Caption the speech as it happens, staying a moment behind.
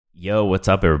Yo, what's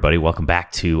up, everybody? Welcome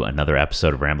back to another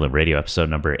episode of Ramblin' Radio,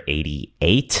 episode number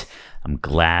 88. I'm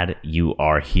glad you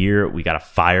are here. We got a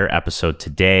fire episode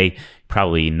today. You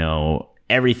probably know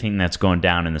everything that's going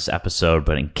down in this episode,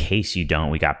 but in case you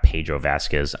don't, we got Pedro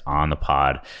Vasquez on the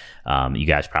pod. You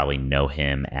guys probably know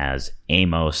him as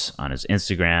Amos on his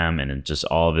Instagram and just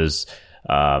all of his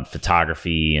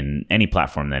photography and any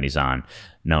platform that he's on,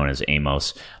 known as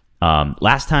Amos.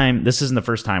 Last time, this isn't the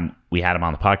first time we had him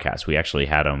on the podcast. We actually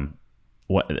had him,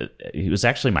 he was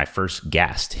actually my first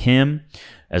guest, him,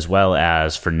 as well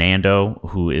as Fernando,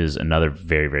 who is another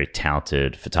very, very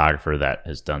talented photographer that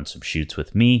has done some shoots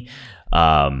with me.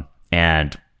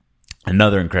 And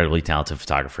another incredibly talented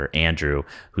photographer, Andrew,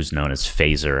 who's known as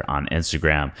Phaser on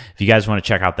Instagram. If you guys want to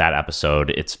check out that episode,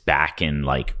 it's back in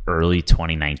like early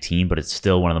 2019, but it's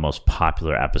still one of the most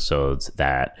popular episodes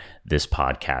that this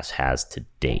podcast has to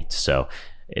date. So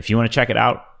if you want to check it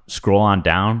out, scroll on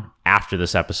down after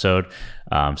this episode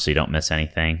so you don't miss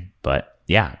anything. But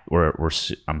yeah,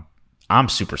 I'm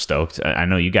super stoked. I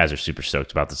know you guys are super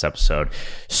stoked about this episode.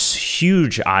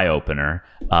 Huge eye opener,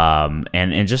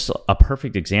 and just a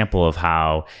perfect example of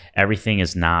how everything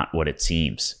is not what it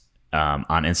seems on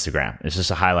Instagram. It's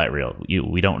just a highlight reel.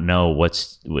 We don't know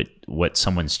what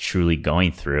someone's truly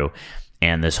going through,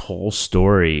 and this whole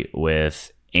story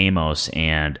with Amos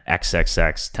and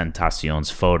XXX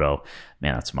Tentacion's photo,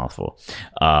 man, that's a mouthful.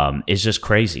 It's just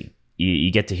crazy.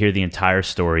 You get to hear the entire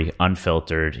story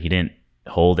unfiltered. He didn't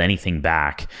hold anything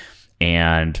back,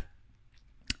 and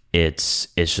it's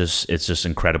just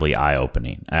incredibly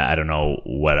eye-opening. I don't know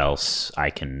what else I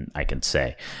can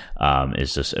say.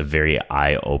 It's just a very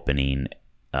eye-opening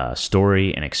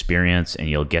story and experience, and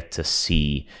you'll get to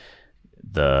see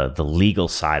the legal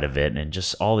side of it and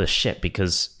just all this shit,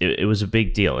 because it was a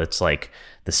big deal. It's like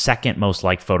the second most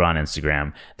liked photo on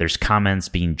Instagram. There's comments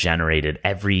being generated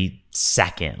every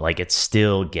second. Like, it's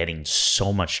still getting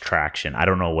so much traction. I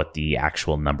don't know what the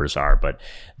actual numbers are, but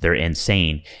they're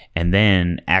insane. And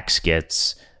then X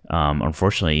gets,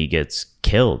 unfortunately, he gets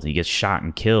killed. He gets shot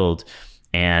and killed.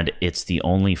 And it's the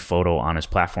only photo on his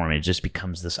platform. It just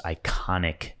becomes this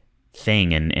iconic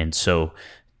thing. And so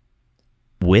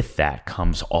with that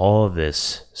comes all of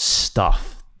this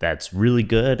stuff that's really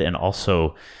good and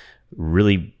also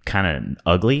really kind of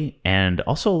ugly and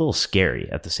also a little scary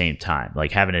at the same time.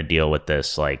 Like, having to deal with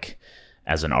this, like,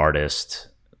 as an artist,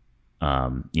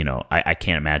 I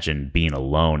can't imagine being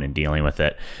alone and dealing with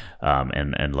it.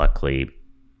 And luckily,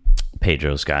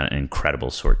 Pedro's got an incredible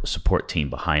support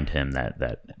team behind him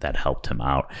that helped him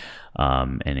out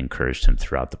and encouraged him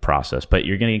throughout the process. But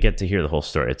you're going to get to hear the whole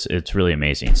story. It's really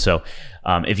amazing. So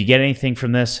if you get anything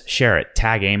from this, share it.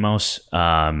 Tag Amos.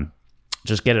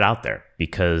 Just get it out there,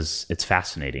 because it's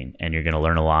fascinating and you're going to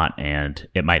learn a lot, and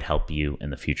it might help you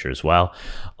in the future as well.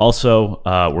 Also,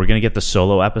 we're going to get the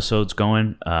solo episodes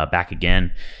going back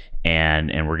again,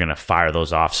 and we're going to fire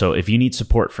those off. So if you need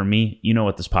support from me, you know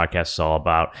what this podcast is all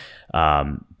about.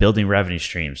 Building revenue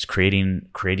streams, creating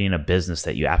a business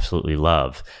that you absolutely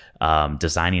love,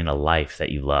 designing a life that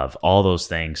you love, all those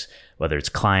things, whether it's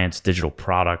clients, digital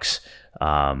products,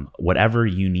 whatever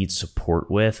you need support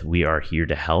with, we are here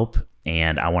to help.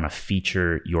 And I want to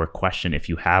feature your question if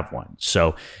you have one.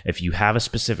 So if you have a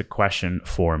specific question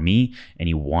for me and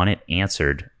you want it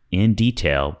answered in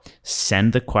detail,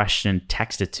 send the question,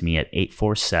 text it to me at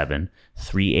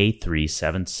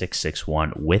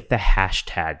 847-383-7661 with the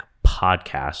hashtag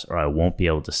podcast, or I won't be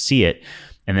able to see it.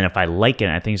 And then if I like it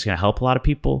and I think it's going to help a lot of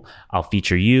people, I'll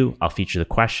feature you, I'll feature the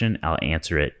question, I'll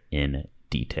answer it in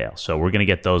detail. So we're going to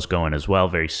get those going as well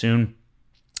very soon.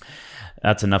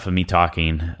 That's enough of me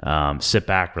talking. Sit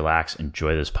back, relax,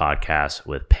 enjoy this podcast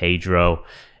with Pedro,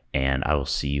 and I will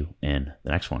see you in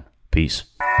the next one. Peace.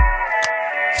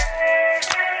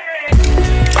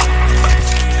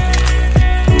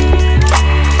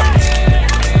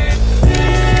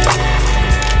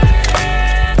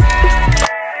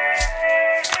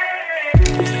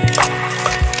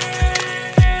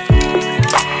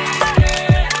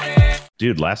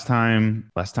 Dude, last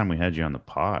time we had you on the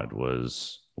pod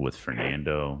was with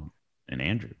Fernando and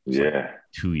Andrew. Yeah.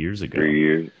 2 years ago. 3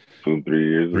 years. 2, 3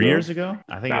 years ago. 3 years ago?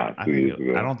 I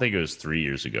don't think it was 3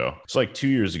 years ago. It's like 2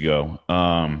 years ago,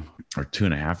 or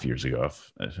 2.5 years ago.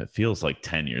 It feels like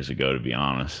 10 years ago, to be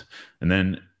honest. And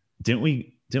then didn't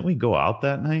we go out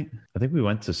that night? I think we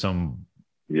went to some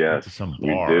bar.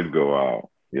 We did go out.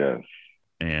 Yes.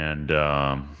 And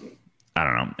I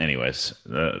don't know. Anyways,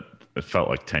 it felt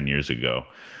like 10 years ago.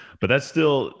 But that's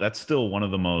still one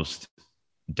of the most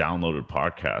downloaded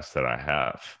podcasts that I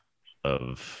have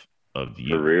of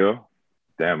you. For real?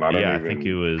 Damn, I don't Yeah, I think it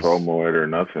even was. promo it or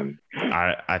nothing.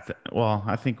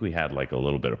 I think we had like a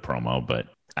little bit of promo, but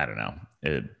I don't know.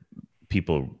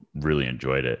 People really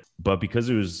enjoyed it. But because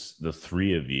it was the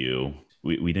three of you,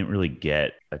 we didn't really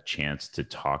get a chance to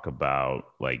talk about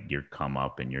like your come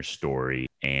up and your story.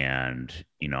 And,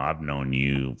 I've known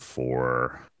you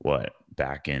for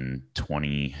back in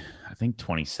I think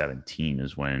 2017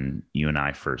 is when you and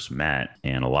I first met.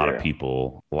 And a lot of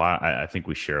people, I think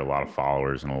we share a lot of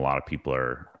followers, and a lot of people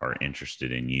are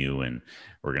interested in you. And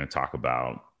we're going to talk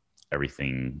about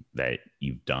everything that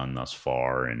you've done thus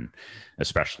far, and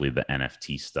especially the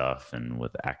NFT stuff and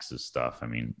with X's stuff. I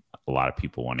mean, a lot of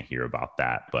people want to hear about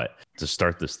that. But to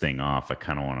start this thing off, I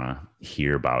kind of want to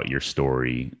hear about your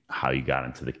story, how you got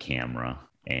into the camera,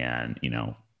 and,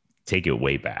 take it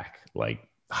way back, like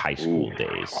high school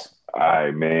days.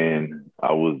 Man,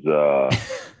 I was,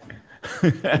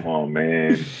 come on,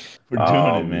 man. We're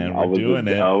doing it, man. We're doing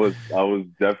it. I was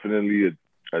definitely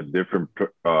a different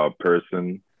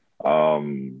person. I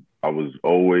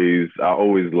always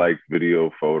liked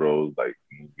video, photos, like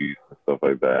movies and stuff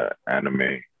like that,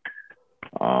 anime.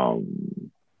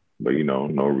 But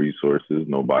no resources,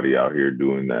 nobody out here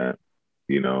doing that,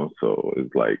 so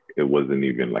it's like, it wasn't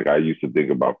even like, I used to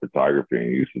think about photography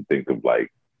and used to think of like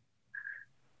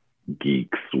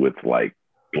geeks with like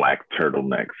black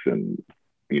turtlenecks and,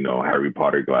 Harry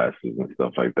Potter glasses and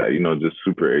stuff like that, just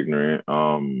super ignorant.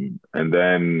 And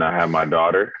then I had my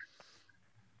daughter.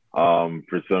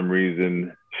 For some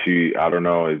reason, I don't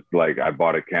know, it's like I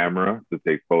bought a camera to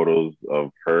take photos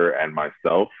of her and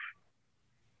myself.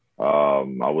 I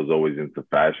was always into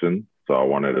fashion, so I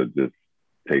wanted to just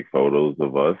take photos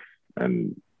of us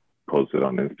and post it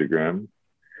on Instagram.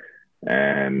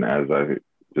 And as I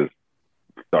just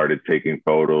started taking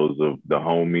photos of the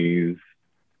homies,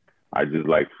 I just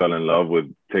like fell in love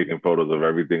with taking photos of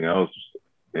everything else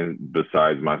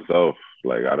besides myself.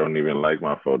 Like, I don't even like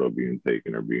my photo being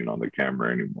taken or being on the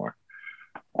camera anymore.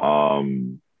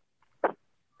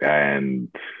 And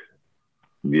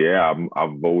yeah,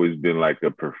 I've always been like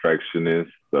a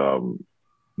perfectionist.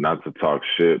 Not to talk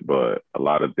shit, but a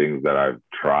lot of things that I've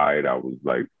tried, I was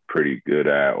like pretty good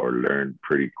at or learned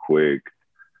pretty quick.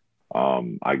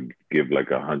 I give like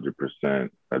 100%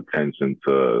 attention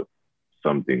to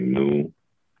something new,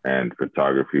 and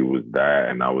photography was that.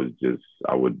 And I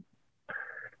would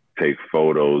take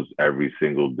photos every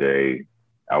single day.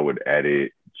 I would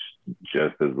edit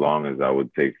just as long as I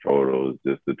would take photos,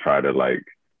 just to try to like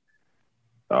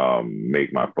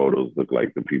make my photos look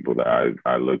like the people that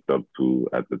I looked up to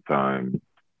at the time.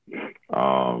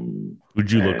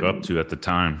 Who'd you look up to at the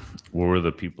time? What were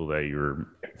the people that you were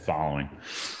following?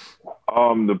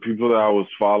 The people that I was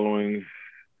following,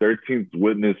 13th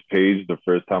Witness page, the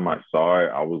first time I saw it,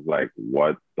 I was like,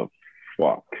 what the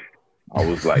fuck? I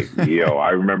was like, yo, I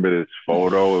remember this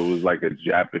photo. It was like a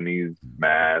Japanese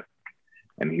mask,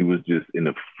 and he was just in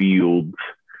a field,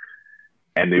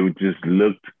 and it just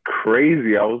looked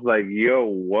crazy. I was like, yo,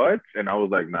 what? And I was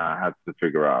like, nah, I have to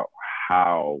figure out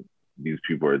how these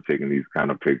people are taking these kind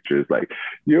of pictures. Like,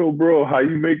 yo, bro, how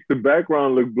you make the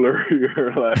background look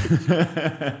blurrier? Like,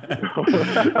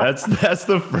 that's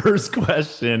the first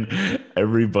question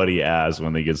everybody asks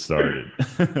when they get started.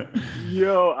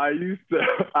 Yo,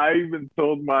 I even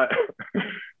told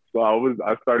so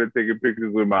I started taking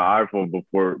pictures with my iPhone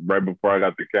right before I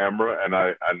got the camera, and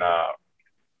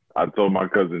I told my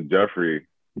cousin Jeffrey,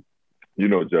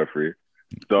 Jeffrey.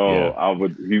 So yeah.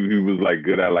 He was like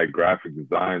good at like graphic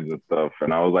designs and stuff.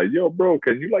 And I was like, yo, bro,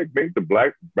 can you like make the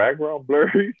black background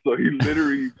blurry? So he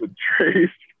literally would trace.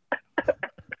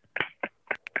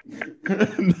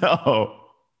 No.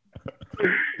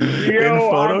 In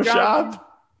Photoshop?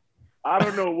 I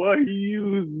don't know what he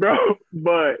used, bro,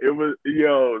 but it was,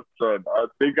 son, I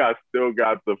think I still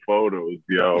got the photos,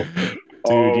 yo.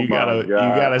 Dude, you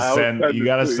gotta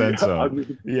send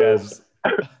some. Yes.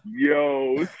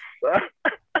 Yo,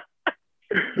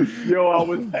 I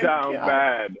was down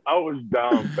bad. I was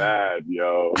down bad,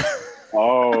 yo.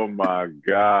 Oh my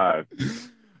God.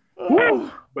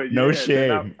 But no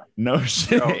shame. No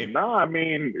shame. No, I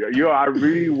mean, I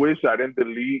really wish I didn't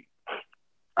delete.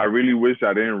 I really wish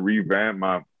I didn't revamp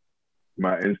my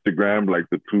Instagram like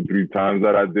the 2-3 times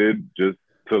that I did, just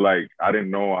to like, I didn't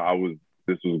know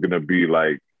this was gonna be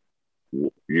like,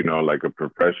 like a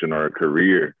profession or a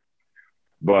career.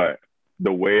 But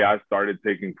the way I started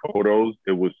taking photos,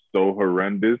 it was so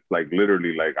horrendous. Like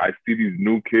literally, like I see these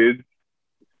new kids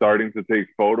starting to take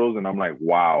photos, and I'm like,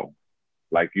 wow,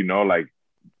 like like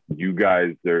you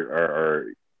guys are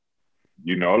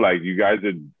like you guys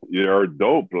you're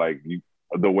dope. Like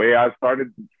the way I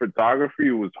started photography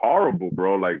was horrible,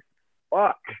 bro. Like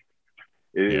fuck.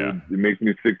 Yeah. It makes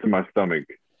me sick to my stomach.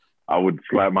 I would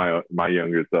slap my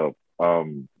younger self.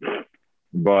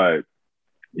 But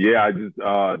yeah, I just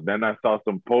then I saw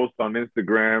some posts on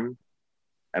Instagram,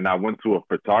 and I went to a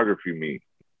photography meet,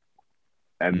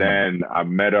 and then I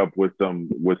met up with some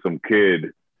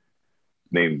kid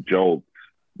named Jolt.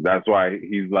 That's why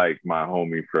he's like my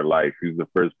homie for life. He's the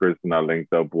first person I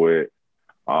linked up with,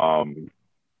 and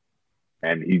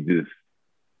he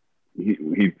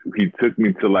took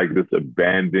me to like this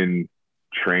abandoned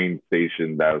train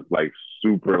station that was like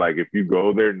super, like if you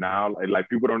go there now, like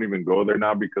people don't even go there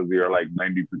now because they are like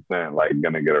 90% like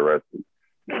gonna get arrested.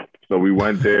 So we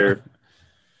went there.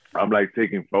 I'm like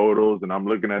taking photos and I'm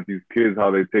looking at these kids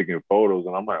how they taking photos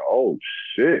and I'm like, oh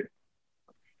shit.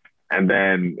 And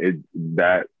then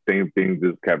that same thing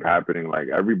just kept happening. Like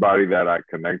everybody that I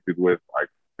connected with,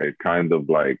 I kind of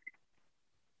like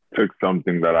took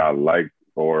something that I liked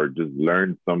or just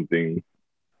learned something.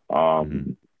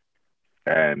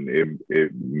 And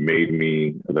it made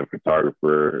me the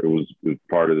photographer. It was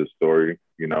part of the story,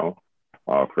 you know.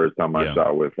 First time I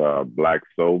shot with Black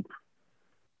Soap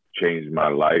changed my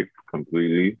life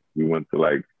completely. We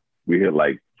hit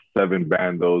like 7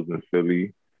 bandos in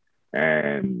Philly,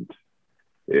 and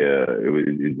yeah,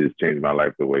 it just changed my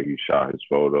life the way he shot his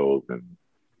photos, and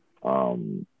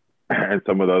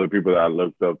some of the other people that I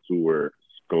looked up to were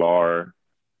Sklar,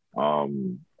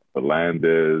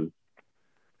 Melendez,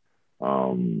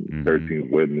 13th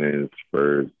Witness,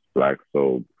 First, Black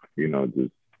Soap, you know,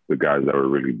 just the guys that were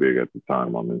really big at the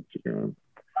time on Instagram.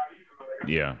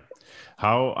 Yeah.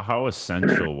 How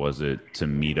essential was it to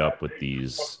meet up with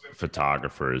these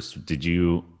photographers? Did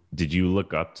you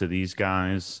look up to these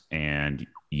guys and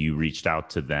you reached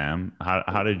out to them?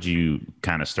 How did you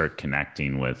kind of start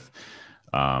connecting with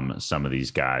some of these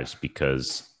guys?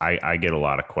 Because I get a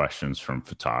lot of questions from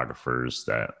photographers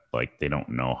that like they don't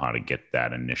know how to get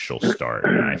that initial start,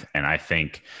 and I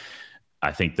think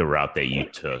the route that you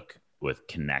took with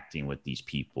connecting with these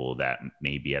people that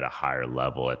may be at a higher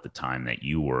level at the time that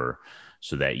you were,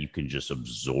 so that you can just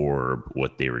absorb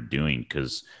what they were doing.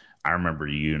 Because I remember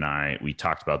you and we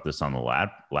talked about this on the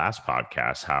last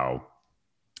podcast, how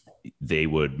they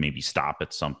would maybe stop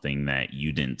at something that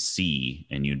you didn't see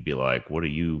and you'd be like, what are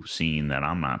you seeing that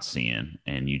I'm not seeing?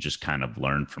 And you just kind of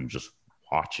learn from just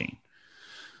watching.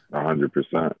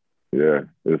 100%. Yeah.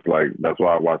 It's like, that's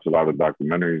why I watch a lot of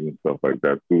documentaries and stuff like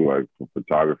that too, like for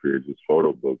photography or just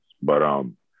photo books. But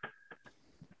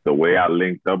the way I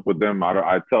linked up with them,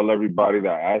 I tell everybody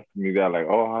that asks me that, like,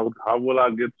 oh, how will I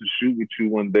get to shoot with you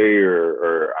one day?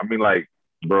 Or I mean, like,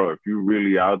 bro, if you're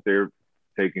really out there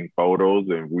taking photos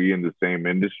and we in the same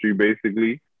industry,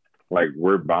 basically, like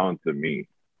we're bound to meet.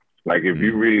 Like if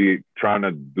you're really trying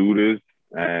to do this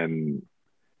and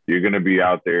you're gonna be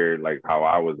out there like how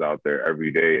I was out there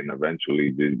every day, and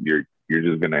eventually you're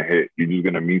just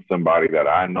gonna meet somebody that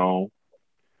I know,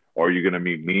 or you're gonna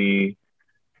meet me.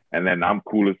 And then I'm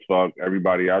cool as fuck.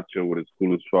 Everybody out here with is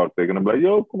cool as fuck. They're gonna be like,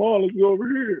 yo, come on, let's go over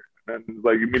here. And it's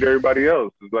like you meet everybody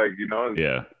else. It's like, you know,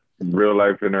 it's real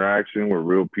life interaction with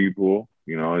real people.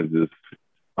 You know, it's just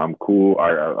I'm cool.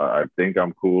 I think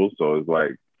I'm cool. So it's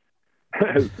like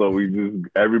so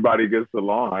everybody gets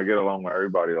along. I get along with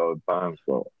everybody all the time.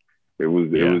 So it was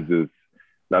just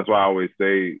that's why I always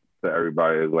say to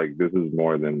everybody is like this is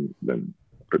more than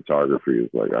photography.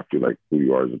 It's like I feel like who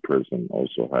you are as a person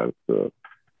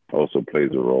also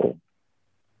plays a role.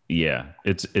 Yeah,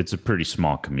 it's a pretty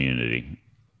small community,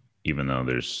 even though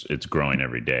it's growing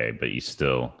every day, but you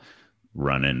still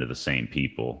run into the same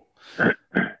people.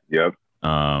 Yep.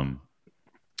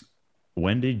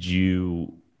 When did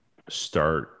you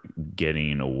start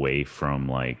getting away from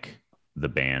like the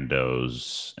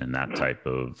bandos and that type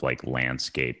of like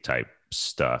landscape type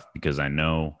stuff? Because I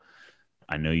know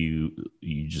you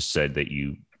just said that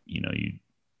you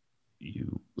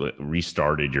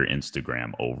restarted your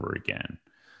Instagram over again.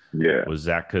 Yeah. Was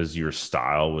that because your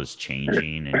style was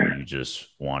changing and you just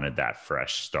wanted that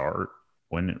fresh start?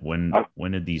 When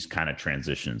did these kind of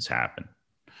transitions happen?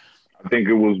 I think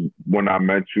it was when I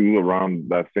met you around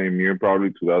that same year, probably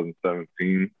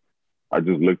 2017. I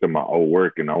just looked at my old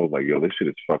work and I was like, yo, this shit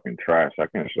is fucking trash. I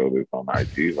can't show this on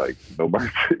IG. Like nobody,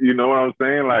 you know what I'm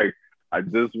saying? Like I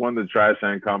just won the trash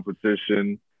can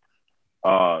competition.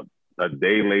 A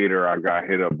day later, I got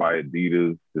hit up by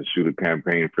Adidas to shoot a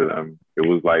campaign for them. It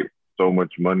was like so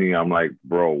much money. I'm like,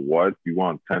 bro, what? You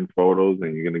want 10 photos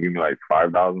and you're going to give me like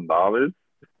 $5,000?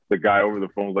 The guy over the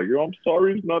phone was like, yo, I'm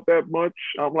sorry, it's not that much.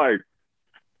 I'm like,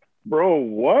 bro,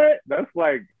 what? That's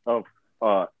like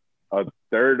a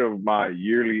third of my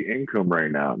yearly income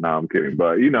right now. No, I'm kidding.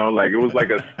 But you know, like it was like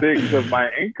a sixth of my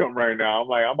income right now. I'm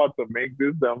like, I'm about to make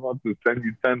this. I'm about to send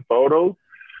you 10 photos.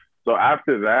 So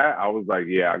after that, I was like,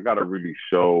 yeah, I gotta really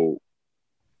show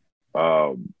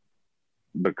um,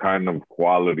 the kind of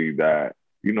quality that,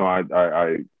 you know,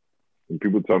 when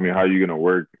people tell me how you gonna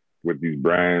work with these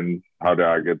brands, how do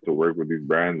I get to work with these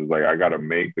brands? It's like I gotta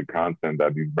make the content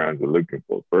that these brands are looking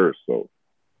for first. So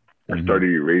I started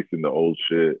erasing the old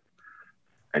shit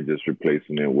and just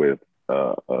replacing it with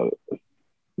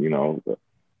you know,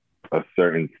 a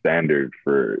certain standard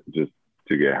for just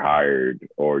to get hired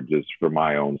or just for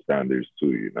my own standards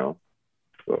too, you know?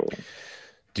 So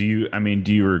do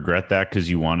you regret that because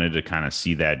you wanted to kind of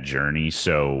see that journey?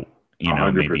 So, you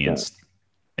know, maybe 100%.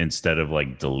 instead of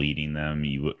like deleting them,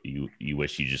 you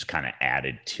wish you just kind of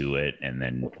added to it. And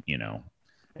then, you know,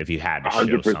 if you had to show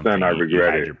 100% something, I you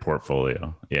regret had it. your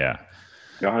portfolio. Yeah.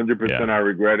 100% Yeah. I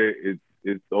regret it.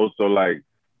 It's also like,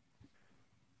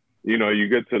 you know, you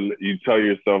tell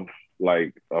yourself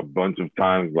like a bunch of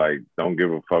times, like, don't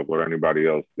give a fuck what anybody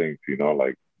else thinks, you know,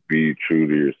 like be true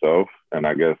to yourself. And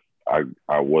I guess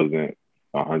I wasn't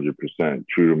 100%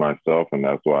 true to myself, and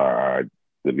that's why I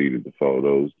deleted the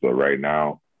photos. But right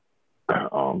now,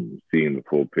 seeing the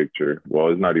full picture, well,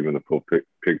 it's not even the full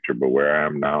picture, but where I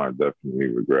am now, I definitely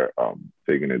regret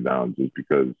taking it down, just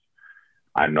because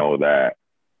I know that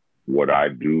what I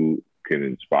do can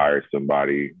inspire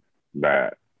somebody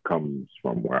that comes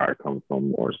from where I come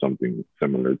from or something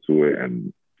similar to it.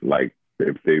 And like,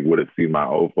 if they would have seen my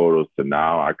old photos to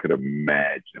now, I could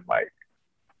imagine like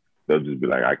they'll just be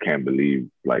like, I can't believe,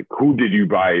 like, who did you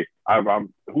buy?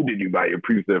 Who did you buy your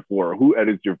preset for? Who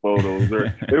edits your photos? Or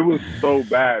it was so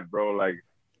bad, bro. Like,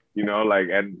 you know, like,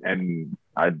 and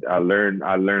I learned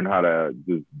how to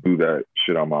just do that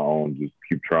shit on my own. Just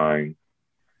keep trying,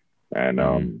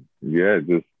 and yeah,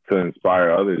 just to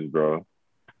inspire others, bro.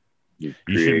 Just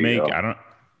You should create. make,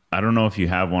 I don't know if you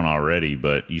have one already,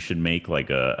 but you should make like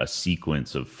a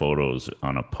sequence of photos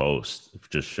on a post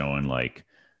just showing like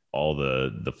all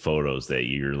the photos that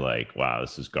you're like, wow,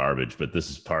 this is garbage, but this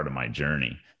is part of my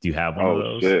journey. Do you have one of Oh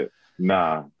those? shit,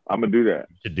 nah, I'm gonna do that.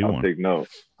 You should do I'll one. take note.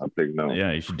 I'll take note.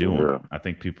 Yeah, you should do one. For I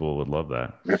think people would love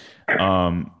that. real.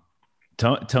 Um,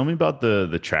 tell me about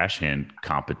the trash hand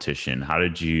competition. How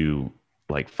did you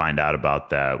like find out about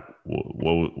that?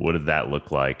 What did that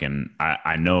look like? And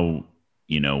I know,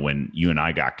 you know, when you and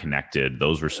I got connected,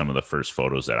 those were some of the first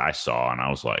photos that I saw, and I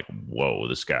was like, whoa,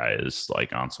 this guy is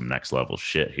like on some next level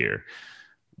shit here.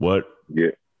 What?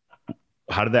 Yeah.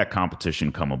 How did that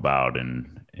competition come about,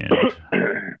 and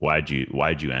why'd you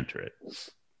enter it?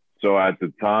 So at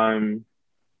the time,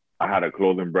 I had a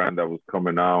clothing brand that was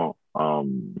coming out.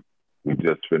 We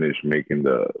just finished making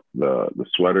the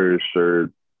sweaters,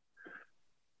 shirts,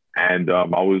 and I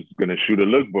was gonna shoot a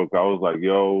lookbook. I was like,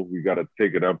 "Yo, we gotta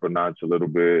take it up a notch a little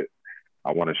bit.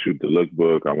 I want to shoot the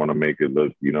lookbook. I want to make it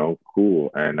look, you know,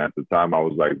 cool." And at the time, I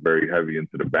was like very heavy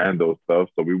into the bando stuff.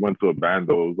 So we went to a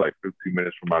bando. It was like 15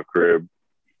 minutes from my crib.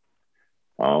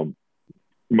 Um,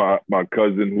 my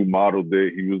cousin who modeled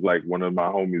it, he was like one of my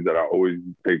homies that I always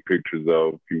take pictures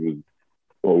of. He was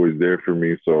always there for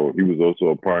me. So he was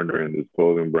also a partner in this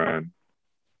clothing brand.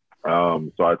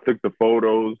 So I took the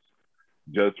photos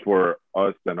just for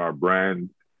us and our brand,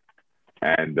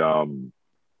 and I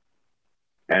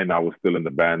was still in the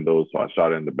bandos, so I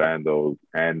shot in the bandos.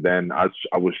 And then I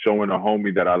was showing a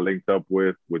homie that I linked up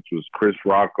with, which was Chris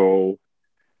Rocco,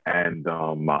 and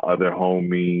my other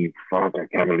homie. Fuck, I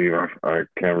can't believe I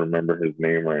can't remember his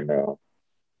name right now.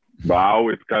 But I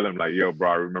always tell him like, "Yo, bro,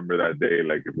 I remember that day."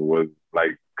 Like if it was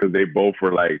like, because they both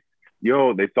were like,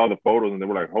 "Yo," they saw the photos and they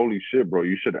were like, "Holy shit, bro,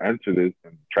 you should enter this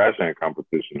in trash can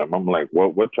competition." And I'm like,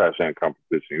 "What trash can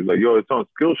competition?" He's like, "Yo, it's on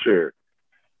Skillshare."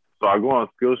 So I go on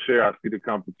Skillshare. I see the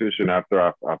competition after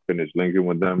I finish linking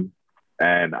with them,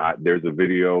 and there's a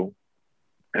video,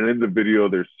 and in the video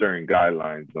there's certain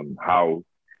guidelines on how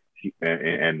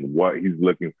and what he's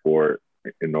looking for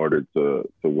in order to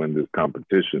win this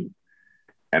competition.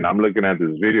 And I'm looking at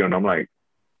this video and I'm like,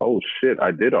 oh shit, I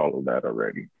did all of that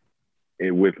already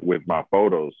with my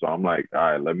photos. So I'm like, all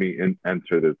right, let me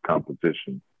enter this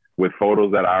competition with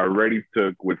photos that I already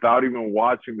took without even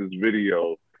watching this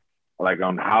video, like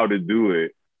on how to do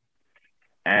it.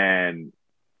 And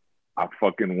I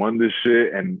fucking won this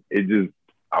shit. And it just,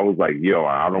 I was like, yo,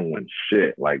 I don't win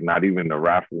shit. Like not even the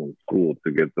raffle in school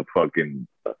to get the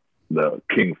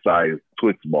king size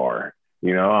Twix bar.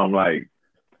 You know, I'm like,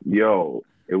 yo,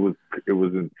 it was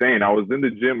insane. I was in the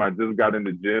gym. I just got in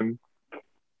the gym.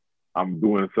 I'm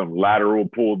doing some lateral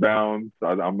pull downs.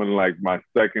 I'm in like my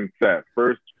second set,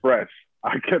 first fresh.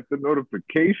 I get the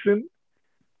notification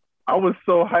I was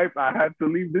so hyped I had to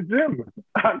leave the gym.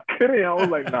 I couldn't. I was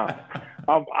like, nah,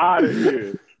 I'm out of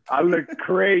here. I looked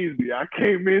crazy. I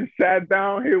came in, sat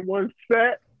down, hit one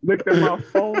set, looked at my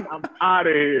phone. I'm out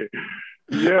of here.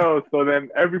 Yo, so then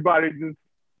everybody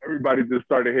just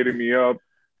started hitting me up.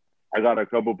 I got a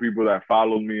couple people that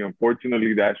followed me.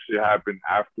 Unfortunately, that shit happened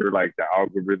after like the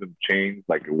algorithm changed.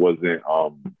 Like it wasn't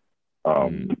um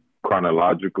Mm,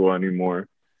 chronological anymore.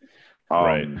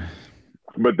 right. Um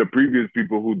but the previous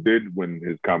people who did win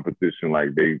his competition,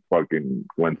 like they fucking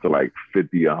went to like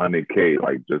 50, 100K,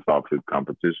 like just off his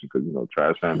competition. Cause you know,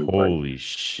 Trash Hand is like Holy the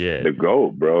shit.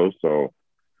 GOAT, bro. So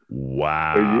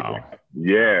Wow.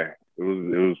 yeah, it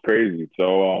was crazy.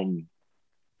 So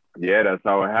yeah, that's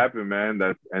how it happened, man.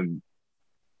 That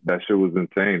shit was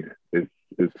insane.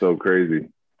 It's so crazy.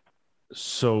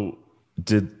 So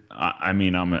I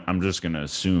mean I'm just gonna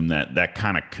assume that that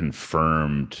kind of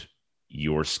confirmed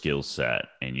your skill set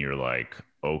and you're like,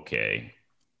 okay,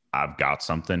 I've got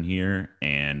something here.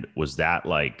 And was that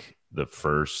like the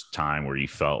first time where you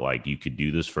felt like you could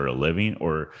do this for a living,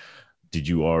 or did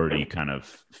you already kind of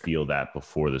feel that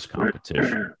before this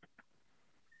competition?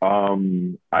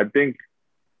 I think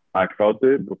I felt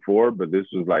it before, but this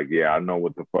was like, yeah, I know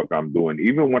what the fuck I'm doing.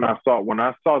 Even when I saw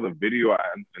the video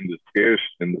in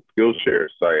the Skillshare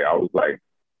site, I was like,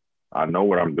 I know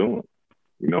what I'm doing.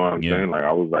 You know what I'm Yeah. saying? Like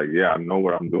I was like, yeah, I know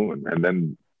what I'm doing. And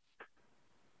then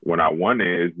when I won it,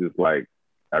 it's just like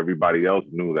everybody else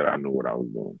knew that I knew what I was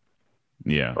doing,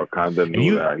 Yeah. or kind of And knew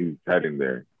you, that he was heading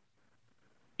there.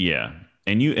 yeah.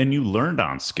 And you learned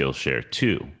on Skillshare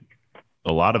too.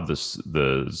 A lot of the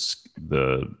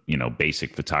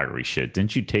basic photography shit.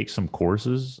 Didn't you take some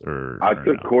courses I or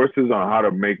took no? courses on how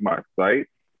to make my site,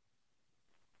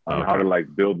 on how Okay. to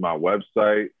like build my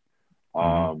website.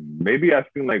 Hmm. Maybe I've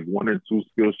seen like one or two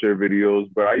Skillshare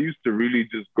videos, but I used to really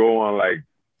just go on like,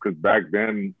 because back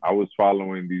then I was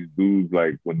following these dudes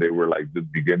like when they were like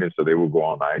just beginners, so they would go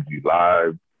on IG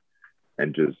Live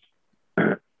and just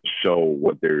show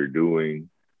what they were doing,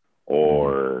 Hmm.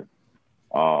 or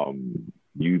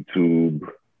YouTube,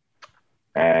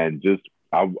 and just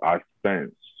I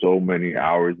spent so many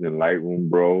hours in Lightroom,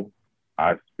 bro.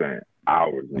 I spent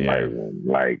hours in Yeah. Lightroom.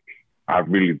 Like I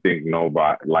really think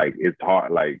nobody like it's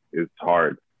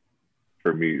hard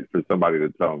for me for somebody to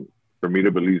tell me for me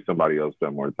to believe somebody else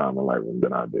spent more time in Lightroom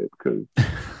than I did. Because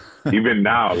even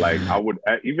now, like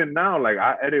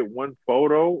I edit one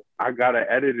photo, I gotta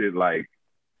edit it like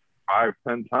 5,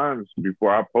 10 times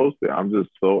before I post it. I'm just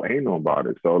so anal about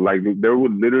it. So like there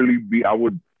would literally be I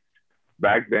would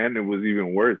back then it was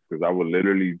even worse because I would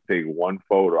literally take one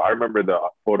photo. I remember the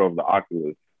photo of the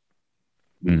Oculus,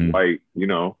 this Hmm. white, you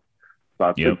know. So I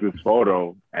took Yep. this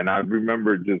photo and I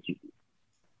remember just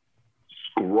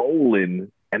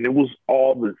scrolling and it was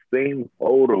all the same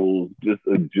photos, just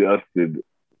adjusted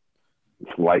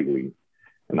slightly.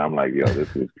 And I'm like, yo,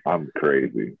 I'm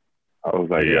crazy. I was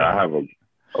like, yeah, I Yeah. have a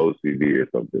OCD or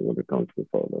something when it comes to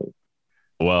photos.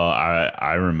 Well,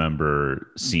 I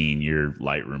remember seeing your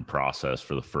Lightroom process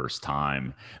for the first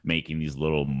time, making these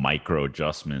little micro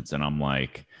adjustments, and I'm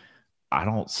like, I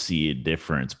don't see a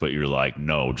difference, but you're like,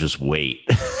 no, just wait.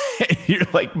 You're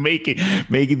like making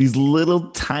these little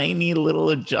tiny little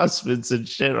adjustments and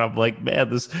shit. I'm like, man,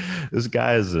 this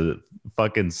guy is a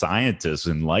fucking scientist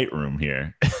in Lightroom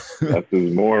here. Less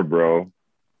is more, bro.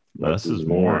 Less Less is is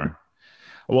more. more.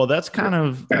 Well, that's kind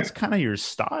of your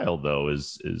style though,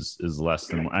 is less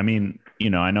than more. I mean,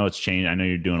 I know it's changed. I know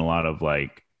you're doing a lot of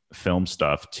like film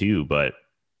stuff too, but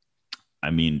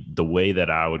I mean, the way that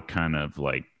I would kind of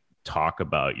like talk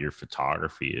about your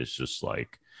photography is just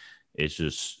like it's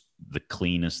just the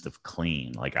cleanest of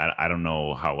clean. Like I don't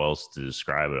know how else to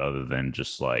describe it other than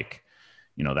just like,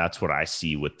 that's what I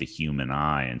see with the human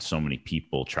eye. And so many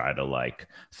people try to like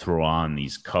throw on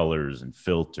these colors and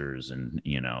filters and,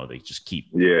 they just keep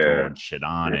Yeah. throwing shit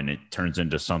on and it turns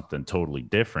into something totally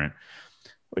different,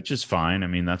 which is fine. I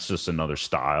mean, that's just another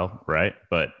style, right?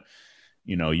 But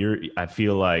I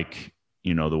feel like,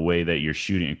 the way that you're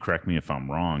shooting, and correct me if I'm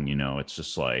wrong, it's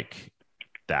just like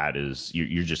that is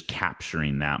you're just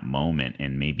capturing that moment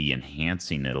and maybe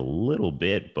enhancing it a little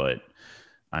bit, but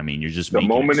I mean, you're just The making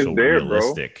it moment so is there, bro.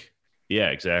 realistic. Yeah,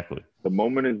 exactly. The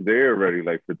moment is there already.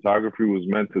 Like photography was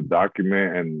meant to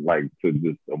document and like to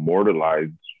just immortalize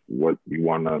what you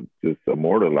want to just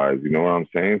immortalize. You know what I'm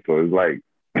saying? So it's like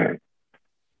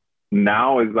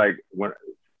now it's like when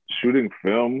shooting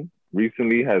film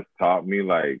recently has taught me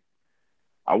like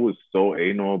I was so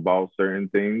anal about certain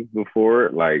things before,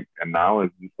 like, and now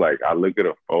it's just like I look at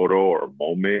a photo or a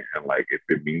moment and like if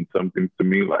it means something to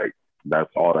me, like that's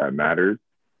all that matters.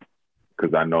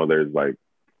 Because I know there's like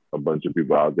a bunch of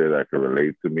people out there that can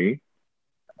relate to me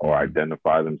or Mm-hmm.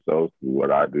 identify themselves with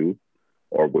what I do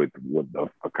or with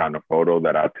a kind of photo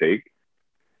that I take.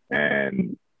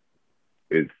 And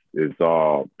it's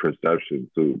all perception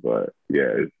too. But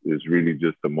yeah, it's really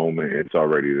just the moment. It's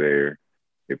already there.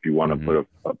 If you want to Mm-hmm.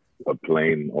 put a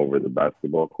plane over the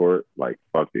basketball court, like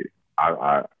fuck it.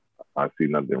 I see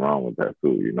nothing wrong with that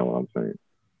too. You know what I'm saying?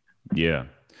 Yeah,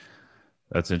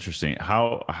 that's interesting.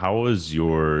 How was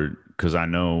your? Because I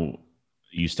know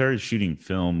you started shooting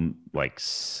film like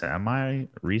semi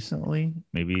recently,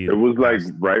 maybe It was like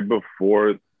past. right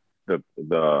before the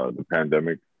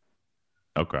pandemic.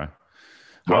 Okay,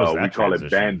 how was Well, we that call it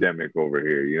transition? bandemic over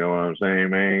here. You know what I'm saying,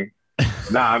 man?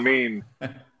 Nah, I mean,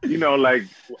 like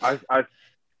I I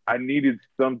I needed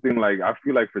something like I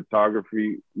feel like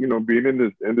photography, being in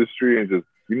this industry and just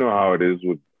how it is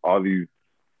with all these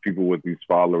people with these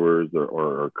followers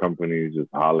or companies just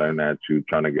hollering at you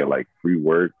trying to get like free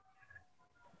work.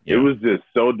 It Yeah. was just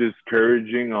so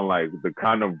discouraging on like the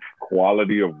kind of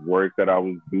quality of work that I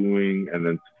was doing and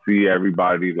then to see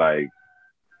everybody like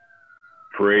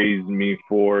praise me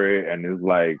for it and it's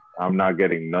like I'm not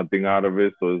getting nothing out of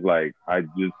it. So it's like I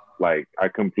just like I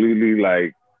completely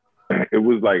like it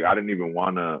was like I didn't even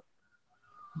want to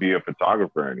be a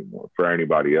photographer anymore for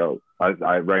anybody else.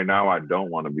 I right now I don't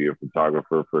want to be a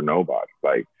photographer for nobody.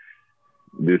 Like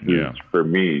this is Yeah. for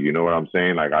me. You know what I'm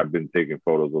saying? Like I've been taking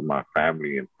photos of my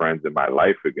family and friends in my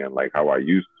life again, like how I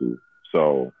used to.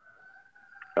 So,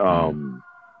 Mm. um,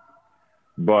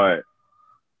 but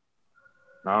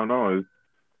I don't know.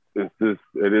 It's just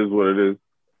it is what it is.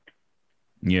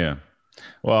 Yeah.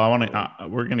 Well, I want to. So,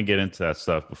 We're going to get into that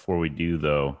stuff before we do,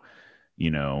 though.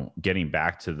 Getting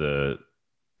back to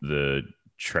the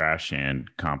trash and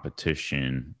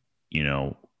competition. You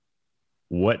know,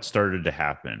 what started to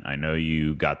happen? I know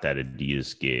you got that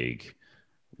Adidas gig.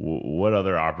 What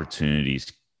other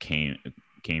opportunities came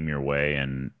your way,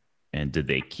 and did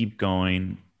they keep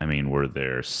going? I mean, were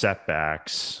there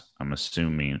setbacks? I'm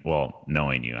assuming. Well,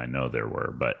 knowing you, I know there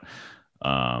were, but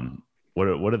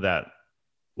what did that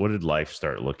what did life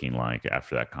start looking like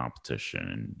after that competition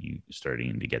and you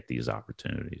starting to get these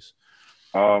opportunities?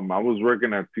 I was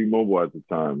working at T-Mobile at the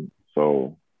time,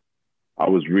 so I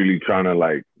was really trying to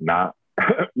like not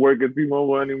work at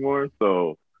T-Mobile anymore.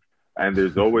 So, and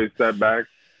there's always setbacks.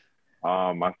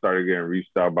 I started getting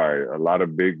reached out by a lot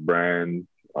of big brands,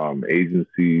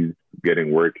 agencies,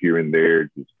 getting work here and there,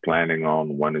 just planning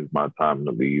on when is my time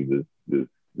to leave this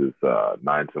 9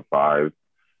 to 5.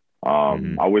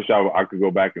 Hmm. I wish I could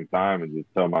go back in time and just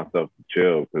tell myself to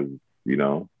chill because you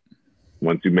know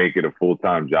once you make it a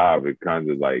full-time job, it kind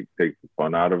of like takes the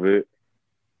fun out of it.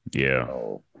 Yeah.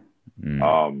 So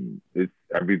Mm. it's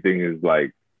everything is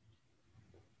like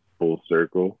full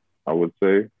circle, I would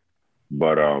say.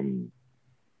 But I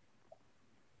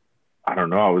don't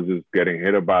know. I was just getting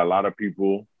hit up by a lot of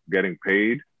people getting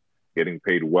paid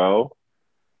well.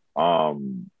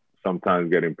 Um, Sometimes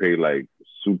getting paid like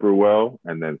super well,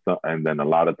 and then a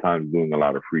lot of times doing a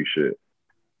lot of free shit.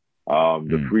 The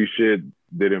Mm. free shit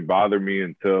didn't bother me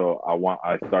until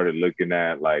I started looking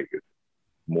at like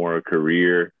more a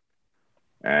career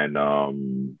and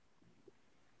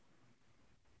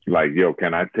like yo,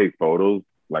 can I take photos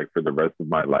like for the rest of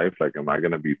my life? Like, am I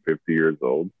gonna be 50 years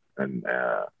old and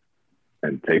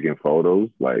taking photos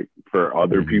like for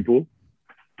other Hmm. people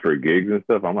for gigs and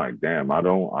stuff? I'm like, damn, I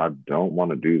don't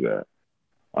want to do that.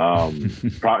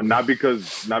 Not because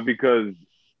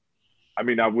I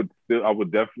mean I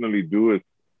would definitely do it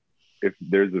if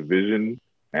there's a vision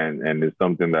and it's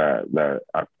something that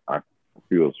I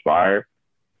feel is fire.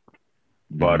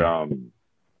 But Hmm.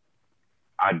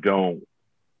 I don't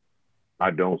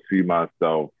I don't see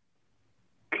myself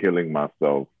killing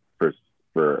myself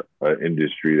for an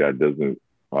industry that doesn't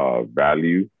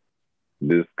value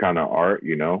this kind of art,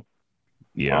 you know.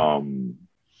 Yeah. Um,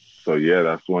 so yeah,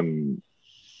 that's when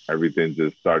everything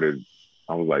just started.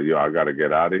 I was like, yo, I gotta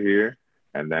get out of here.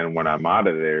 And then when I'm out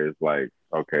of there, it's like,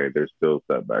 okay, there's still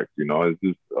setbacks. You know, it's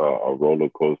just a roller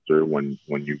coaster when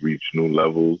you reach new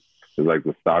levels. It's like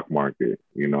the stock market.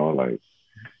 You know, like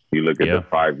you look at the Yeah.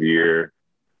 5 year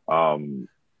um,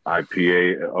 of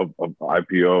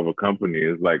IPO of a company.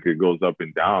 It's like it goes up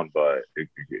and down, but it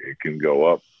can go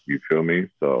up. You feel me?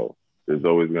 So there's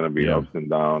always gonna be Yeah. ups and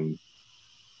downs.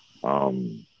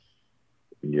 Um,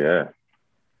 yeah.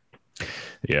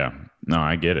 Yeah. No,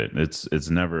 I get it. It's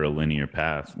never a linear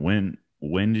path. When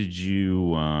did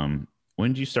you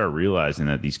start realizing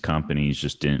that these companies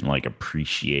just didn't like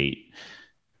appreciate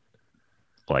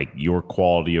like your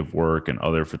quality of work and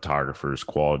other photographers'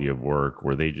 quality of work?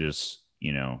 Where they just,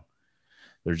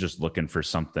 they're just looking for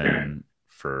something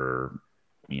for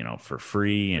for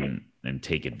free and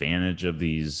take advantage of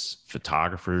these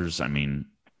photographers? I mean,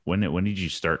 when did you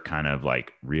start kind of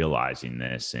like realizing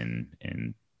this,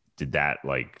 and did that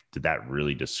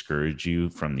really discourage you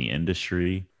from the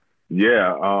industry?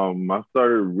 Yeah, I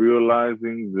started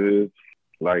realizing this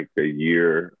like a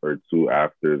year or two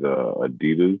after the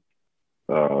Adidas,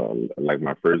 like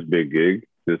my first big gig.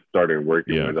 Just started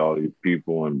working Yeah. with all these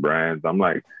people and brands. I'm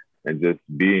like, and just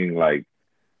being like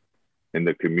in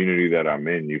the community that I'm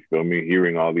in, you feel me?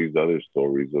 Hearing all these other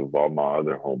stories of all my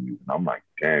other homies. And I'm like,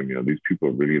 damn, these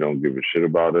people really don't give a shit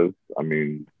about us. I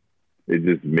mean, it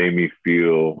just made me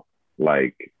feel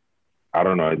like, I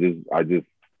don't know, I just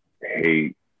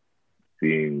hate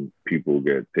seeing people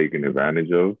get taken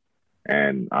advantage of.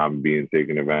 And I'm being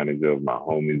taken advantage of. My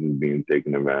homies is being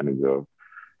taken advantage of.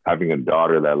 Having a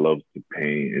daughter that loves to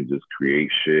paint and just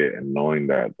create shit, and knowing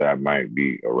that that might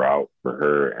be a route for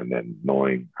her, and then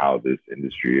knowing how this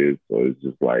industry is. So it's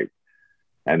just like,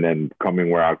 and then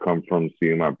coming where I come from,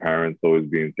 seeing my parents always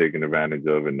being taken advantage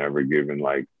of and never given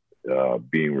like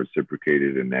being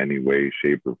reciprocated in any way,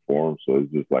 shape, or form. So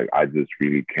it's just like, I just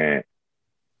really can't,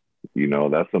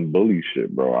 that's some bully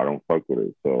shit, bro. I don't fuck with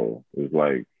it. So it's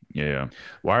like, Yeah.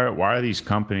 Why are these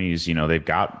companies, they've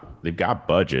got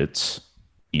budgets,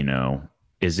 you know,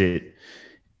 is it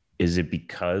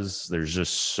because there's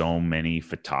just so many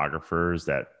photographers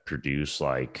that produce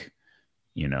like,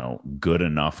 good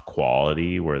enough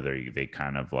quality where they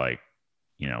kind of like,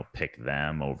 pick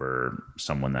them over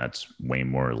someone that's way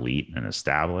more elite and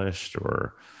established,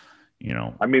 or,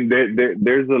 I mean,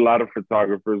 there's a lot of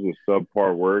photographers with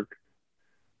subpar work,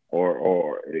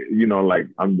 or like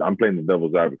I'm playing the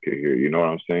devil's advocate here. You know what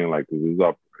I'm saying? Like, 'cause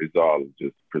it's all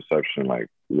just perception. Like,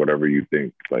 whatever you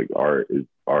think, like, art is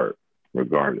art,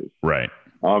 regardless. right.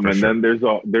 For And sure. then there's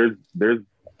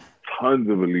tons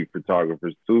of elite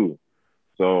photographers too.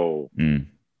 So Mm.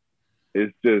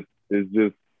 it's just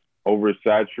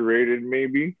oversaturated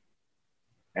maybe.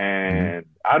 Mhm. And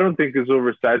I don't think it's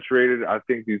oversaturated. I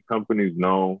think these companies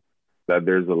know that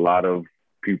there's a lot of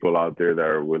people out there that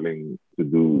are willing to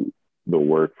do the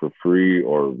work for free,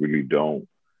 or really don't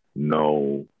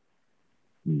know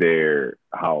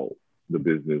how the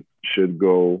business should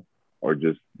go, or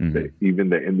just Mhm. even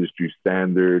the industry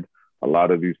standard. A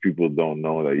lot of these people don't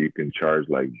know that you can charge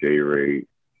like day rate,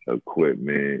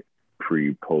 equipment,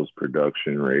 post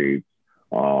production rates,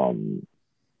 um,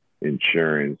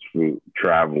 insurance, food,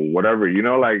 travel, whatever.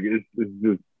 Like, it's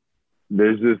just,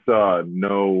 there's just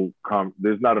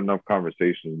there's not enough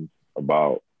conversations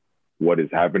about what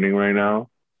is happening right now.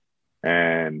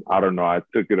 And I don't know, I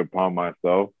took it upon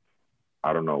myself.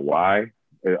 I don't know why.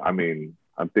 I mean,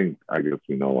 I guess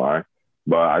we know why,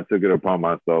 but I took it upon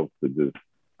myself to just,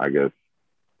 I guess,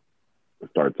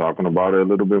 start talking about it a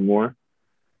little bit more.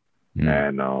 Mm.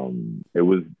 And it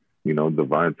was,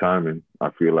 divine timing. I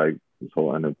feel like this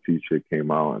whole NFT shit came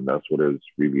out, and that's what it's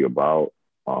really about.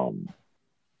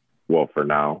 Well, for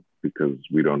now, because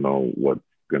we don't know what's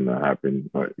gonna happen.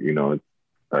 It's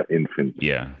infant.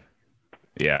 Yeah.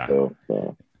 Yeah.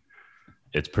 So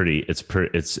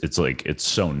It's like, it's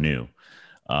so new.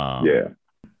 yeah.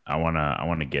 I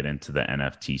want to get into the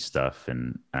NFT stuff,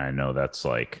 and I know that's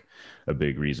like a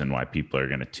big reason why people are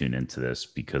going to tune into this,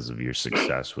 because of your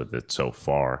success with it so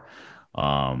far.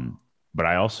 But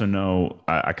I also know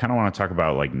I kind of want to talk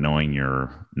about like knowing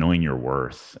your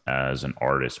worth as an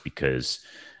artist, because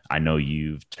I know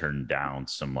you've turned down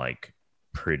some like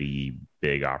pretty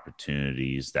big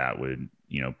opportunities that would,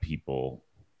 people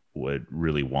would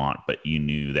really want, but you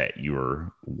knew that you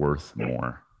were worth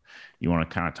more. You want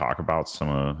to kind of talk about some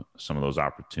of those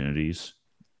opportunities,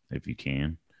 if you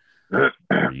can, where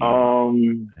you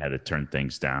um. had to turn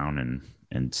things down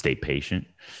and stay patient.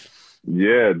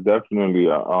 Yeah, definitely.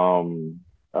 Yeah,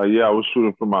 I was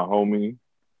shooting for my homie.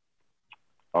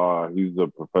 He's a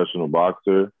professional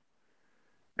boxer,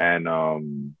 and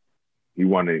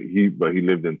but he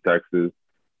lived in Texas.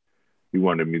 He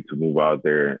wanted me to move out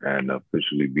there and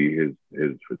officially be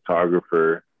his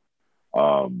photographer.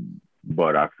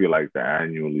 But I feel like the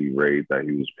annually rate that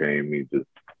he was paying me just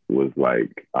was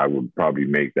like, I would probably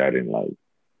make that in like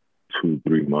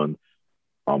 2-3 months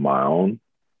on my own.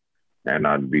 And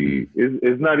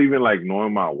it's not even like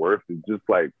knowing my worth. It's just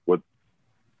like,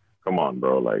 come on,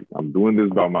 bro. Like, I'm doing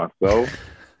this by myself.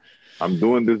 I'm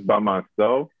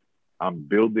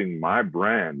building my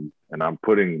brand, and I'm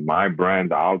putting my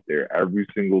brand out there every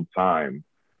single time.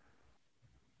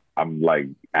 I'm like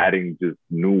adding just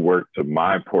new work to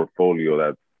my portfolio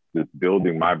that's just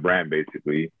building my brand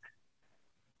basically.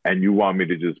 And you want me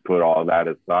to just put all that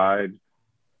aside,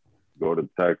 go to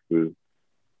Texas,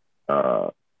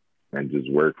 uh, and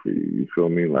just work for you. You feel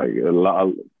me? Like a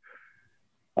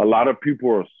lot of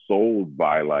people are sold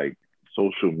by like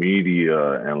social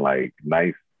media and like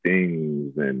nice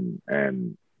things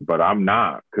and but I'm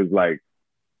not, because like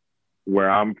where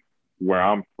I'm where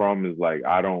I'm from is like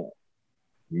I don't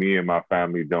me and my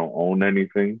family don't own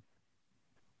anything.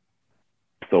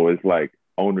 So it's like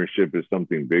ownership is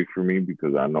something big for me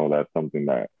because I know that's something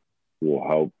that will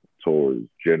help towards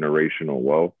generational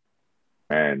wealth.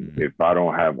 And Mhm. if I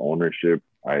don't have ownership,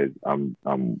 I'm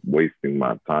wasting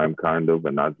my time kind of,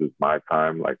 and not just my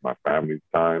time, like my family's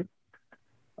time.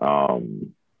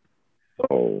 Um,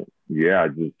 so yeah,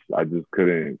 I just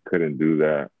couldn't do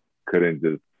that. Couldn't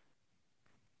just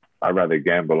I'd rather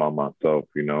gamble on myself,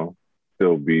 you know,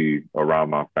 still be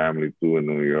around my family too in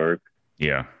New York.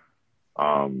 Yeah,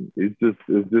 It's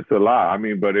just a lot. I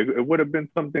mean, but it would have been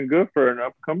something good for an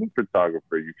upcoming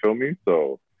photographer. You feel me?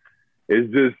 So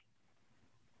it's just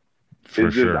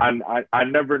for sure. I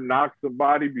never knock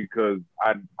somebody because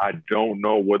I don't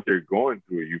know what they're going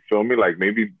through. You feel me? Like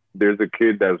maybe there's a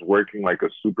kid that's working like a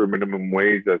super minimum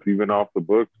wage that's even off the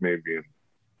books maybe, and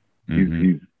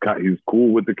Hmm. he's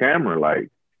cool with the camera. Like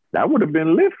that would have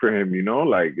been lit for him. You know,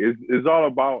 like it's all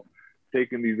about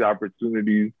taking these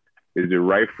opportunities. Is it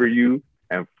right for you?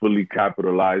 And fully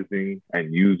capitalizing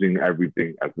and using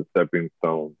everything as a stepping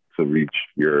stone to reach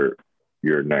your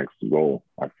next goal.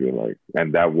 I feel like,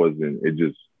 and that wasn't. It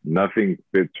just nothing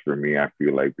fits for me. I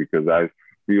feel like because I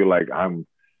feel like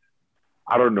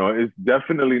I don't know. It's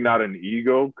definitely not an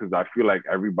ego because I feel like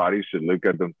everybody should look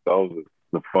at themselves as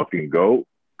the fucking goat.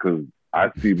 Because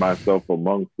I see myself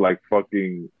amongst like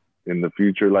fucking in the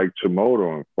future like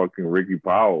Chimoto and fucking Ricky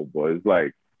Powell, but it's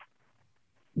like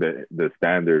the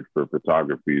standard for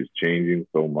photography is changing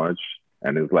so much,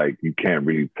 and it's like you can't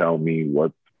really tell me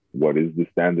what is the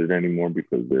standard anymore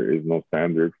because there is no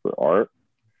standard for art.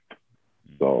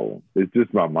 So it's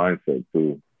just my mindset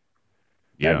too and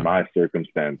Yeah, my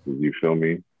circumstances. You feel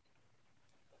me?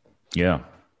 yeah,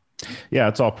 yeah.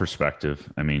 It's all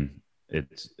perspective. I mean,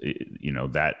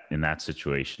 that in that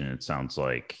situation, it sounds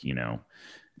like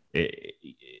it,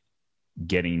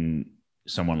 getting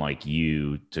someone like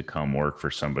you to come work for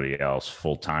somebody else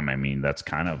full time. I mean, that's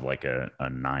kind of like a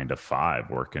 9 to 5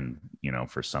 working,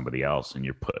 for somebody else, and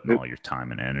you're putting It, all your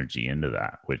time and energy into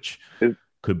that, which it,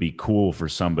 could be cool for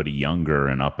somebody younger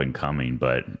and up and coming,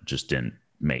 but just didn't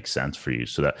make sense for you.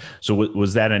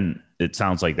 Was that it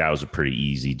sounds like that was a pretty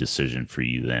easy decision for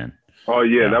you then. oh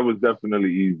yeah, Yeah. that was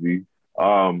definitely easy.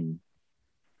 Um,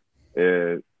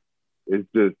 it, it's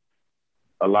just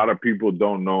a lot of people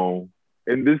don't know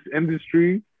in this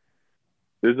industry.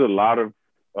 There's a lot of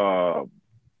uh,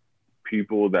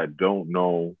 people that don't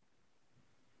know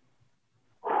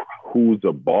who's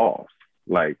a boss.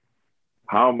 Like,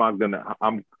 how am I gonna?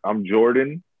 I'm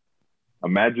Jordan.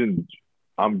 Imagine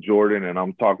I'm Jordan and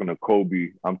I'm talking to Kobe.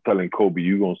 I'm telling Kobe,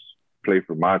 you gonna play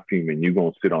for my team and you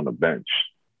gonna sit on the bench.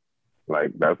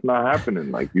 Like that's not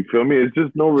happening. Like you feel me? It's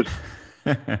just no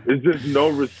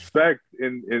respect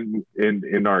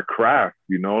in our craft,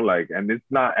 you know. Like, and it's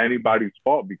not anybody's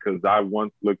fault because I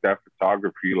once looked at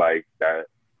photography like that.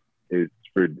 It's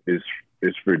for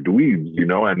dweebs, you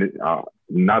know, and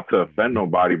not to offend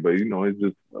nobody, but you know, it's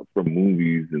just from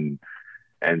movies and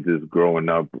just growing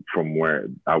up from where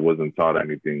I wasn't taught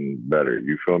anything better.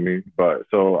 You feel me? But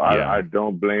so Yeah. I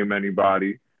don't blame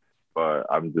anybody, but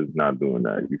I'm just not doing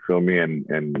that. You feel me?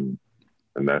 And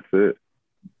that's it.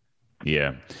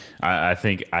 Yeah, I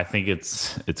think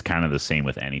it's kind of the same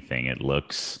with anything. It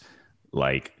looks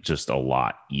like just a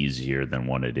lot easier than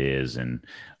what it is, and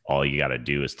all you got to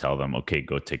do is tell them, okay,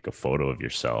 go take a photo of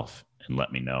yourself and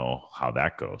let me know how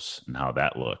that goes and how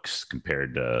that looks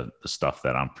compared to the stuff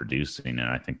that I'm producing. And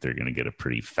I think they're going to get a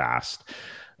pretty fast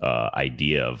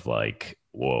idea of like,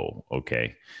 whoa,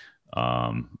 okay,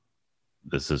 um,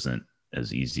 this isn't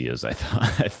as easy as I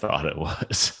thought I thought it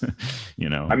was. you I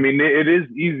know. mean, it is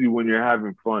easy when you're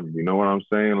having fun. You know what I'm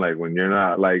saying? Like when you're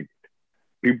not like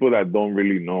people that don't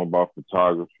really know about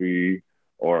photography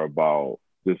or about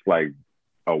just like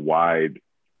a wide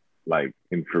like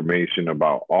information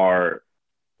about art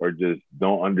or just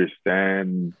don't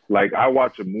understand. Like I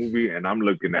watch a movie and I'm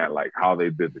looking at like how they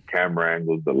did the camera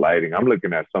angles, the lighting. I'm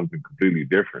looking at something completely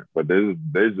different. But there's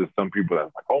just some people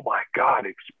that's like, oh my God,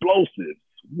 explosives.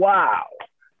 Wow.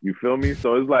 You feel me?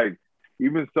 So it's like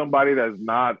even somebody that's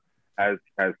not as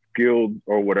skilled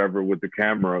or whatever with the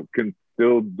camera can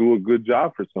still do a good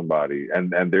job for somebody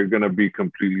and they're gonna be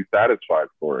completely satisfied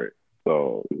for it.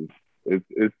 So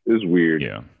it's weird.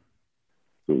 Yeah.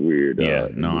 It's a weird Yeah,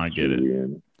 no, I industry get it. we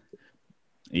in.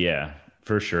 Yeah,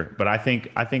 for sure. But I think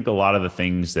a lot of the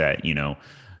things that,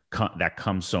 that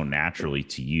comes so naturally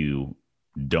to you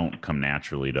don't come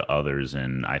naturally to others.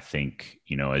 And I think,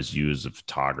 as you as a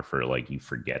photographer, like you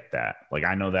forget that. Like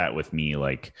I know that with me,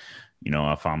 like,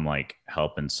 if I'm like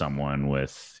helping someone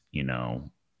with,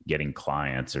 getting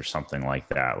clients or something like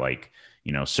that, like,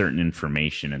 certain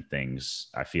information and things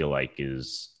I feel like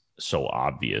is so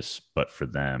obvious, but for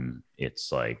them,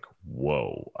 it's like,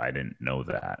 whoa, I didn't know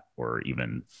that or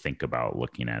even think about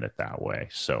looking at it that way.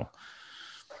 So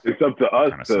it's up to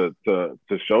us to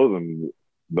show them,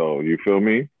 though. You feel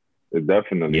me? It's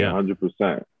definitely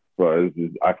 100%. But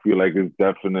I feel like it's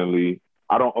definitely.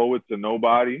 I don't owe it to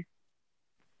nobody.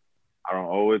 I don't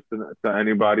owe it to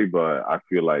anybody, but I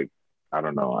feel like I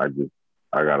don't know. I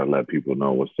gotta let people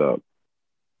know what's up.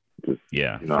 Just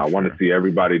I want to see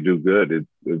everybody do good.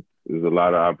 There's a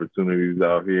lot of opportunities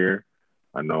out here.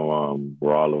 I know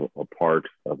we're all a part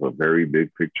of a very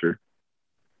big picture.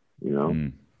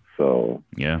 So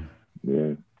yeah,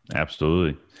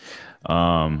 absolutely.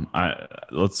 I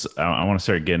want to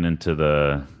start getting into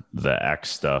the X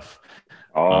stuff.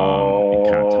 And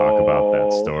kind of talk about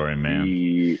that story,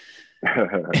 man.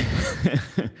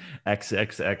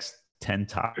 XXX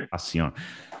Tentacion.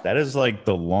 That is like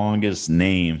the longest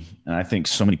name, and I think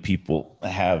so many people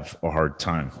have a hard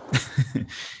time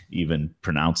even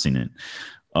pronouncing it.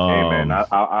 Hey man,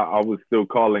 I was still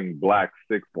calling Black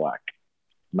Six Black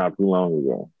not too long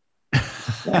ago.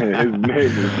 His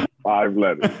name is 5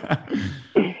 letters. I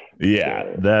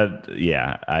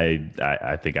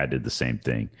think I did the same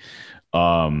thing.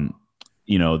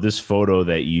 This photo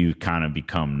that you kind of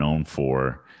become known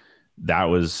for,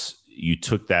 you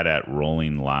took that at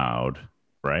Rolling Loud,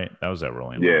 right? That was at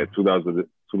Rolling Loud. Yeah,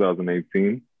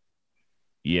 2018.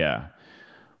 Yeah.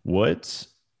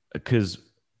 Because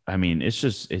I mean, I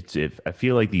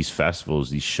feel like these festivals,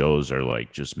 these shows are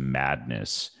like just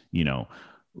madness,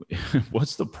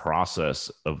 What's the process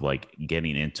of like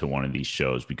getting into one of these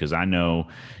shows? Because I know,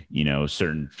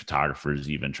 certain photographers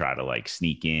even try to like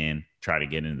sneak in, try to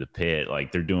get into the pit.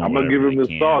 Like they're doing. I'm gonna give him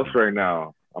the sauce right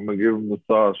now. I'm gonna give him the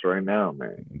sauce right now,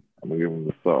 man. I'm gonna give him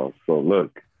the sauce. So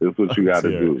look, this is what you got to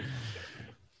do.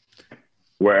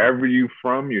 Wherever you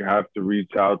from, you have to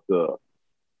reach out to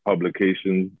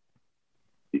publications,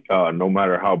 no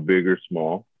matter how big or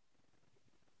small.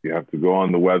 You have to go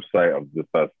on the website of the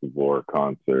festival or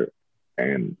concert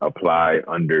and apply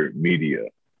under media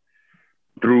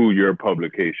through your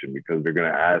publication, because they're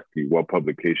going to ask you what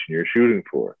publication you're shooting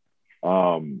for.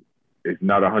 It's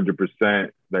not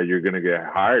 100% that you're going to get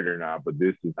hired or not, but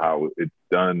this is how it's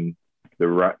done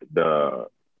the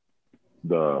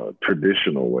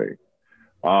traditional way.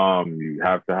 You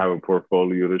have to have a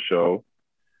portfolio to show,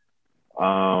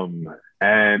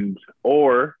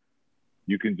 or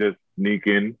you can just sneak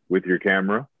in with your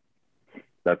camera.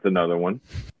 That's another one.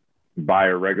 Buy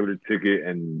a regular ticket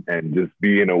and just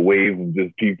be in a wave of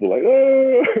just people like,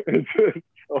 oh, just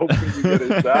hoping you get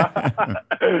a shot.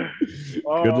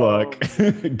 Good luck.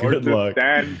 Good luck.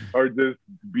 Or just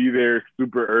be there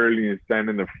super early and stand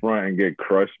in the front and get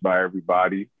crushed by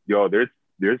everybody. Yo, there's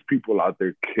people out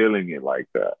there killing it like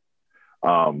that.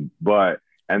 And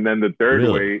then the third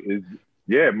way is,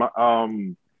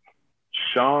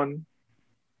 Sean,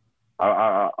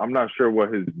 I'm not sure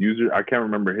what his I can't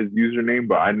remember his username,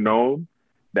 but I know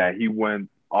that he went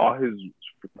all his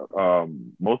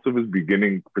most of his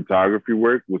beginning photography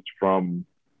work was from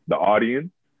the audience,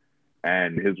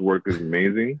 and his work is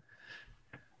amazing.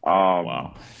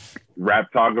 Wow.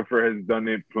 Raptographer has done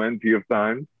it plenty of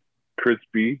times.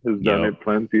 Crispy has done it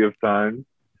plenty of times.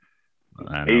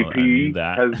 AP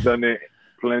has done it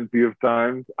plenty of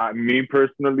times. Me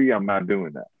personally, I'm not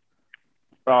doing that.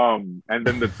 And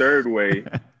then the third way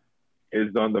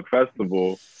is on the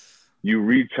festival. You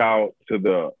reach out to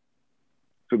the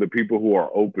people who are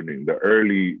opening,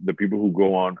 the people who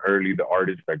go on early, the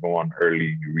artists that go on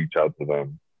early. You reach out to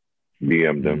them,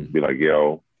 DM them, be like,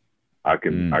 "Yo, I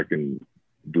can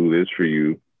do this for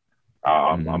you.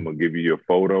 I'm gonna give you your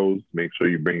photos. Make sure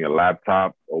you bring your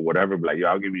laptop or whatever. But like, yo,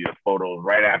 I'll give you your photos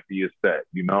right after your set,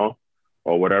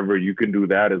 or whatever. You can do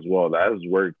that as well. That has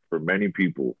worked for many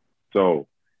people. So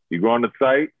you go on the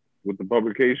site with the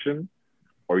publication,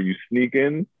 or you sneak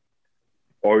in,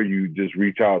 or you just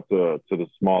reach out to the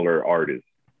smaller artists,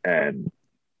 and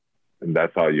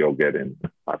that's how you'll get in.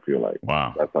 I feel like.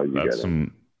 Wow, that's how you get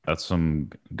in. That's some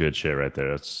good shit right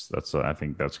there. That's I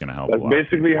think that's gonna help. That's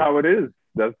basically how it is.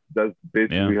 That's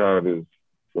basically how it is.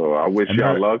 So I wish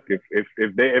y'all luck.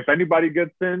 If anybody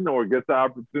gets in or gets the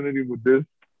opportunity with this,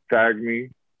 tag me,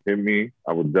 hit me.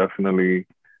 I would definitely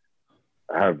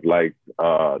have liked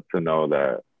to know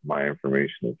that my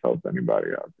information has helped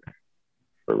anybody out there.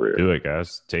 for real. Do it,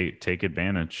 guys. Take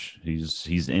advantage.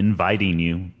 He's inviting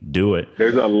you. Do it.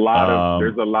 There's a lot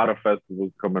of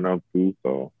festivals coming up too.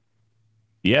 So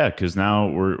Yeah, because now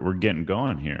we're getting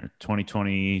going here.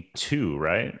 2022,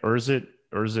 right? Or is it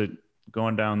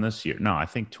going down this year? No, I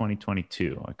think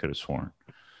 2022. I could have sworn.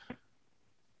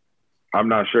 I'm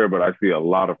not sure, but I see a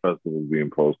lot of festivals being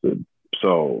posted.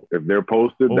 So if they're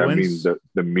posted, Well, that means when's that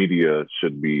the media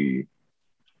should be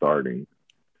starting.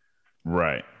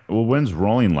 right? Well, when's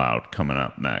Rolling Loud coming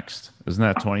up next? Isn't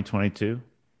that 2022?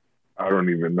 I don't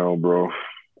even know, bro. I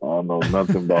don't know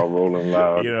nothing about Rolling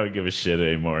Loud. You don't give a shit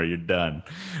anymore. You're done.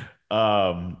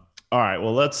 All right.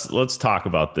 Well, let's talk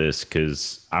about this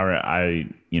because I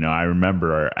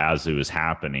remember as it was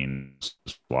happening,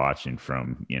 watching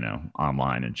from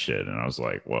online and shit, and I was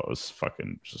like, "Well, it was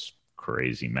fucking just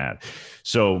crazy mad."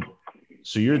 So,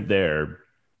 so you're there.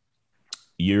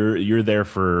 You're there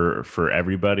for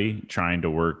everybody trying to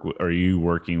work. Are you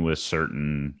working with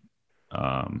certain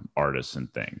artists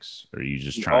and things? Or are you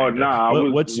just Oh trying no, to I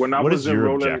was when I what was is in your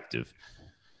Rolling. objective?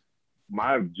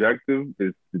 My objective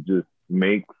is to just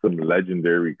make some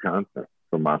legendary content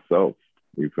for myself.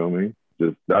 You feel me?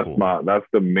 Just Cool. that's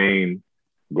the main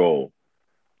goal.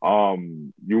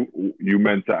 You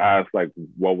meant to ask like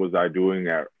what was I doing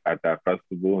at that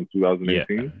festival in Yeah.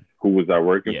 2018? Who was I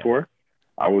working Yeah. for?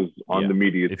 I was on Yeah. the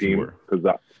media If you team were.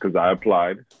 because I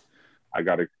applied. I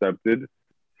got accepted.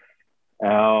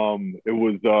 It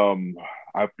was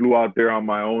I flew out there on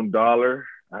my own dollar.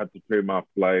 I had to pay my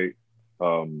flight,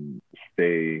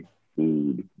 stay,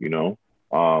 food.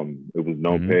 It was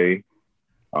no Hmm. pay.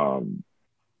 Um,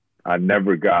 I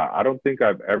don't think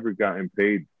I've ever gotten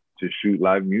paid to shoot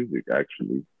live music,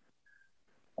 actually.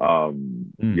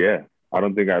 Mm. Yeah, I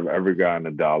don't think I've ever gotten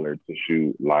 $1 to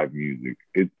shoot live music.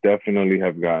 It definitely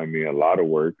have gotten me a lot of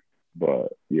work,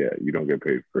 but yeah, you don't get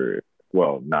paid for it.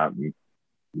 Well, not me.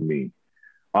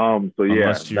 So yeah,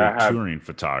 Unless you're a that have touring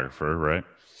photographer, right?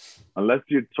 unless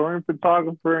you're a touring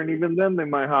photographer, and even then they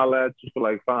might holler at you for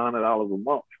like $500 a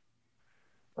month.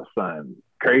 That's something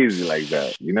crazy like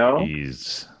that, you know?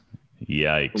 Jeez. Come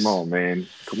Yikes. on, man.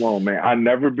 Come on, man. I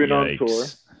never been on tour.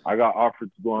 Yikes. I got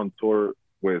offered to go on tour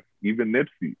with even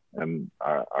Nipsey, and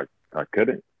I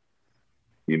couldn't.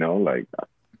 Like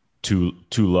Too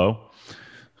low?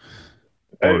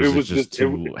 Or is it it was just just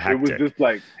too it was hectic? just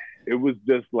like it was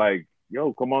just like,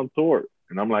 yo, come on tour,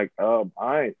 and I'm like, all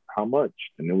right, how much?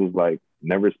 And it was like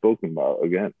never spoken about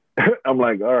again. I'm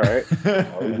like, all right.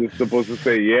 I was just supposed to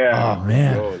say yeah Oh and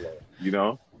man.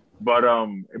 go,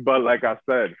 but like I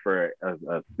said, for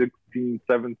a 16,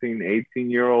 17,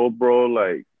 18-year old, bro,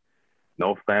 like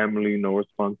no family, no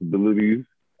responsibilities.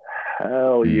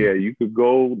 Hell yeah, Mm. you could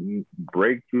go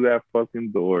break through that fucking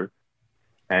door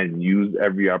and use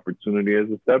every opportunity as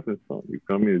a stepping stone. You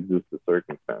feel me? It's just the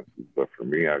circumstances. But for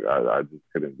me, I just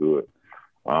couldn't do it.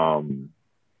 Um,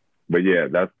 but yeah,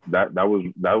 that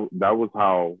was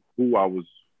how who I was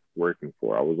working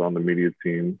for. I was on the media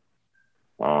team.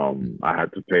 I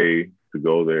had to pay to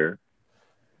go there.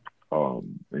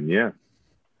 And yeah,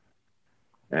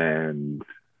 and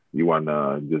you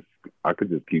wanna just I could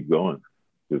just keep going,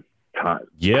 just time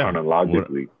Yeah. What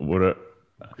chronologically. what a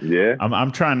Yeah.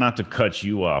 I'm trying not to cut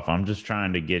you off. I'm just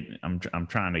trying to I'm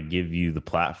trying to give you the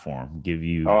platform, give All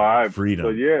you right. So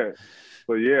freedom. yeah.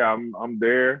 So yeah, I'm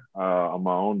there on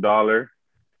my own dollar.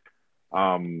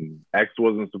 X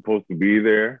wasn't supposed to be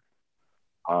there.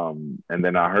 And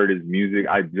then I heard his music.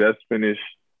 I just finished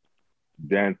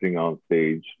dancing on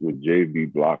stage with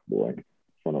JB Blockboy in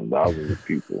front of thousands of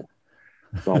people.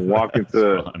 So I'm walking That's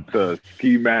to fun.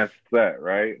 Ski Mask set,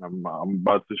 right? I'm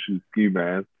about to shoot Ski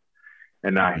Mask,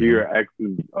 and I hear Hmm.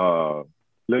 X's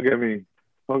look at me.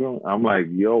 I'm like,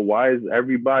 yo, why is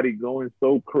everybody going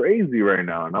so crazy right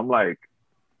now? And I'm like,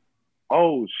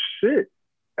 oh shit,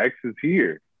 X is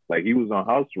here. Like he was on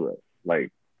house arrest.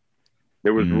 Like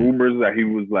there was Mm. rumors that he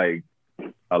was like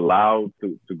allowed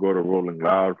to go to Rolling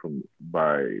Loud from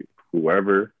by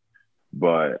whoever.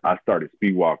 But I started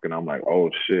speed walking. I'm like,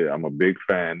 oh shit, I'm a big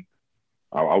fan.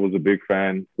 I was a big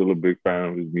fan, still a big fan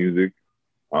of his music.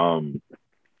 Um,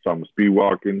 so I'm speed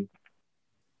walking.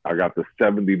 I got the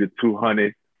 70 to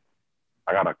 200.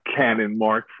 I got a Canon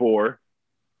Mark IV.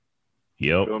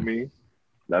 You Yep. feel me?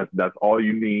 That's all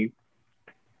you need.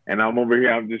 And I'm over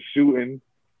here. I'm just shooting,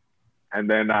 and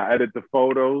then I edit the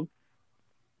photos,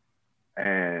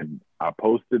 and I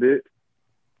posted it.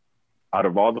 Out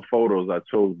of all the photos, I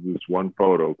chose this one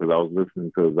photo because I was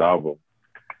listening to his album,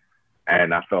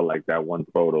 and I felt like that one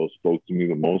photo spoke to me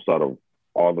the most out of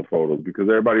all the photos because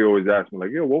everybody always asks me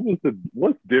like, "Yo,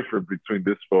 what's different between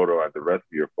this photo and the rest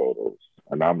of your photos?"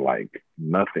 And I'm like,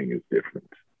 nothing is different.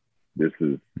 This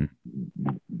is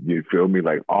You feel me?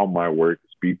 Like all my work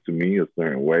speaks to me a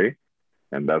certain way,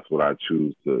 and that's what I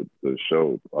choose to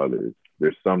show others.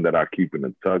 There's some that I keep in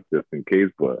the tuck just in case,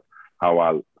 but how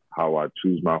I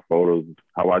choose my photos,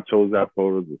 how I chose that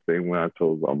photo is the same way I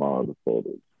chose all my other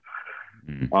photos.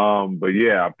 But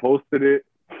yeah, I posted it,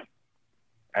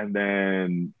 and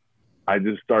then I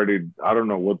just started. I don't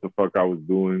know what the fuck I was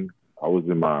doing. I was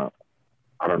in my,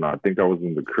 I don't know. I think I was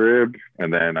in the crib,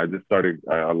 and then I just started.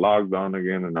 I logged on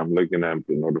again, and I'm looking at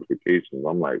the notifications.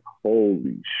 I'm like,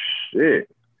 holy shit,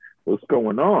 what's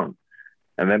going on?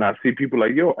 And then I see people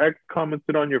like, yo, X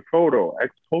commented on your photo,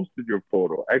 X posted your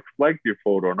photo, X liked your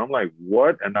photo. And I'm like,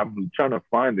 what? And I'm trying to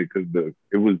find it because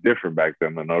it was different back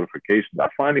then, the notifications. I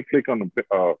finally click on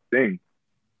the thing,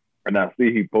 and I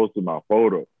see he posted my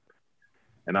photo.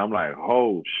 And I'm like,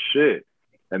 oh, shit.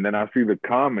 And then I see the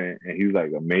comment, and he's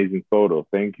like, amazing photo,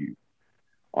 thank you.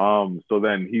 So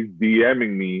then he's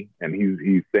DMing me, and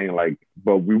he's saying like,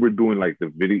 but we were doing like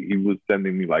the video. He was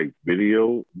sending me like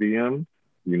video DMs,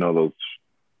 you know, those.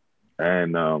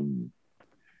 And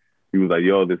he was like,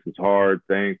 yo, this is hard,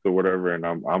 thanks, or whatever. And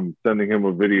I'm sending him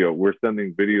a video. We're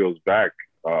sending videos back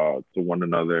to one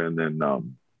another. And then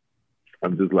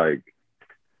I'm just like,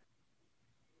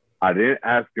 I didn't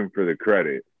ask him for the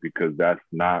credit because that's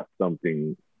not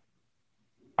something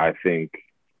I think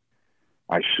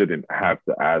I shouldn't have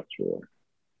to ask for.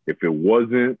 If it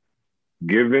wasn't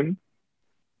given,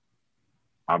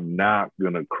 I'm not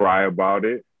going to cry about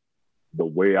it. The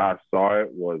way I saw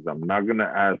it was, I'm not going to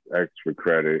ask X for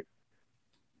credit.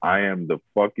 I am the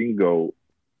fucking GOAT.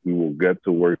 We will get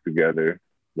to work together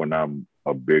when I'm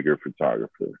a bigger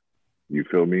photographer. You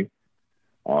feel me?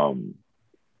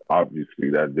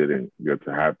 Obviously, that didn't get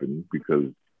to happen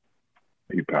because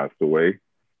he passed away.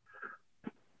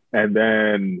 And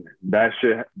then that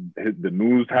shit, the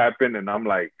news happened, and I'm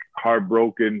like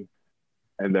heartbroken.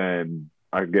 And then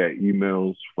I get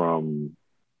emails from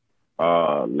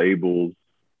labels,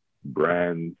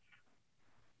 brands,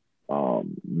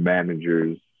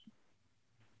 managers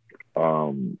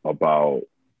about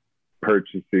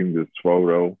purchasing this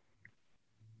photo.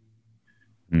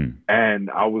 And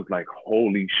I was like,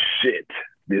 holy shit,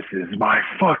 this is my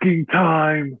fucking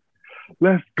time.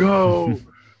 Let's go.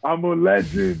 I'm a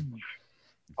legend.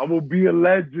 I will be a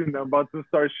legend. I'm about to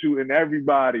start shooting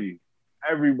everybody.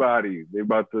 They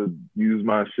about to use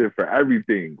my shit for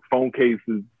everything. Phone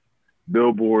cases,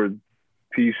 billboards,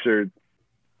 t-shirts,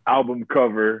 album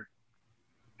cover,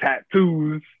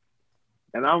 tattoos.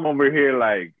 And I'm over here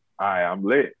like, all right, I'm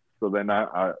lit. So then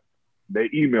they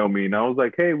emailed me, and I was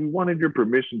like, hey, we wanted your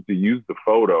permission to use the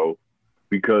photo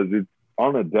because it's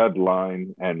on a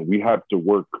deadline and we have to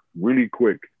work really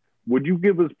quick. Would you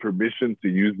give us permission to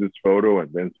use this photo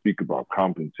and then speak about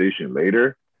compensation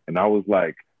later? And I was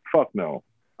like, fuck no.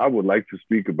 I would like to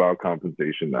speak about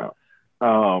compensation now.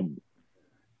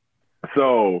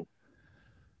 So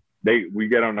we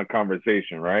get on a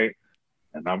conversation, right?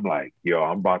 And I'm like, yo,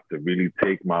 I'm about to really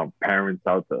take my parents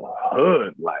out the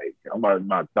hood. Like,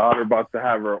 my daughter about to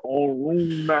have her own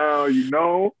room now, you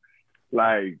know?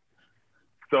 Like,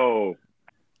 so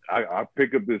I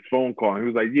pick up this phone call, and he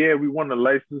was like, yeah, we want to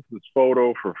license this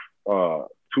photo for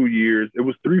 2 years. It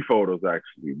was 3 photos,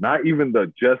 actually. Not even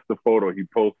just the photo he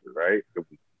posted, right? It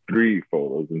was 3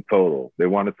 photos in total. They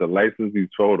wanted to license these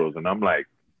photos. And I'm like,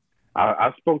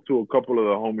 I spoke to a couple of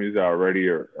the homies that already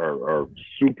are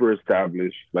super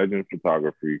established, legend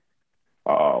photography.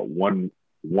 One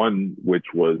which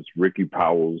was Ricky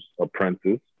Powell's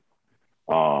apprentice,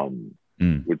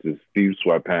 which is Steve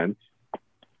Sweatpants.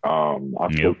 I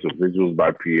spoke to Visuals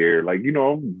by Pierre, like, you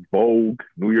know, Vogue,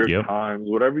 New York Times,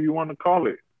 whatever you want to call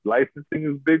it. Licensing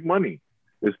is big money,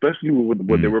 especially with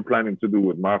what they were planning to do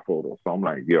with my photo. So I'm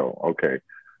like, yo, okay.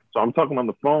 So I'm talking on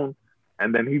the phone,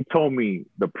 and then he told me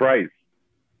the price.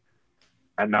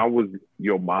 And I was,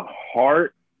 my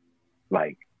heart,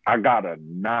 like, I got a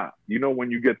knot. You know, when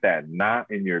you get that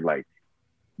knot in your, like,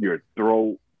 your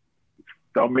throat,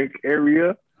 stomach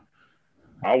area?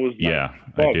 I was like,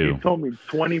 fuck, I do. He told me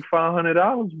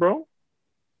 $2,500, bro.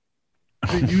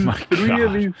 To use 3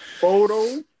 of these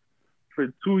photos for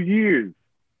 2 years.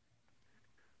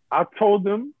 I told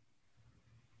him,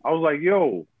 I was like,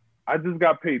 yo, I just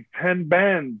got paid 10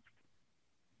 bands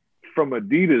from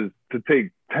Adidas to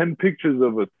take 10 pictures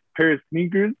of a pair of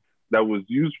sneakers that was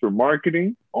used for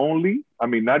marketing only. I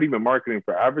mean, not even marketing,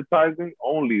 for advertising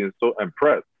only, and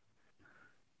press.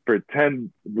 For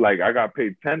 10, like, I got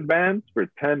paid 10 bands for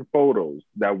 10 photos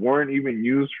that weren't even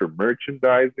used for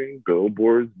merchandising,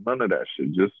 billboards, none of that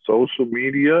shit. Just social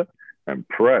media and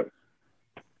press.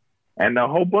 And a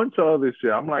whole bunch of other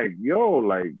shit. I'm like, yo,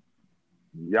 like,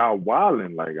 y'all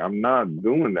wilding. Like, I'm not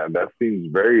doing that. That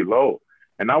seems very low.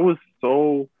 And I was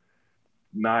so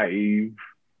naive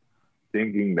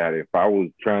thinking that if I was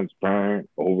transparent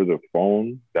over the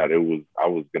phone, that I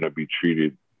was gonna be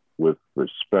treated with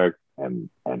respect and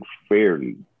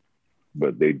fairly.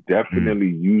 But they Mm, definitely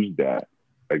used that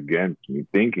against me,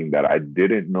 thinking that I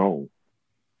didn't know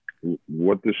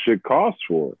what the shit costs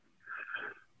for.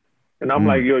 And I'm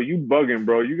like, mm, yo, you bugging,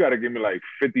 bro. You gotta give me like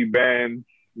 50 bands.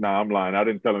 Nah, I'm lying. I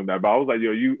didn't tell him that, but I was like,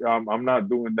 yo, I'm not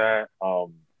doing that.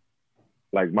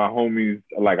 Like my homies,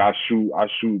 like I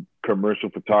shoot commercial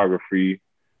photography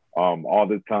all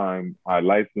the time. I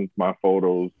license my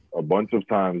photos a bunch of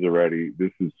times already.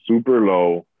 This is super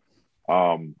low.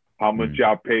 How much mm.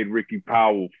 y'all paid Ricky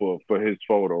Powell for his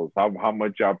photos? How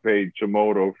much y'all paid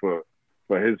Chimoto for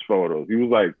his photos? He was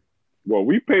like, well,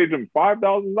 we paid him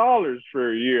 $5,000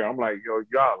 for a year. I'm like, yo,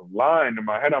 y'all lying. In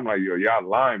my head, I'm like, yo, y'all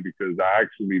lying because I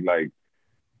actually like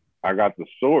I got the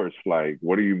source. Like,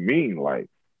 what do you mean? Like,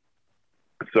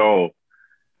 so,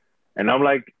 and I'm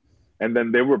like, and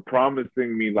then they were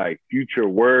promising me like future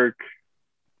work,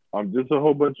 just a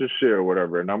whole bunch of shit or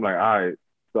whatever. And I'm like, all right.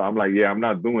 So I'm like, yeah, I'm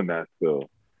not doing that still.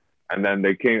 And then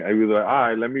they came. I was like, all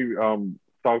right, let me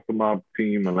talk to my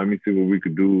team and let me see what we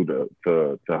could do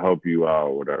to help you out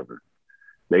or whatever.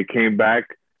 They came back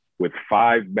with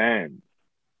 5 bands.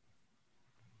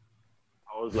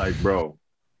 I was like, bro,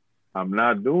 I'm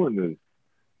not doing this.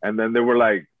 And then all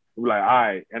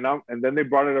right, and then they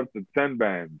brought it up to 10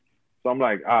 bands. So I'm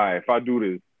like, all right, if I do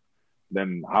this,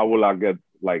 then how will I get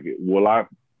will I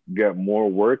get more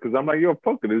work? Because I'm like, yo,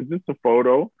 fuck it, it's just a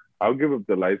photo. I'll give up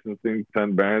the licensing,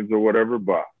 10 bands or whatever.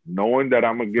 But knowing that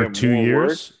I'm gonna For get two more work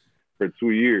years? for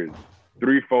 2 years,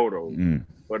 3 photos. Mm.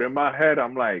 But in my head,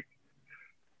 I'm like,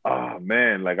 oh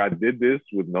man, like I did this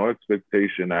with no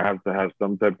expectation. I have to have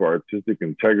some type of artistic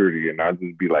integrity, and I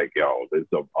just be like, yo,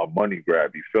 it's a money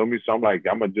grab. You feel me? So I'm like,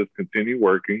 I'm gonna just continue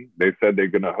working. They said they're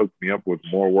gonna hook me up with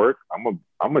more work. I'm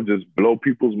gonna just blow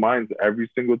people's minds every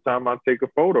single time I take a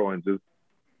photo and just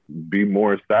be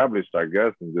more established, I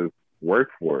guess, and just work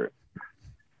for it.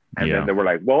 And then Yeah. they were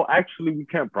like, well, actually, we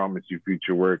can't promise you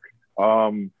future work.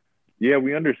 Um, yeah,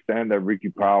 we understand that Ricky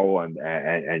Powell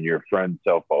and your friends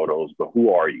sell photos, but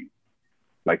who are you?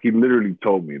 Like he literally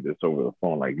told me this over the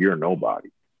phone, like you're nobody.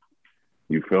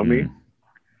 You feel me? Mm.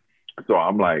 So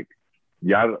I'm like,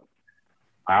 yeah,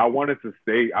 I wanted to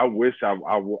say, I wish I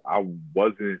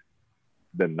wasn't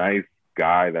the nice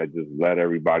guy that just let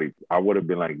everybody. I would have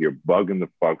been like, you're bugging the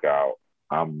fuck out.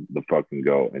 I'm the fucking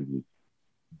go and just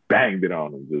banged it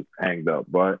on him, just hanged up.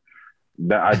 But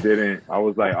that I didn't. I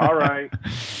was like, all right,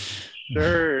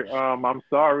 sure. I'm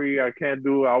sorry, I can't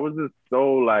do it. I was just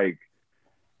so like,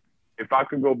 if I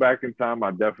could go back in time,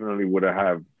 I definitely would have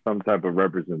had some type of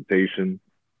representation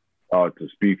to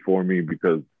speak for me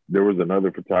because there was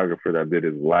another photographer that did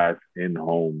his last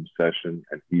in-home session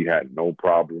and he had no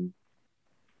problem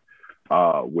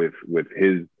with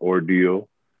his ordeal.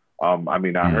 I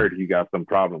mean, I Mm. heard he got some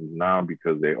problems now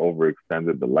because they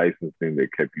overextended the licensing. They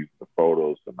kept using the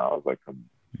photos, and I was like, some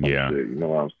Yeah. shit. You know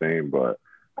what I'm saying? But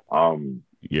um,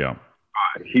 Yeah.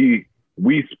 he,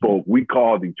 we spoke, we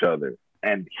called each other,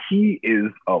 and he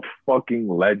is a fucking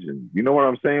legend. You know what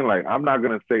I'm saying? Like, I'm not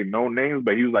gonna say no names,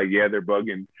 but he was like, yeah, they're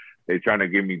bugging. They trying to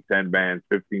give me 10 bands,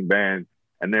 15 bands.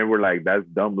 And then we're like, that's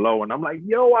dumb low. And I'm like,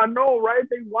 yo, I know, right?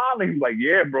 They wilding. He's like,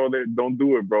 yeah, bro, don't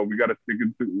do it, bro. We gotta stick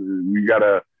it to. We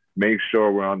gotta make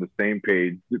sure we're on the same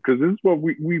page because this is what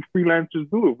we freelancers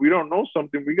do. If we don't know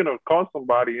something, we're gonna call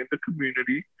somebody in the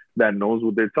community that knows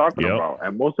what they're talking Yep. about.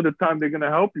 And most of the time, they're gonna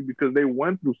help you because they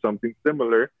went through something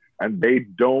similar and they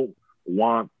don't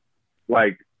want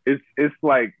like it's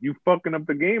like you fucking up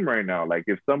the game right now. Like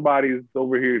if somebody's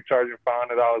over here charging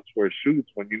 $500 for shoots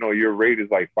when you know your rate is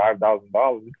like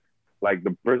 $5,000, like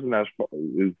the person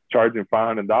is charging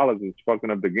 $500 is fucking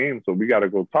up the game. So we got to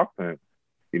go talk to him,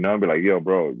 and be like, yo,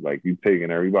 bro, like you taking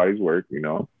everybody's work,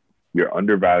 you're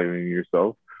undervaluing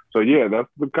yourself. So yeah, that's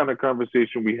the kind of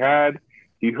conversation we had.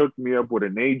 He hooked me up with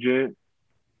an agent.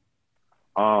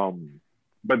 Um,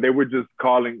 but they were just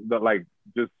calling the like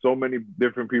just so many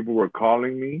different people were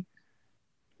calling me,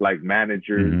 like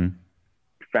managers, Mm-hmm.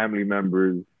 family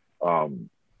members, um,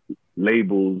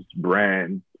 labels,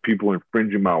 brands, people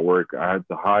infringing my work. I had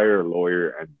to hire a lawyer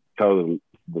and tell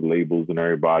the labels and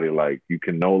everybody like you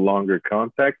can no longer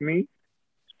contact me.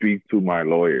 Speak to my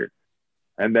lawyer.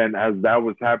 And then as that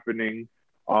was happening,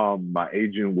 my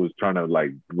agent was trying to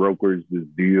like broker this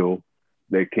deal.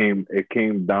 It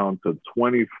came down to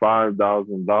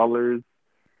 $25,000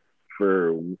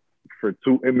 for for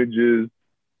 2 images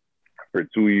for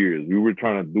 2 years. We were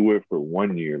trying to do it for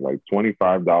 1 year, like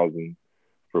 25,000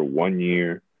 for 1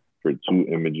 year for 2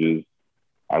 images.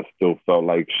 I still felt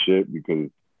like shit because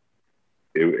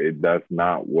that's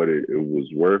not what it was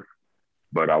worth.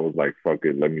 But I was like, fuck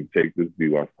it, let me take this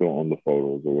deal. I still own the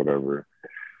photos or whatever.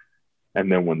 And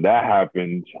then when that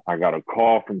happened, I got a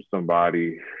call from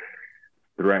somebody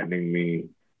threatening me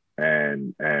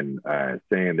and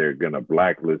saying they're gonna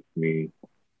blacklist me.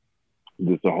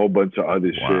 Just a whole bunch of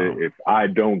other shit if I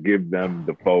don't give them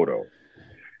the photo.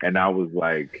 And I was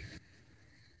like,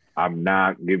 I'm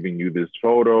not giving you this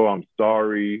photo. I'm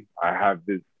sorry. I have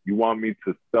this. You want me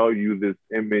to sell you this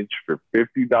image for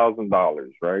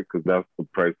 $50,000, right? Because that's the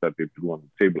price that they threw on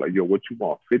the table. Like, yo, what you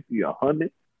want? 50,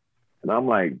 100? And I'm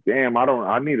like, damn,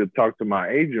 I need to talk to my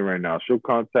agent right now. She'll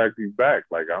contact you back.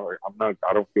 Like,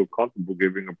 I don't feel comfortable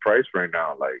giving a price right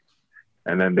now. Like,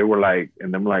 and then they were like,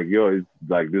 and I'm like, yo, it's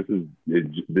like,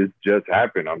 this just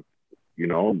happened. I'm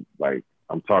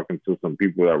talking to some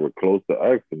people that were close to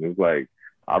us, and it's like,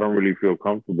 I don't really feel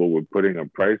comfortable with putting a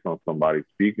price on somebody,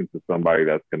 speaking to somebody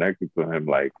that's connected to him.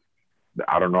 Like,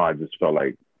 I don't know. I just felt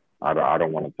like I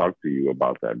don't want to talk to you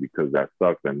about that because that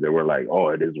sucks. And they were like, oh,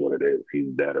 it is what it is.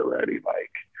 He's dead already.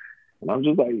 Like, and I'm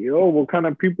just like, yo, what kind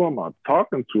of people am I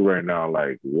talking to right now?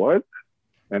 Like, what?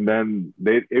 And then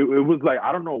it was like,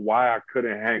 I don't know why I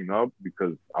couldn't hang up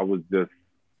because I was just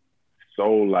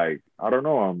so like, I don't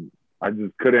know. I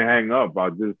just couldn't hang up. I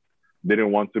just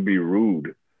didn't want to be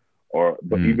rude.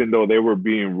 But even though they were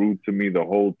being rude to me the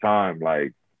whole time,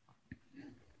 like,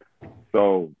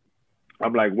 so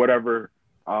I'm like, whatever.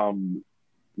 I'm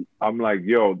like,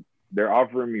 yo, they're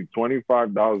offering me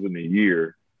 $25,000 a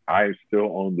year. I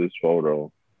still own this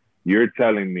photo. You're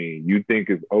telling me you think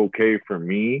it's okay for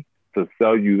me to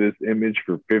sell you this image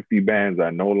for 50 bands? I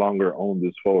no longer own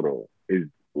this photo. Is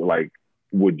like,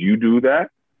 would you do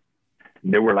that?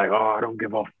 And they were like, oh, I don't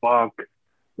give a fuck.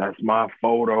 That's my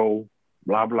photo.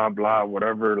 Blah, blah, blah,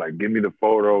 whatever. Like, give me the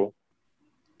photo.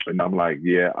 And I'm like,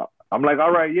 yeah. I'm like,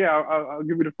 all right, yeah, I'll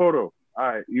give you the photo. All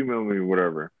right, email me,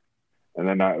 whatever. And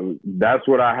then that's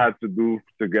what I had to do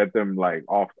to get them like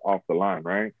off the line,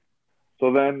 right?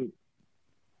 So then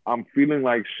I'm feeling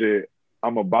like shit.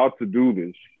 I'm about to do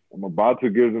this. I'm about to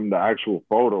give them the actual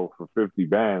photo for 50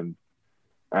 bands.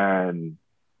 And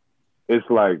it's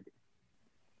like,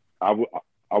 I'm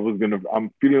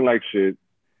feeling like shit.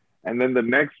 And then the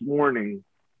next morning,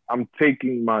 I'm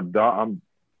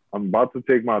about to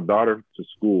take my daughter to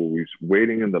school. We're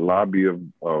waiting in the lobby of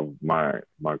my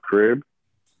crib,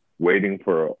 waiting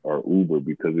for our Uber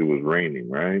because it was raining,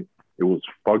 right? It was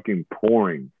fucking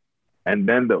pouring. And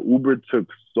then the Uber took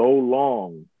so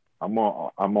long. I'm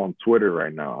on Twitter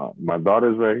right now. My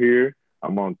daughter's right here.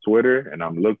 I'm on Twitter and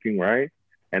I'm looking, right?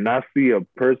 And I see a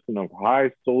person of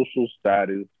high social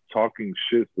status talking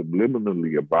shit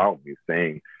subliminally about me,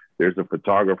 saying, there's a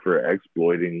photographer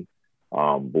exploiting,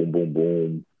 boom, boom,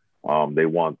 boom. They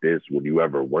want this. Would you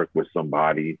ever work with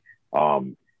somebody?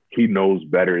 He knows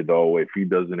better, though. If he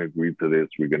doesn't agree to this,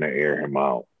 we're going to air him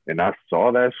out. And I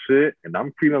saw that shit, and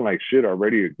I'm feeling like shit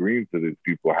already agreeing to these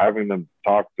people, having them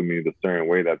talk to me the certain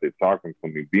way that they're talking to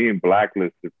me, being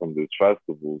blacklisted from these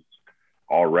festivals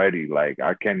already. Like,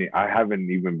 I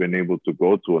haven't even been able to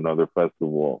go to another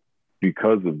festival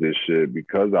because of this shit,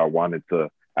 because I wanted to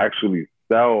actually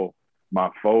sell my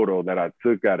photo that I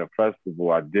took at a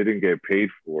festival I didn't get paid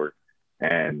for,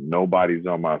 and nobody's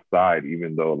on my side,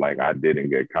 even though like I didn't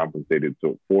get compensated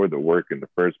for the work in the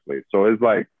first place. So it's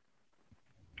like,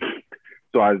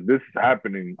 so as this is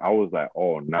happening, I was like,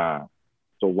 oh nah.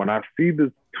 So when I see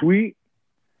this tweet,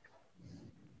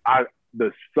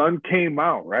 the sun came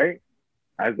out, right?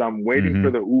 As I'm waiting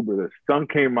for the Uber, the sun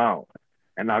came out.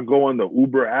 And I go on the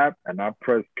Uber app and I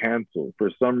press cancel. For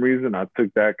some reason, I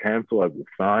took that cancel as a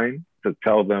sign to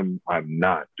tell them I'm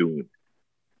not doing it.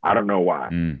 I don't know why.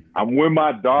 I'm with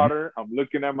my daughter. I'm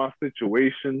looking at my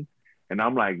situation. And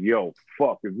I'm like, yo,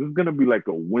 fuck, is this going to be like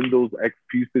a Windows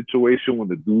XP situation when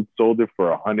the dude sold it for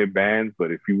 100 bands?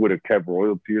 But if he would have kept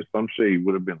royalty or some shit, he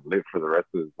would have been lit for the rest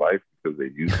of his life because they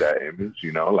used that image,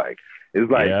 you know? Like, it's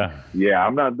like, yeah,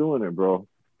 I'm not doing it, bro.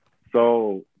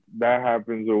 So that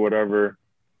happens or whatever.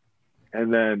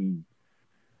 And then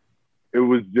it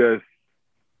was just,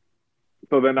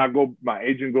 so then my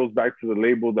agent goes back to the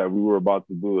label that we were about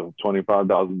to do a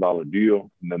 $25,000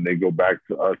 deal. And then they go back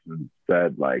to us and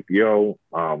said like, yo,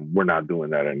 we're not doing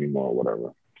that anymore or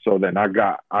whatever. So then I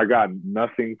got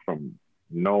nothing from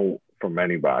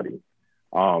anybody.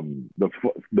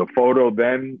 The photo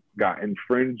then got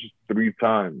infringed 3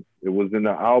 times. It was in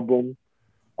the album,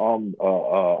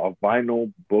 a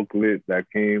vinyl booklet that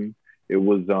came. It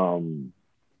was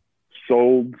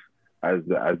sold as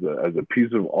a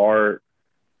piece of art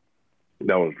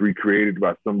that was recreated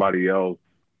by somebody else.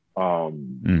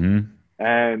 Mm-hmm.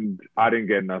 And I didn't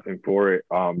get nothing for it.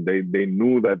 They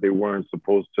knew that they weren't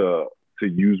supposed to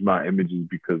use my images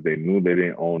because they knew they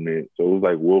didn't own it. So it was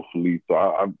like willfully. So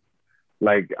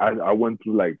I went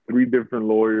through like three different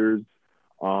lawyers.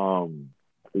 Um,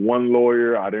 One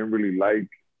lawyer I didn't really like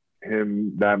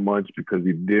him that much because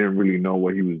he didn't really know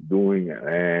what he was doing,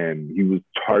 and he was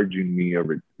charging me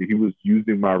he was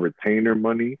using my retainer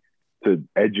money to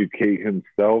educate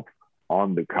himself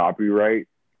on the copyright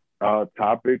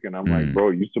topic. And I'm like, Mm. bro,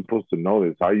 you're supposed to know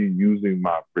this. How are you using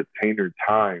my retainer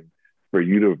time for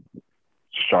you to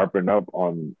sharpen up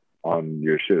on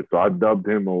your shit? So I dubbed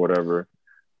him or whatever.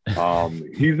 He's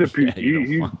a Yeah, you don't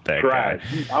he's want that guy.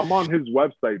 trash. I'm on his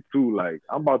website too. Like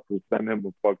I'm about to send him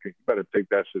a fucking. You better take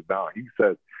that shit down. He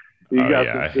said he Oh got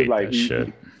yeah, some I shit hate like that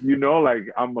shit. like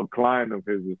I'm a client of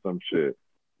his or some shit.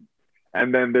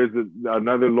 And then there's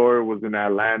another lawyer was in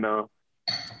Atlanta,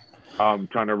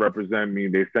 trying to represent me.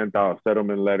 They sent out a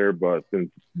settlement letter, but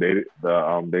since they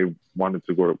wanted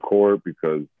to go to court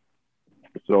because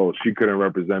so she couldn't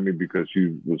represent me because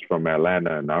she was from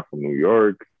Atlanta and not from New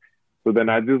York. So then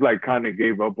I just like kind of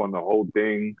gave up on the whole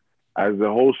thing. As the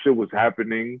whole shit was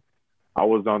happening, I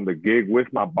was on the gig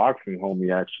with my boxing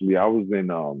homie. Actually, I was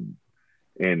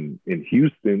in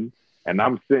Houston, and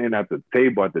I'm sitting at the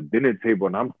table, at the dinner table,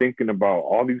 and I'm thinking about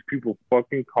all these people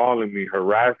fucking calling me,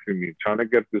 harassing me, trying to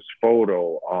get this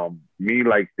photo. Me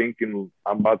like thinking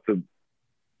I'm about to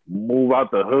move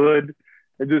out the hood,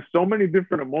 and just so many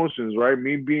different emotions, right?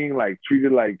 Me being like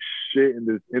treated like shit in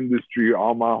this industry,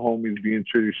 all my homies being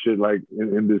treated shit like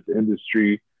in this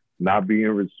industry, not being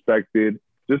respected,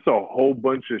 just a whole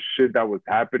bunch of shit that was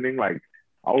happening. Like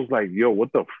I was like, yo,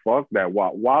 what the fuck? That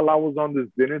while I was on this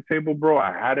dinner table, bro,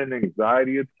 I had an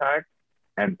anxiety attack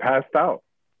and passed out.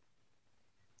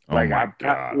 Oh my god.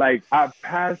 Like I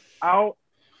passed out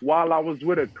while I was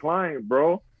with a client,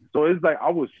 bro. So it's like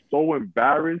I was so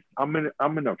embarrassed. I'm in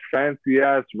a fancy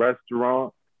ass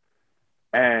restaurant,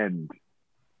 and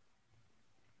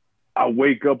I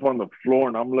wake up on the floor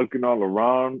and I'm looking all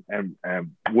around and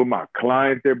with my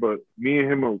client there, but me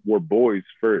and him were boys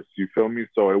first. You feel me?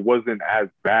 So it wasn't as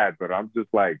bad, but I'm just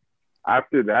like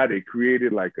after that it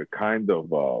created like a kind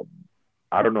of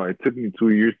I don't know. It took me 2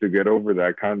 years to get over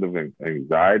that kind of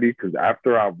anxiety because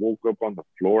after I woke up on the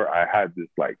floor, I had this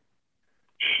like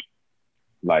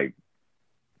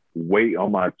weight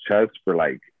on my chest for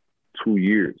like 2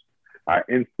 years. I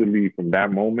instantly, from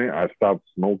that moment, I stopped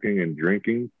smoking and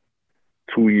drinking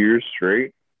 2 years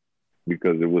straight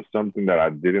because it was something that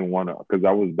I didn't want to, because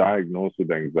I was diagnosed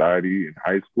with anxiety in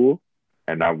high school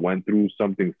and I went through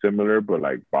something similar, but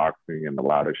like boxing and a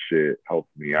lot of shit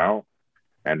helped me out.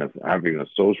 And having a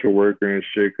social worker and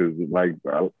shit, because like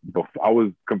I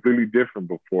was completely different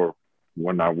before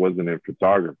when I wasn't in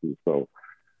photography. So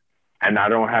and I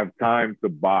don't have time to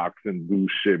box and do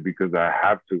shit because I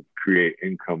have to create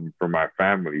income for my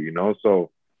family, you know?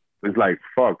 So it's like,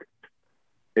 fuck.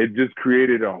 It just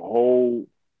created a whole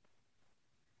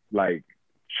like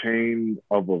chain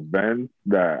of events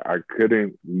that I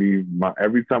couldn't leave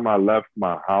every time I left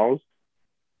my house,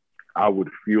 I would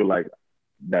feel like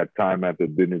that time at the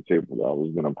dinner table I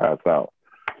was gonna pass out.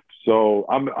 So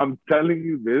I'm telling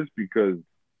you this because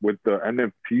with the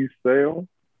NFT sale,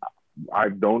 I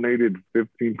donated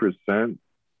 15%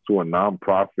 to a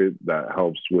nonprofit that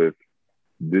helps with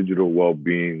digital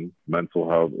well-being, mental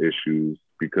health issues,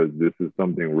 because this is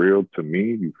something real to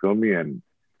me. You feel me? And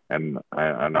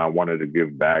I wanted to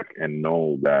give back and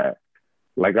know that,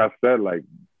 like I said, like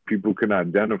people can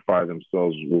identify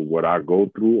themselves with what I go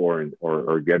through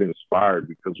or get inspired.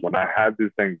 Because when I had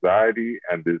this anxiety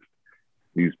and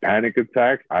these panic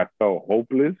attacks, I felt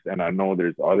hopeless, and I know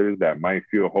there's others that might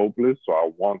feel hopeless. So I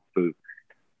want to.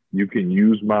 You can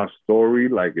use my story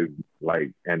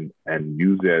and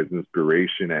use it as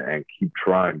inspiration and keep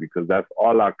trying because that's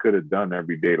all I could have done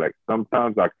every day. Like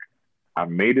sometimes I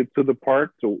made it to the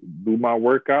park to do my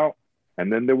workout, and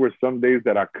then there were some days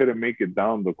that I couldn't make it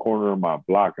down the corner of my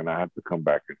block, and I had to come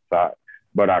back inside.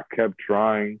 But I kept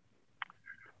trying.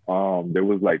 There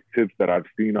was like tips that I've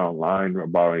seen online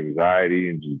about anxiety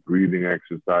and just breathing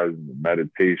exercises and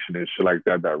meditation and shit like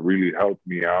that that really helped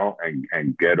me out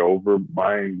and get over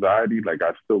my anxiety. Like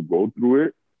I still go through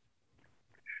it,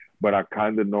 but I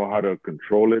kind of know how to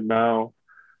control it now.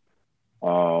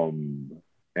 Um,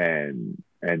 and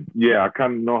yeah, I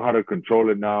kind of know how to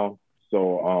control it now.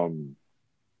 So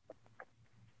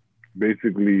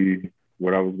basically,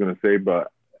 what I was gonna say, but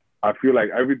I feel like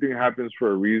everything happens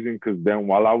for a reason. Because then,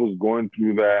 while I was going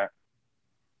through that,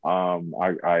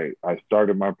 I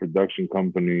started my production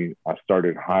company. I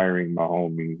started hiring my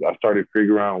homies. I started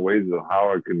figuring out ways of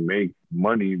how I can make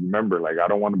money. Remember, like I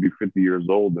don't want to be 50 years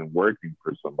old and working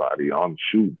for somebody on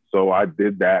shoot. So I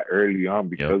did that early on Yep.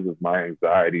 because of my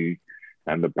anxiety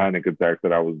and the panic attacks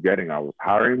that I was getting. I was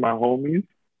hiring my homies.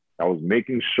 I was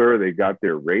making sure they got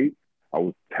their rate. I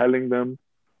was telling them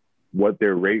what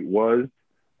their rate was.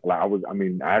 Like I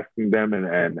mean, asking them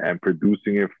and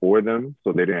producing it for them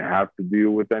so they didn't have to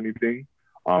deal with anything.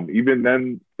 Even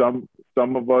then, some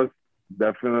of us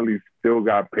definitely still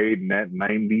got paid net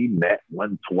 90, net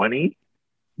 120,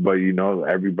 but you know,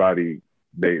 everybody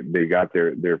they got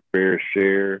their fair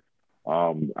share.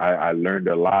 I learned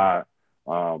a lot.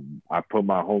 I put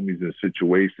my homies in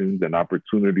situations and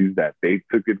opportunities that they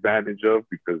took advantage of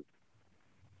because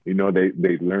you know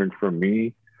they learned from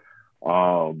me.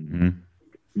 Um, Mhm.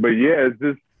 but yeah, it's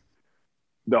just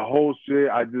the whole shit.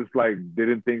 I just like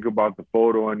didn't think about the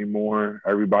photo anymore.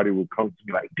 Everybody would come to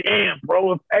me like, "Damn,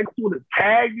 bro, if X would have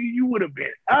tagged you, you would have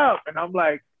been up." And I'm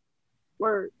like,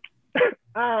 "Word,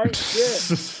 all right,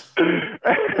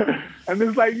 yeah." And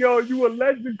it's like, "Yo, you a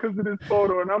legend because of this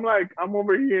photo." And I'm like, I'm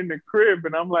over here in the crib,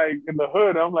 and I'm like in the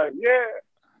hood. I'm like, "Yeah,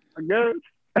 I guess."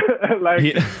 like,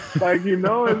 Yeah. like you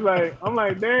know, it's like I'm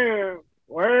like, "Damn,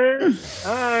 word,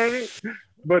 all right."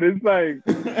 But it's like,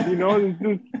 you know, it's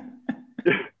just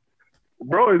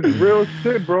bro, it's real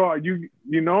shit, bro. You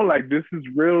know, like this is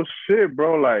real shit,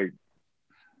 bro. Like,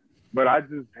 but I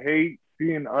just hate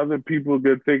seeing other people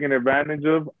get taken advantage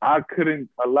of. I couldn't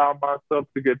allow myself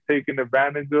to get taken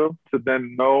advantage of to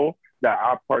then know that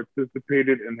I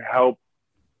participated in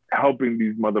helping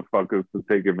these motherfuckers to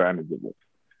take advantage of it.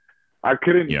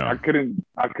 Yeah.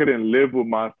 I couldn't live with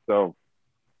myself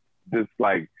just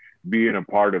like being a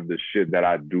part of the shit that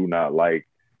I do not like,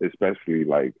 especially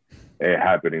like it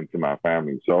happening to my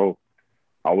family. So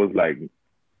I was like,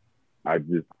 I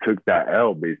just took that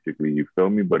L basically, you feel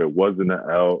me? But it wasn't an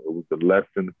L, it was a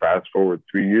lesson. Fast forward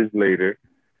 3 years later,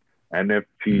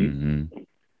 NFT. Hmm.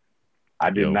 I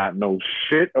did Yo. not know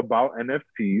shit about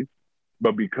NFTs,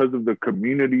 but because of the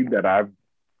community that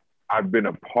I've been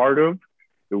a part of,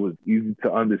 it was easy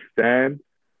to understand.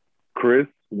 Chris,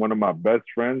 one of my best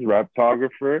friends,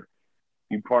 raptographer,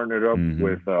 he partnered up Hmm.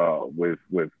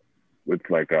 with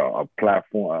like a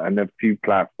platform, an NFT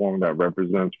platform that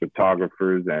represents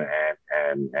photographers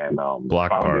and Block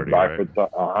founded party, by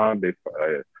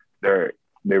right? they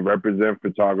they represent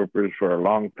photographers for a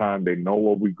long time. They know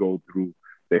what we go through.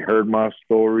 They heard my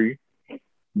story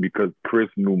because Chris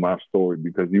knew my story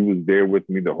because he was there with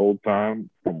me the whole time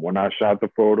from when I shot the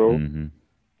photo. Hmm.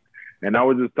 And I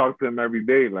would just talk to him every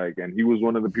day. Like, and he was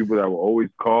one of the people that would always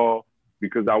call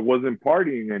because I wasn't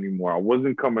partying anymore. I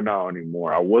wasn't coming out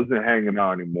anymore. I wasn't hanging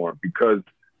out anymore because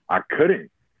I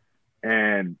couldn't.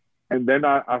 And and then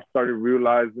I started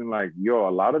realizing like, yo,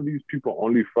 a lot of these people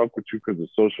only fuck with you because of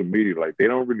social media. Like they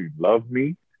don't really love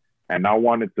me. And I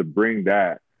wanted to bring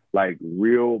that like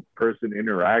real person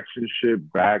interaction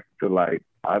shit back to like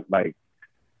I like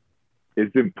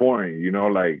it's important, you know,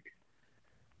 I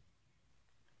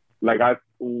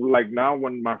like now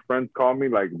when my friends call me,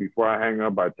 like before I hang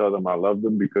up, I tell them I love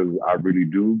them because I really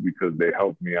do because they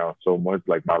help me out so much,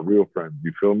 like my real friends.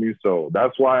 You feel me? So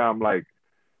that's why I'm like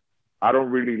I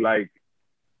don't really like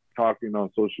talking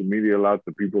on social media a lot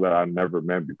to people that I never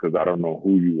met because I don't know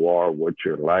who you are, what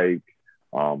you're like.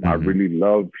 I Hmm. really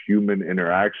love human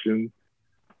interaction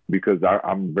because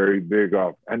I'm very big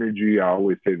off energy. I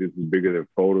always say this is bigger than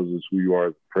photos. It's who you are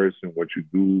as a person, what you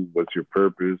do, what's your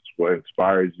purpose, what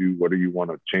inspires you, what do you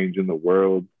want to change in the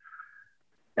world.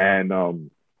 And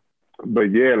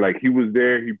but yeah, like he was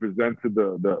there, he presented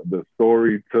the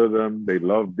story to them. They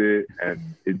loved it, and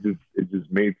it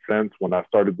just made sense when I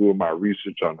started doing my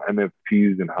research on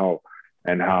NFTs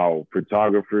and how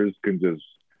photographers can just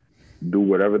do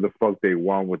whatever the fuck they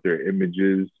want with their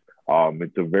images.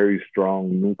 It's a very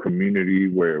strong new community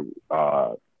where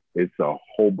it's a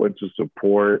whole bunch of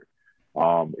support.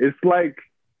 It's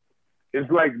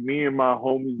like me and my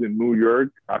homies in New York.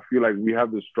 I feel like we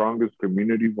have the strongest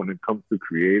community when it comes to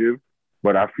creative.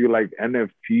 But I feel like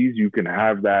NFTs, you can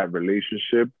have that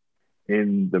relationship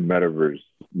in the metaverse.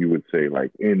 You would say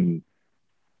like in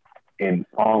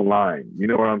online. You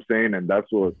know what I'm saying? And that's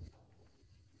what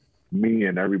me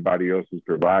and everybody else is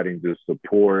providing, just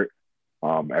support.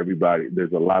 Everybody,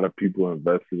 there's a lot of people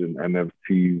invested in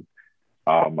NFTs.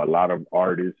 A lot of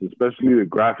artists, especially the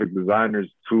graphic designers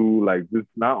too. Like just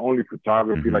not only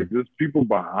photography, Hmm. like just people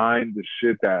behind the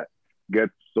shit that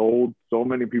gets sold. So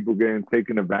many people getting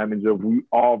taken advantage of. We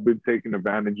all been taken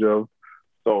advantage of.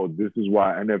 So this is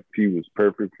why NFT was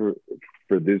perfect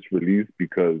for this release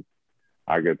because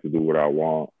I get to do what I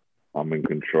want. I'm in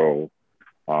control.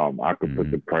 I could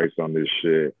put the price on this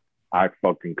shit. I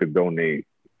fucking could donate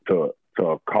to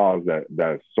a cause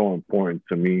that's so important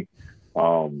to me,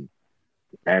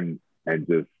 and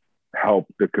just help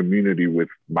the community with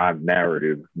my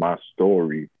narrative, my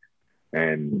story,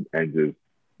 and just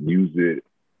use it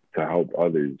to help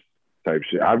others type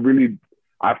shit.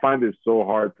 I find it so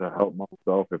hard to help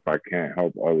myself if I can't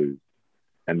help others.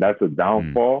 And that's a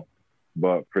downfall.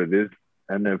 But for this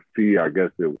NFT, I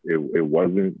guess it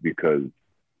wasn't, because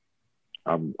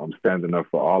I'm standing up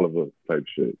for all of us type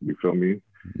shit. You feel me?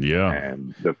 Yeah.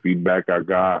 And the feedback I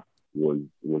got was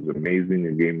amazing.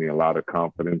 It gave me a lot of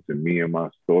confidence in me and my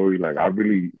story. Like I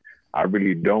really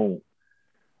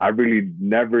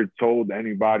never told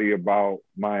anybody about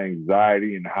my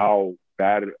anxiety and how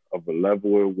bad of a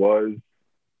level it was.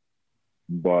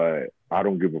 But I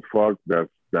don't give a fuck.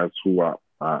 That's who I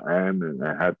am and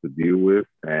I had to deal with.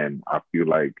 And I feel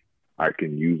like I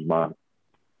can use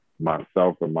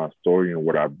myself and my story and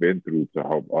what I've been through to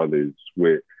help others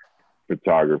with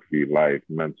photography, life,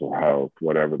 mental health,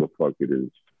 whatever the fuck it is.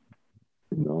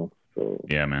 You know? So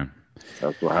yeah, man.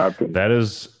 That's what happened. That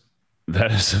is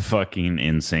a fucking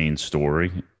insane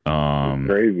story. It's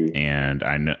crazy. And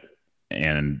I know,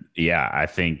 and yeah, I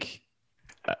think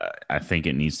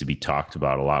it needs to be talked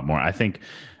about a lot more. I think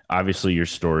obviously your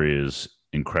story is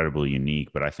incredibly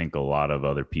unique, but I think a lot of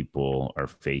other people are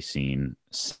facing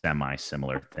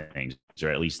semi-similar things, or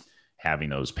at least having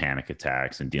those panic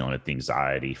attacks and dealing with the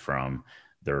anxiety from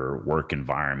their work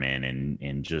environment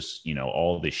and just, you know,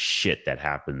 all this shit that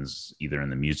happens either in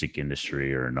the music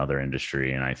industry or another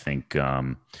industry. And I think,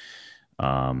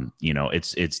 you know,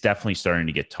 it's definitely starting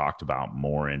to get talked about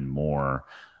more and more,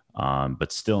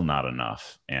 but still not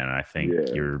enough. And I think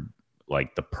you're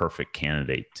like the perfect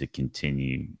candidate to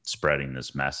continue spreading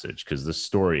this message, because the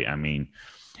story, I mean,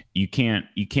 you can't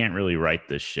really write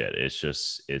this shit. It's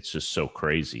just so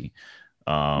crazy.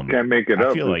 You can't make it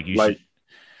up. I feel like you should.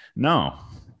 No,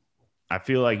 I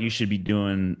feel like you should be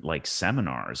doing like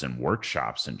seminars and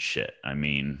workshops and shit. I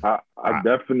mean, I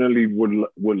definitely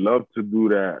would love to do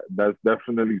that. That's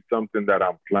definitely something that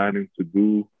I'm planning to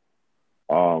do.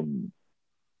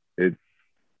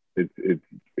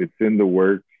 It's in the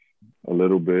works a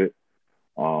little bit.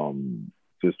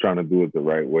 Just trying to do it the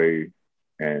right way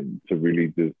and to really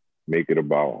just make it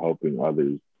about helping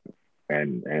others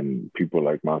and people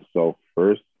like myself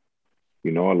first.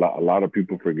 You know, a lot of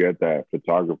people forget that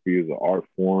photography is an art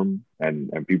form, and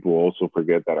people also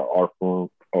forget that an art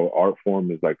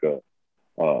form is like a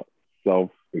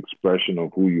self-expression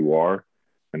of who you are.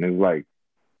 And it's like,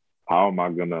 how am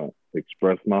I gonna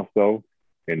express myself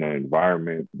in an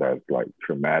environment that's like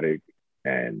traumatic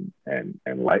and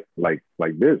like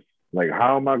this? Like,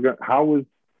 how is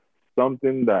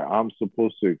something that I'm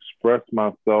supposed to express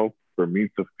myself for me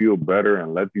to feel better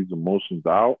and let these emotions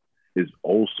out is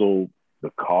also the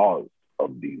cause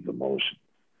of these emotions?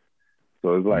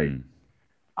 So it's like,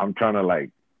 I'm trying to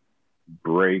like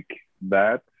break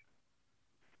that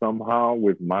somehow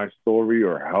with my story,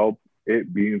 or help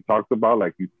it being talked about,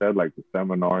 like you said, like the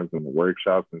seminars and the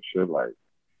workshops and shit. Like,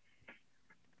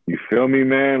 you feel me,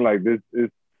 man? Like this is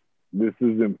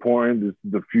important. This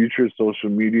is the future. Social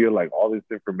media, like all this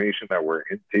information that we're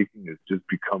intaking is just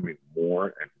becoming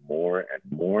more and more and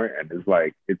more. And it's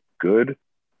like, it's good,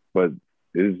 but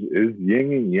is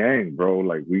yin and yang, bro.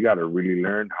 Like, we got to really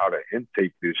learn how to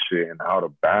intake this shit and how to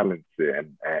balance it.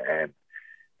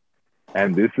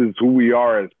 And this is who we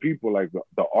are as people. Like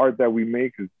the art that we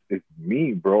make is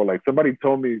me, bro. Like somebody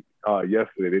told me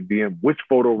yesterday, they DM, which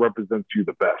photo represents you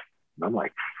the best? And I'm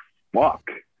like, fuck.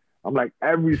 I'm like,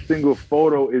 every single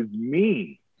photo is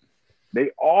me.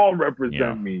 They all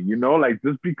represent me, you know? Like,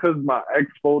 just because my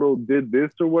ex photo did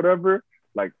this or whatever,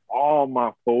 like all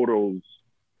my photos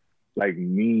like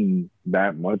mean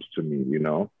that much to me, you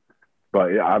know?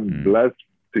 But yeah, I'm blessed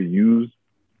to use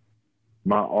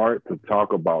my art to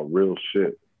talk about real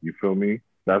shit. You feel me?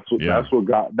 That's what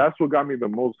got me the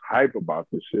most hype about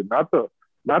this shit. Not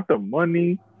the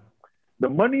money. The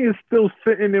money is still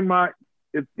sitting in my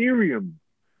Ethereum.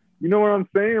 You know what I'm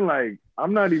saying? Like,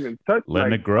 I'm not even touched.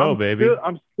 Letting like, it grow, baby.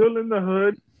 I'm still in the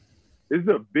hood. It's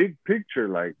a big picture.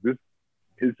 Like, this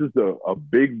is just a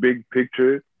big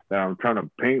picture that I'm trying to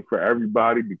paint for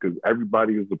everybody, because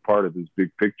everybody is a part of this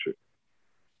big picture.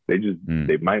 They just,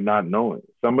 they might not know it.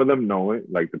 Some of them know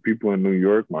it, like the people in New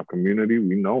York, my community,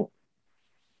 we know it.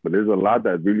 But there's a lot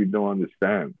that really don't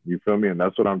understand. You feel me? And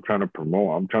that's what I'm trying to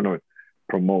promote. I'm trying to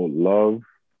promote love.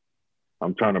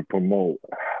 I'm trying to promote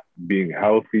being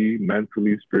healthy,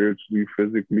 mentally, spiritually,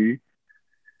 physically.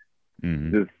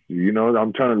 Just, you know,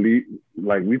 I'm trying to leave,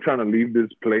 like, we trying to leave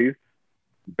this place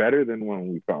better than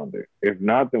when we found it. If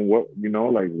not, then what?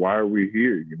 Like why are we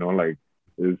here? Like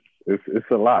it's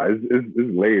a lot. It's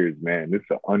layers, man. It's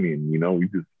an onion. We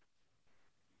just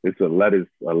it's a lettuce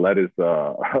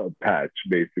patch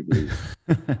basically.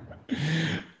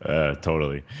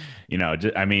 Totally.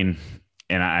 I mean,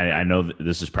 and I know that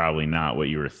this is probably not what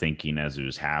you were thinking as it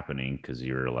was happening, because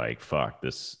you were like, fuck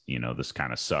this, this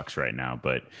kind of sucks right now.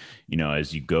 But,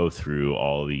 as you go through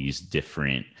all these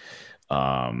different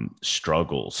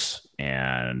struggles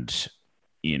and,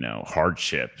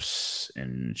 hardships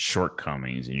and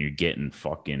shortcomings, and you're getting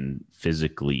fucking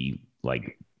physically,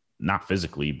 like, not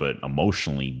physically, but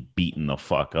emotionally beaten the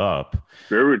fuck up,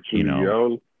 Spiritually,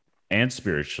 yo. and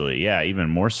spiritually. Yeah, even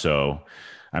more so.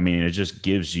 I mean, it just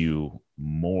gives you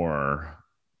more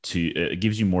it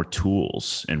gives you more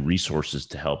tools and resources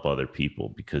to help other people,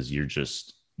 because you're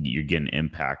getting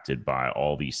impacted by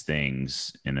all these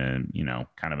things in a,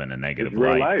 kind of in a negative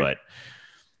light, life. but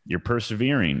you're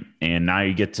persevering, and now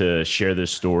you get to share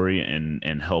this story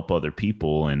and help other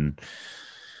people. And,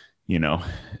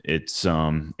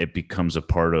 it becomes a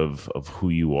part of who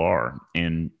you are.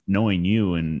 And knowing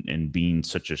you and being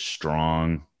such a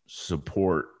strong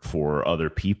support for other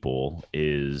people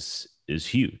is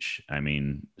huge. I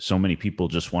mean, so many people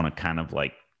just want to kind of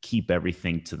like keep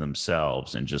everything to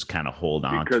themselves and just kind of hold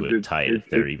on to it tight. If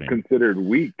they're even considered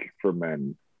weak for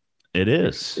men. It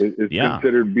is. It's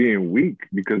considered being weak,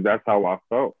 because that's how I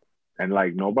felt. And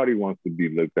like, nobody wants to be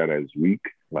looked at as weak.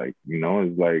 Like,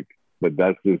 it's like, but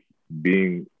that's just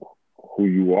being who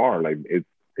you are. Like,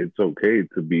 it's okay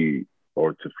to be,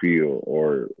 or to feel,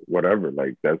 or whatever.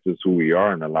 Like, that's just who we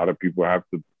are. And a lot of people have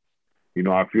to,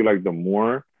 I feel like the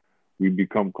more we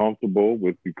become comfortable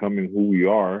with becoming who we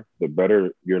are, the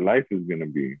better your life is going to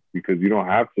be, because you don't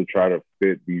have to try to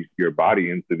fit your body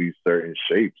into these certain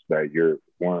shapes that you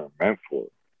weren't meant for.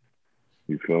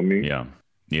 You feel me?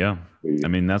 Yeah. I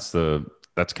mean, that's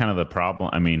kind of the problem.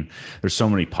 I mean, there's so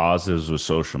many positives with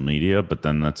social media, but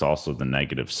then that's also the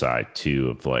negative side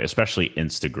too, of like, especially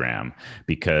Instagram,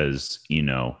 because,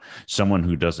 someone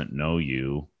who doesn't know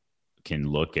you can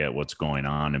look at what's going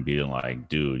on and be like,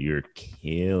 dude, you're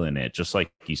killing it, just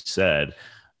like you said.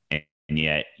 And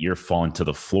yet you're falling to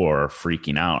the floor,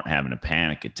 freaking out, having a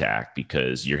panic attack,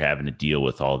 because you're having to deal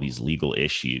with all these legal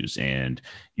issues, and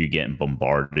you're getting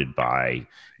bombarded by,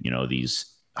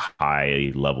 these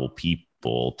high level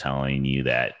people telling you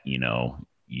that,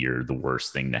 you're the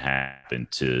worst thing to happen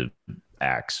to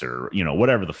X, or,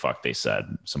 whatever the fuck they said,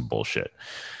 some bullshit,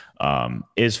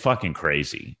 is fucking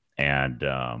crazy.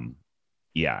 And,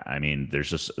 yeah, I mean,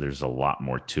 there's a lot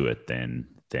more to it than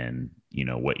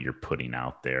what you're putting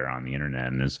out there on the internet.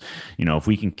 And is, if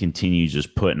we can continue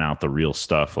just putting out the real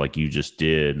stuff like you just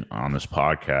did on this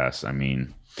podcast, I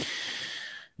mean,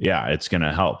 yeah, it's going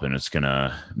to help, and it's going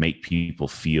to make people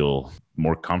feel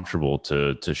more comfortable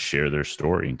to share their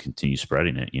story and continue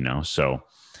spreading it, So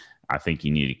I think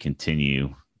you need to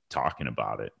continue talking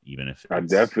about it, even if it's I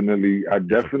definitely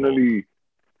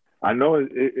I know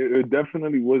it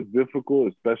definitely was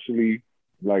difficult, especially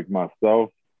like myself,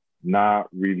 not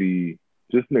really,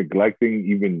 just neglecting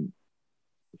even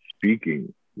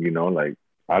speaking, like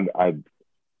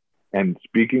and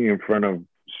speaking in front of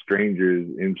strangers,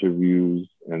 interviews,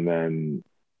 and then,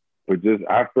 but just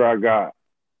after I got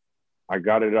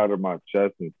it out of my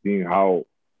chest, and seeing how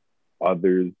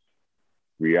others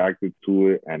reacted to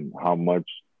it and how much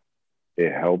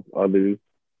it helped others,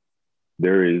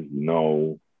 there is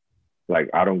no, like,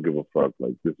 I don't give a fuck.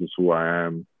 Like, this is who I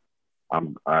am.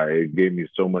 It gave me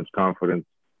so much confidence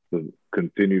to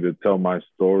continue to tell my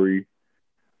story.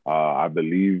 I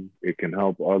believe it can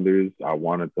help others. I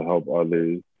wanted to help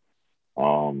others.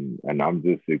 And I'm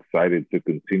just excited to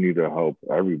continue to help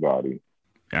everybody.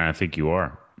 And I think you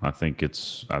are. I think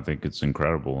it's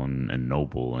incredible and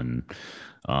noble. And,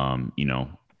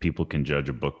 people can judge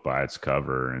a book by its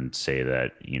cover and say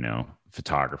that,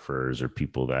 photographers or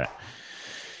people that,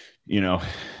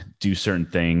 do certain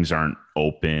things aren't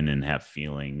open and have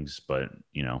feelings, but,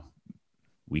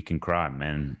 we can cry.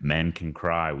 Men can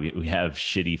cry. We have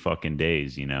shitty fucking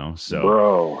days, so.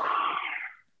 Bro,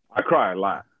 I cry a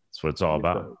lot. That's what it's all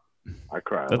about. I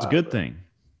cry a That's lot, a good bro. thing.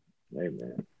 Hey,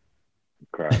 man. I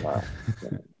cry a lot.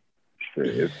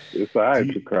 It's all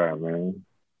right to cry, man.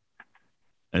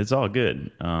 It's all good.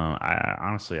 I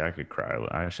honestly, I could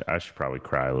cry. I should probably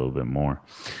cry a little bit more.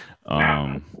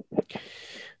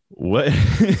 What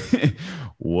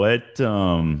what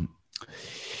do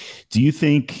you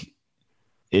think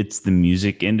it's the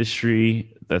music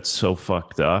industry that's so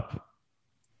fucked up,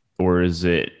 or is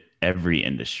it every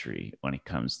industry when it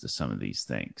comes to some of these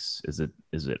things? Is it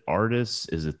artists?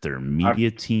 Is it their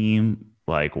media team?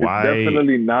 Like, It's why?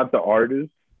 definitely not the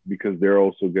artist because they're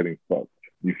also getting fucked.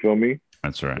 You feel me?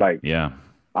 That's right. Like Yeah.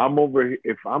 I'm over here.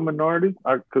 If I'm an artist,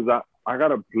 I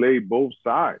gotta play both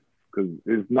sides because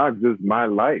it's not just my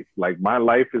life. Like my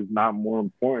life is not more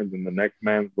important than the next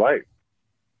man's life.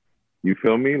 You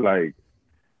feel me? Like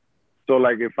so,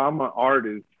 like if I'm an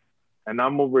artist and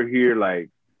I'm over here, like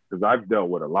because I've dealt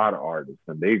with a lot of artists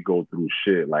and they go through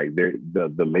shit. Like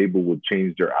the label would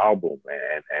change their album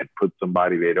and put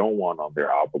somebody they don't want on their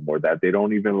album or that they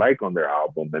don't even like on their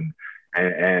album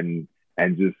and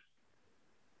and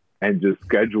and just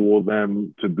schedule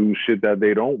them to do shit that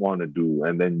they don't want to do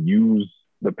and then use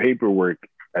the paperwork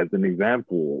as an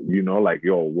example, like,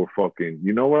 yo, we're fucking,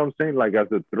 you know what I'm saying? Like, as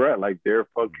a threat, like they're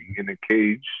fucking in a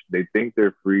cage. They think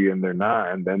they're free and they're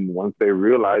not. And then once they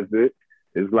realize it,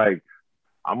 it's like,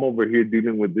 I'm over here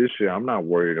dealing with this shit. I'm not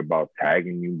worried about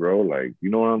tagging you, bro. Like, you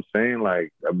know what I'm saying?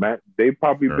 Like, they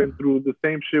probably been Sure. through the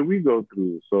same shit we go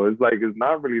through. So it's like, it's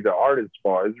not really the artist's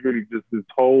fault. It's really just this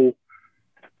whole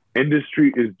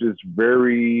industry is just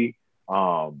very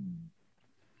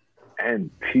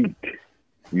antique.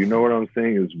 You know what I'm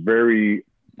saying? It's very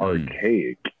Mm.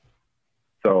 archaic.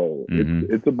 So Hmm.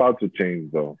 it's about to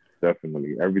change though.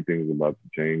 Definitely. Everything's about to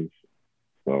change.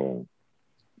 So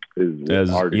is what As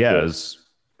artists yeah,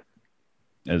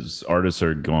 are. as artists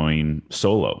are going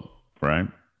solo, right?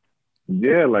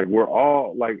 Yeah, like we're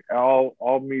all like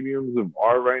all mediums of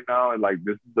art right now. And like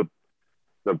this is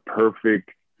the perfect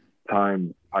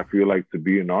time I feel like to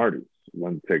be an artist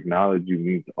when technology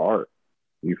meets art.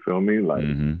 You feel me? Like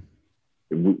Hmm.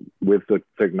 with the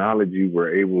technology,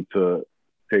 we're able to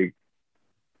take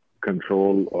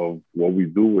control of what we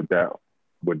do with that,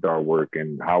 with our work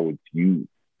and how it's used.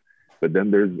 But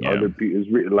then there's Yeah. other people.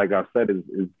 Like I said,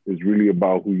 is really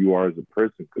about who you are as a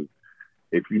person. Because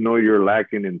if you know you're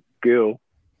lacking in skill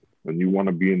when you want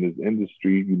to be in this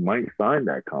industry, you might sign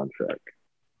that contract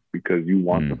because you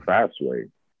want the Mm. fast way.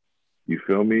 You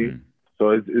feel me? Mm. So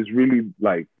it's really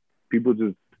like people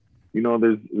just,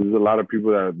 there's a lot of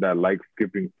people that like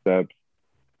skipping steps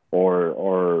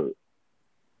or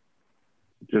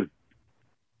just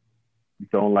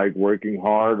don't like working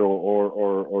hard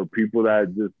or people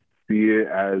that just see it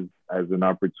as an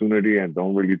opportunity and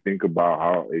don't really think about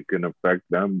how it can affect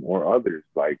them or others.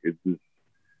 Like it's just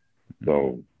Mm.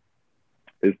 so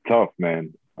it's tough,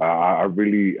 man. I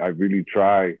really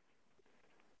try.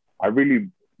 I really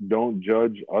don't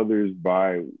judge others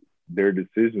by their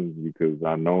decisions because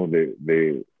I know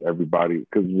that everybody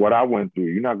because what I went through,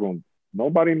 you're not going.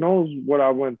 Nobody knows what I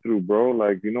went through, bro.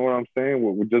 Like you know what I'm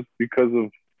saying? Just because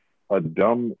of a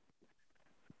dumb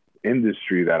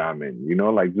industry that I'm in,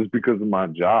 like just because of my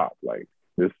job. Like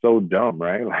it's so dumb,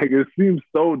 right? Like it seems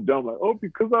so dumb. Like, oh,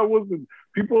 because I wasn't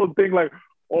people think like,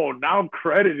 oh, now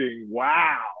crediting.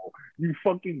 Wow. You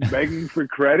fucking begging for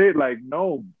credit? Like,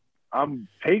 no, I'm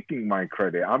taking my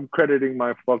credit. I'm crediting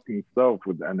my fucking self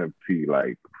with NFT.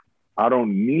 Like, I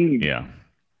don't need Yeah.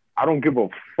 I don't give a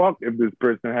fuck if this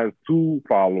person has 2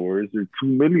 followers or 2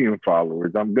 million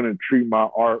followers. I'm gonna treat my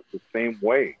art the same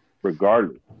way,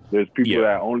 regardless. There's people Yeah.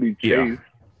 that only Yeah. chase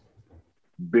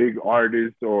big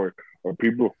artists or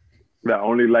people that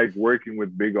only like working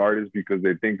with big artists because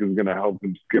they think it's gonna help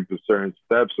them skip a certain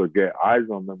steps or get eyes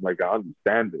on them. Like I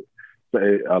understand it.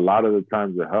 So a lot of the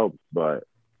times it helps, but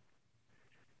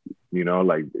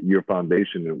like your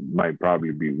foundation it might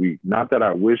probably be weak. Not that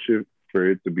I wish it for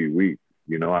it to be weak.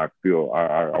 I feel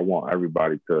I want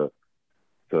everybody to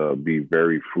be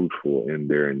very fruitful in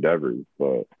their endeavors,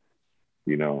 but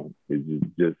it's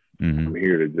just I'm Hmm.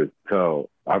 here to just tell.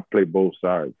 I play both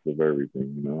sides of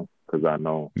everything, because I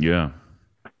know Yeah.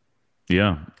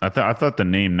 Yeah. I thought the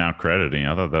name Now Crediting,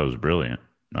 I thought that was brilliant.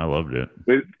 I loved it.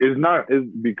 it's not it's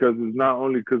because it's not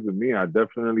only because of me. I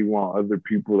definitely want other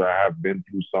people that have been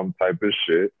through some type of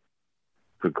shit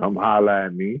to come holla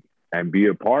at me and be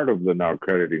a part of the now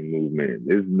crediting movement.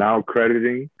 It's now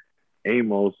crediting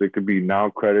Amos. It could be now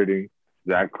crediting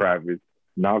Zach Kravitz,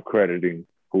 now crediting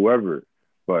whoever,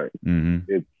 but Hmm.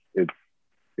 it's it's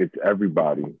it's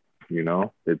everybody.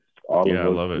 It's all Yeah, I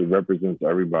of us. love it. It represents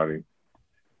everybody.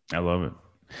 I love it.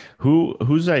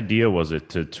 Whose idea was it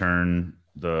to turn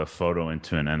the photo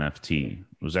into an NFT?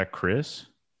 Was that Chris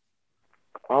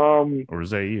Um, or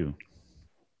was that you?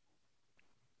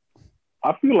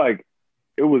 I feel like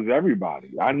it was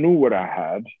everybody. I knew what I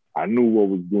had. I knew what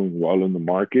was doing well in the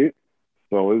market.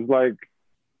 So it's like,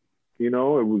 it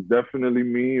was definitely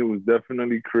me. It was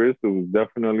definitely Chris. It was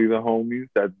definitely the homies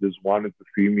that just wanted to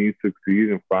see me succeed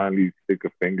and finally stick a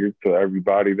finger to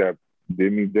everybody that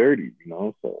did me dirty.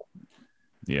 So,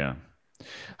 Yeah.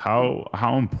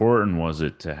 How important was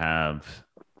it to have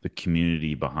the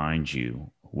community behind you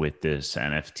with this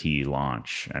NFT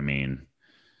launch? I mean,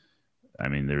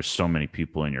 there's so many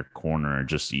people in your corner.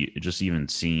 Just even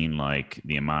seeing like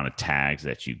the amount of tags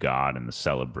that you got and the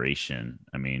celebration.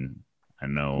 I mean, I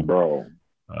know bro.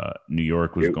 New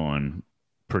York was It going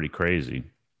pretty crazy.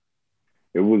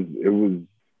 it was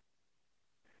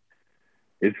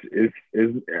it's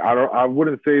I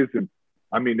wouldn't say it's,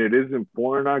 I mean, it is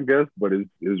important, I guess, but it's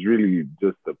really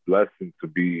just a blessing to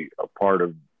be a part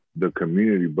of the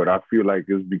community. But I feel like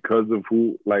it's because of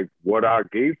who, like, what I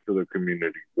gave to the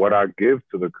community, what I give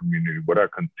to the community, what I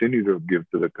continue to give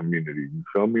to the community. You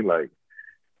feel me? Like,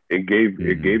 it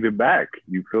Hmm. gave it back.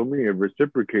 You feel me? It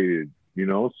reciprocated, you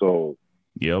know? So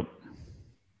Yep.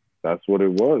 that's what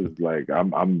it was. Like,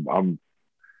 I'm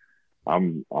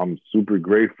super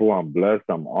grateful. I'm blessed.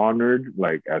 I'm honored,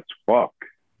 like, as fuck.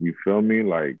 You feel me?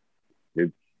 Like,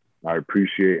 it's, I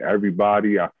appreciate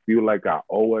everybody. I feel like I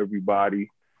owe everybody.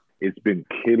 It's been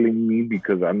killing me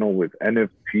because I know with the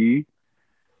NFT,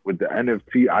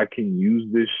 I can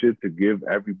use this shit to give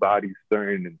everybody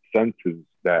certain incentives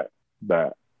that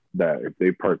that if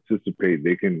they participate,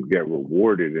 they can get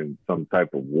rewarded in some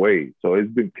type of way. So it's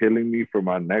been killing me for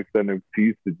my next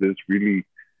NFTs to just really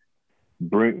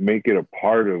make it a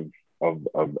part of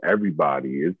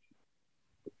everybody. It's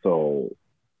so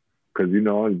because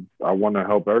I want to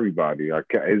help everybody. I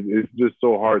can't. It's just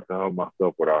so hard to help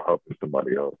myself without helping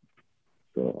somebody else.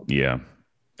 So Yeah.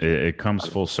 It comes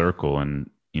full circle, and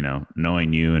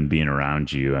knowing you and being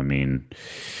around you, I mean,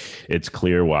 it's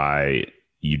clear why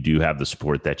you do have the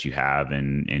support that you have,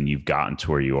 and you've gotten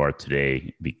to where you are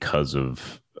today because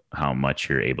of how much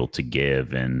you're able to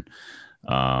give. And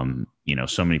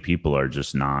so many people are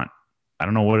just not, I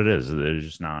don't know what it is, they're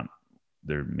just not,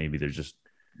 they're just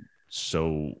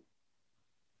so,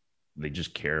 they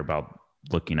just care about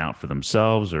looking out for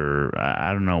themselves, or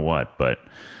I don't know what. But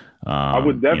I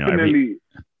would every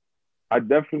I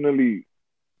definitely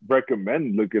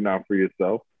recommend looking out for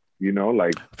yourself.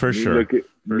 Like for sure,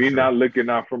 for me sure. not looking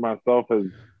out for myself as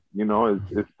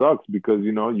it sucks because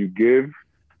you give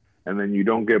and then you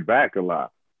don't get back a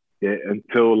lot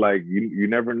until like you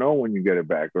never know when you get it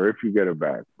back or if you get it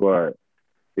back. But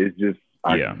it's just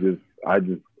Yeah. I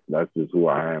just that's just who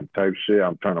I am type shit.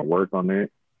 I'm trying to work on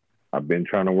it. I've been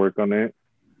trying to work on it.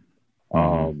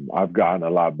 Hmm. I've gotten a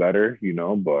lot better,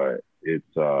 but it's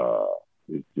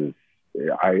just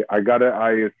I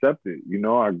accept it,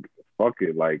 I fuck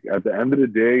it. Like at the end of the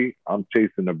day, I'm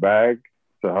chasing a bag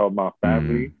to help my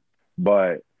family, Hmm.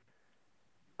 but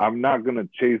I'm not gonna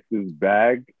chase this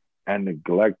bag and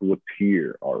neglect what's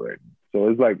here already. So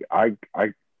it's like I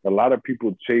a lot of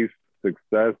people chase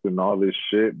success and all this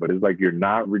shit, but it's like you're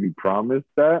not really promised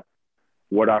that.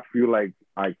 What I feel like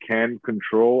I can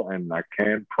control and I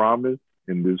can promise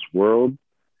in this world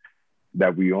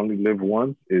that we only live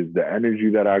once is the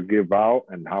energy that I give out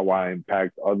and how I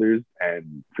impact others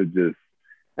and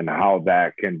how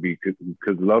that can be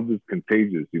because love is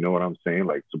contagious. You know what I'm saying?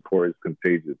 Like support is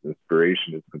contagious,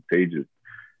 inspiration is contagious,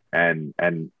 and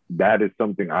that is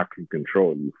something I can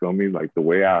control. You feel me? Like the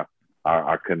way I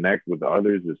connect with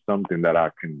others is something that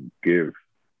I can give.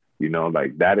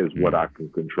 Like that is what I Hmm. can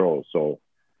control. So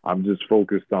I'm just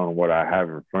focused on what I have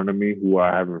in front of me, who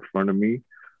I have in front of me,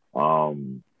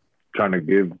 um, trying to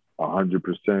give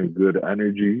 100% good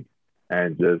energy,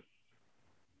 and just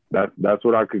that's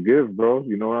what I could give, bro.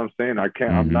 You know what I'm saying? I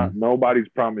can't. I'm not. Hmm. Nobody's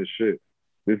promised shit.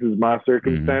 This is my Hmm.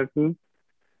 circumstances,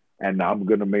 and I'm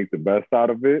gonna make the best out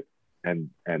of it. And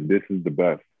this is the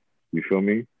best. You feel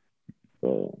me?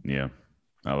 So Yeah,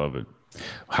 I love it.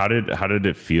 How did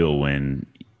it feel when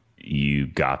you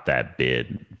got that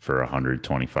bid for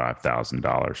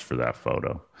 $125,000 for that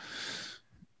photo?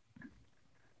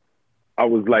 I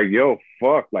was like, yo,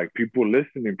 fuck. Like people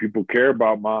listening, people care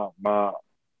about my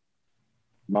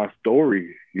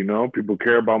story. People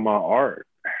care about my art.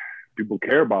 People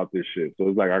care about this shit. So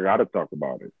it's like I gotta talk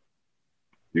about it.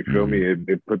 You feel me? Hmm.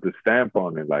 It put the stamp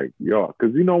on it, like yo,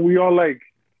 because we all like,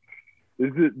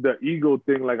 is it the ego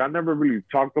thing? Like I never really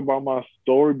talked about my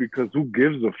story because who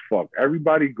gives a fuck?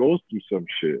 Everybody goes through some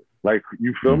shit. Like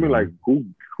you feel me? Like Hmm.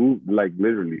 who like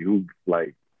literally who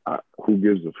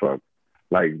gives a fuck?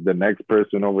 Like the next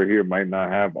person over here might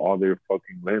not have all their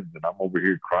fucking limbs, and I'm over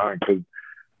here crying because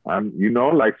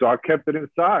like so I kept it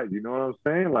inside. You know what I'm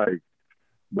saying? Like,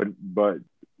 but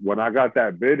when I got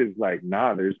that bid, it's like,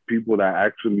 nah, there's people that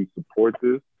actually support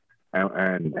this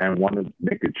and want to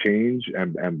make a change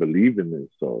and believe in this.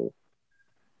 So,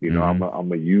 Hmm. I'm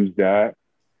gonna use that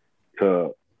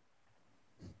to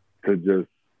just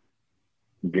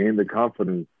gain the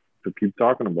confidence to keep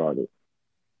talking about it.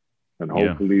 And Yeah.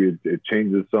 hopefully it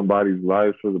changes somebody's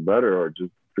lives for the better or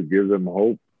just to give them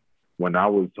hope, when I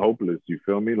was hopeless. You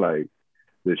feel me? Like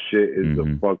this shit is a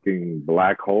Mm-hmm. fucking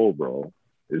black hole, bro.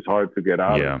 It's hard to get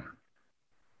out of. Yeah.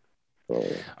 So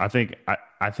I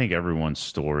think everyone's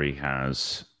story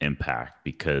has impact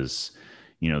because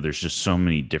there's just so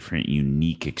many different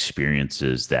unique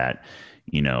experiences that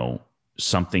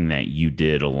something that you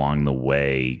did along the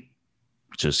way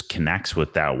just connects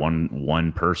with that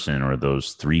one person or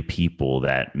those three people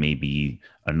that maybe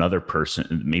another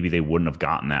person, maybe they wouldn't have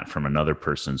gotten that from another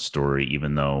person's story,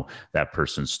 even though that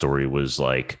person's story was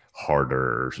like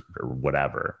harder or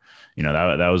whatever.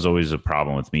 That was always a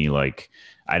problem with me. Like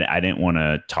I didn't want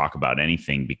to talk about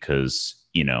anything because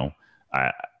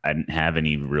I I didn't have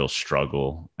any real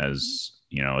struggle as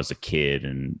a kid,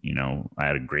 and I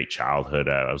had a great childhood.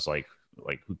 I was like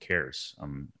who cares?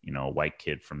 I'm a white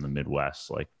kid from the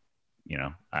Midwest. Like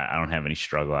I don't have any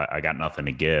struggle. I got nothing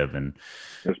to give, and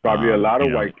there's probably a lot you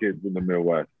of know. white kids in the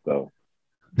Midwest, though.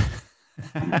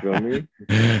 You feel me?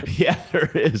 Yeah,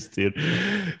 there is, dude.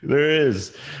 There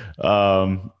is.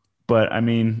 But I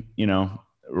mean,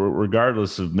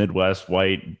 regardless of Midwest,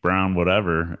 white, brown,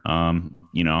 whatever,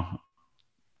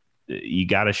 you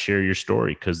got to share your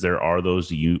story because there are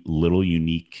those little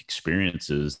unique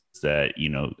experiences that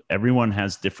everyone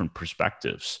has different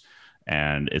perspectives,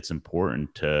 and it's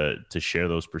important to share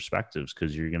those perspectives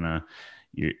because you're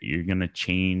gonna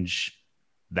change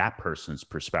that person's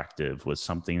perspective with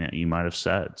something that you might have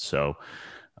said. So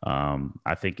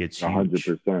I think it's huge.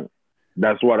 100%.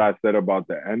 That's what I said about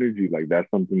the energy. Like that's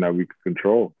something that we could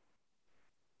control.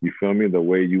 You feel me? The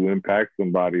way you impact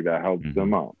somebody that helps them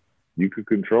Hmm. out, you could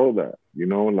control that.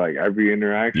 Like every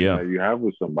interaction Yeah. that you have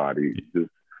with somebody, just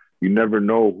you never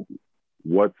know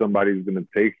what somebody's gonna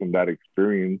take from that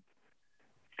experience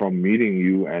from meeting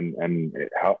you and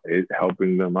it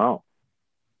helping them out.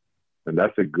 And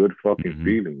that's a good fucking Hmm.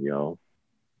 feeling,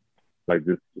 Like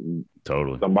this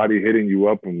Totally. somebody hitting you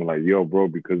up and like, yo, bro,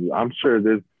 because I'm sure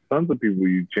there's tons of people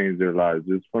you change their lives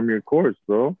just from your course,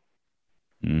 bro.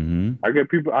 Hmm.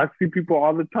 I see people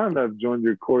all the time that have joined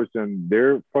your course and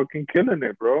they're fucking killing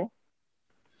it, bro.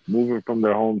 Moving from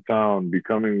their hometown,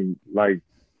 becoming like,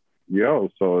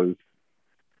 so it's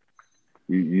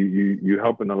you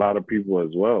helping a lot of people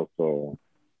as well. So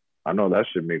I know that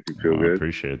should make you feel Well, I good.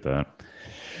 appreciate that.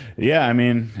 Yeah, I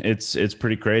mean, it's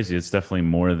pretty crazy. It's definitely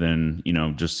more than,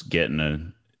 just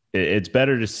getting it's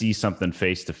better to see something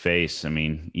face to face. I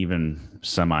mean, even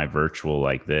semi virtual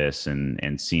like this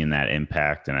and seeing that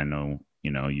impact. And I know,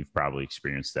 you've probably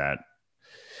experienced that.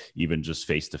 Even just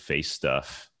face to face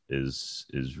stuff is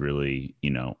really,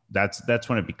 that's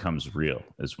when it becomes real,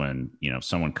 is when,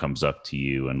 someone comes up to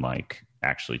you and like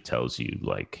actually tells you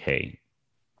like, hey,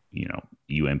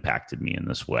 you impacted me in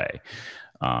this way.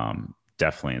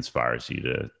 Definitely inspires you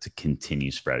to continue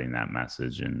spreading that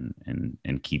message and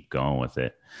keep going with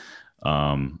it.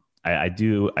 I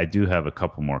do have a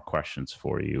couple more questions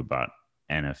for you about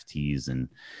NFTs, and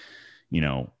you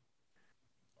know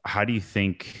how do you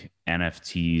think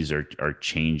NFTs are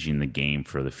changing the game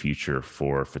for the future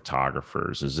for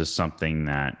photographers? Is this something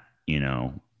that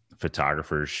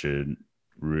photographers should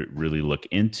really look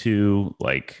into?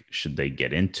 Like, should they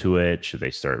get into it? Should they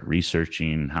start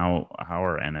researching? How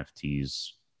are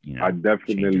NFTs, I changing the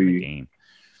definitely game?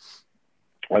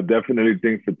 I definitely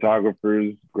think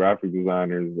photographers, graphic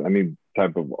designers, any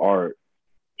type of art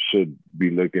should be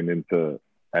looking into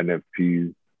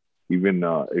NFTs. Even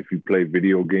if you play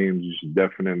video games, you should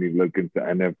definitely look into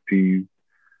NFTs.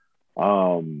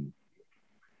 Um,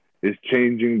 it's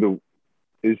changing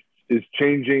it's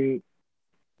changing.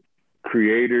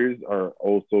 Creators are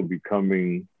also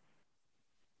becoming.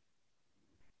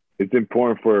 It's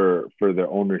important for their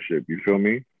ownership. You feel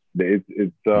me? It's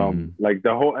Hmm. like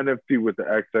the whole NFT with the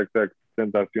XXX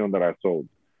Tentacion that I sold.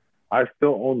 I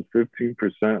still own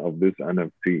 15% of this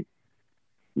NFT.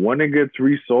 When it gets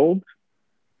resold,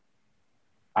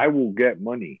 I will get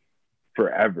money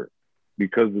forever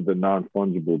because of the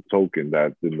non-fungible token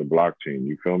that's in the blockchain.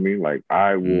 You feel me? Like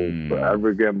I will Mm.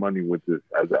 forever get money with this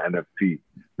as an NFT.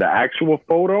 The actual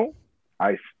photo,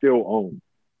 I still own.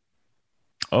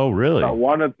 Oh, If I really?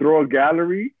 want to throw a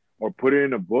gallery or put it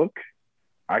in a book,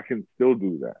 I can still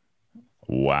do that.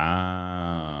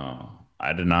 Wow.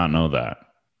 I did not know that.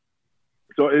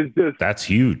 So it's just, That's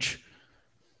huge.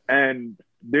 and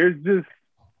there's just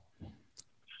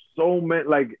so many,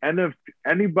 like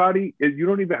anybody, you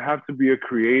don't even have to be a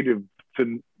creative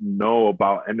to know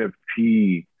about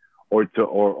NFT or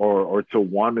to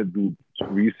want to do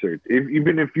research.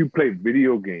 Even if you play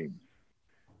video games,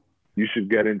 you should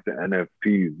get into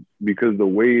NFTs because the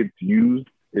way it's used,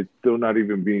 it's still not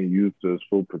even being used to its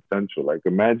full potential. Like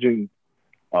imagine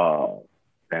uh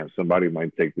damn, somebody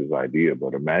might take this idea,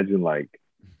 but imagine like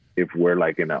if we're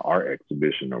like in an art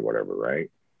exhibition or whatever, right?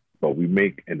 But we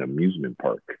make an amusement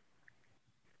park,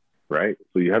 right?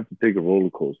 So you have to take a roller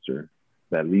coaster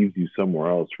that leads you somewhere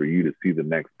else for you to see the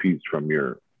next piece from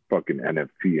your fucking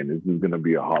NFT. And this is gonna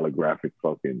be a holographic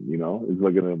fucking, it's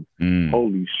like gonna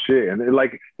holy shit. And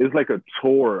it's like a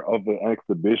tour of the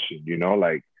exhibition,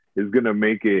 like it's gonna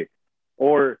make it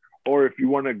or if you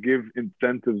want to give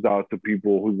incentives out to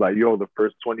people who's like, yo, the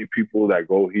first 20 people that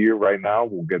go here right now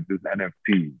will get this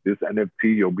NFT. This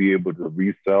NFT you'll be able to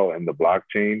resell in the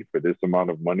blockchain for this amount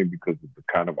of money because of the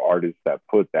kind of artist that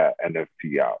put that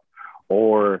NFT out.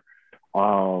 Or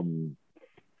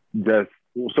just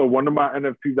so one of my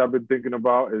NFTs I've been thinking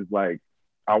about is like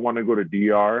I want to go to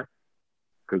DR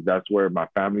because that's where my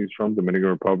family's from, Dominican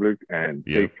Republic, and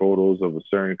take photos of a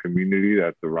certain community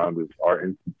that's around this art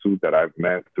institute that I've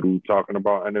met through talking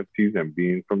about NFTs and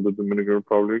being from the Dominican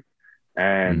Republic,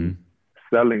 and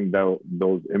selling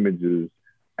those images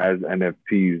as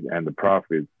NFTs and the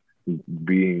profits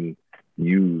being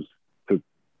used to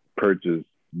purchase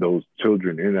those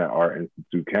children in that art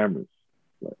institute cameras.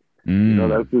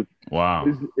 That's just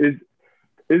wow.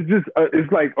 It's just,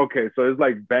 it's like, okay, so it's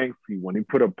like Banksy when he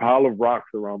put a pile of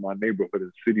rocks around my neighborhood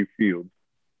in City Field,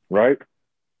 right?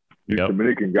 These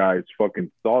Dominican guys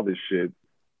fucking saw this shit,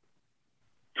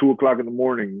 2:00 in the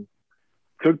morning,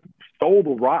 stole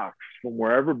the rocks from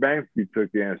wherever Banksy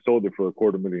took it and sold it for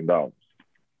 $250,000.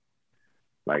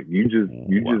 Like you just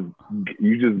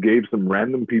gave some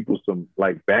random people some,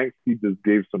 like Banksy just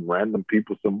gave some random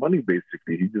people some money,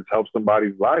 basically. He just helped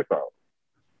somebody's life out.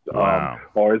 Wow.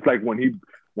 Or it's like when he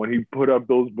put up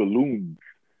those balloons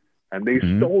and they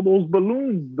stole those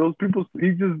balloons, those people,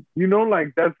 he just,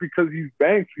 like that's because he's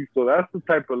Banksy. So that's the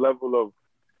type of level of,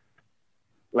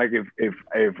 like,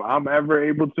 if I'm ever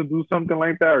able to do something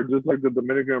like that, or just like the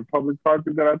Dominican Republic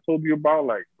project that I told you about,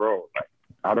 like, bro, like,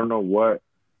 I don't know what,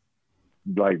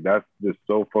 like, that's just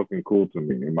so fucking cool to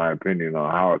me, in my opinion, on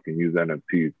how I can use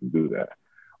NFTs to do that.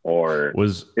 Or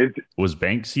was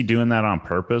Banksy doing that on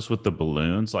purpose with the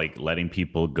balloons, like letting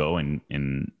people go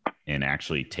and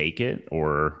actually take it?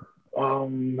 Or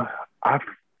bro,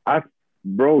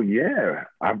 yeah,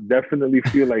 I definitely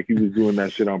feel like he was doing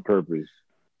that shit on purpose.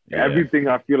 Everything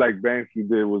I feel like Banksy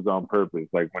did was on purpose,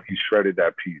 like when he shredded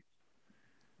that piece.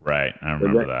 Right, I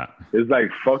remember that. It's like,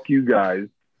 fuck you guys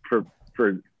for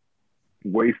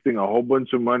wasting a whole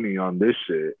bunch of money on this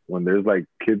shit when there's like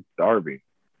kids starving.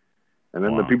 And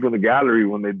then the people in the gallery,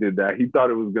 when they did that, he thought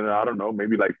it was gonna, I don't know,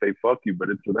 maybe like say fuck you, but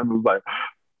it's for them, it was like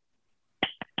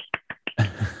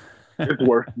it's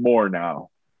worth more now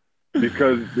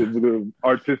because the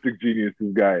artistic genius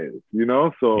this guy is,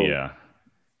 So yeah,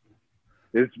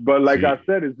 it's, but like I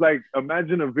said, it's like,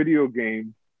 imagine a video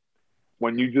game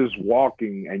when you just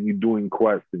walking and you doing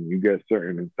quests and you get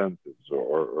certain incentives,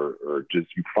 or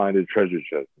just you find a treasure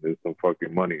chest and there's some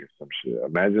fucking money or some shit.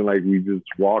 Imagine like we just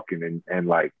walking and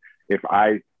like, if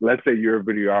let's say you're a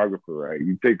videographer, right?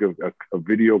 You take a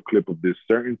video clip of this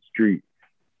certain street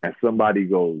and somebody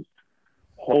goes,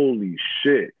 holy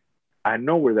shit, I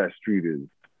know where that street is.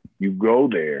 You go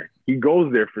there. He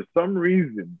goes there for some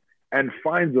reason and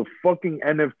finds a fucking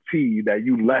NFT that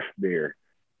you left there.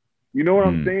 You know what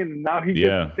I'm saying? Now he gets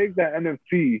to take that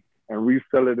NFT and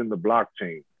resell it in the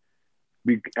blockchain.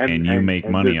 And you make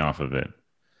money off of it.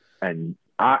 And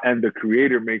the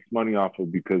creator makes money off of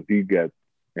it because he gets,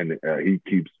 and he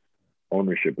keeps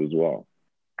ownership as well.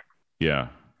 Yeah.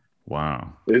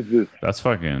 Wow. That's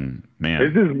fucking, man.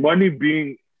 Is this money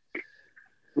being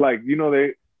like,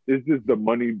 is this the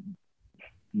money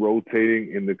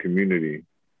rotating in the community,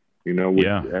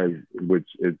 which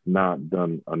it's not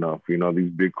done enough.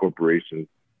 These big corporations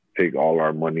take all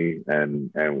our money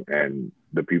and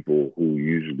the people who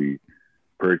usually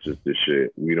purchase the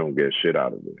shit, we don't get shit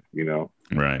out of it,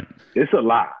 Right. It's a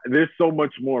lot. There's so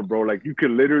much more, bro. Like you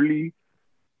could literally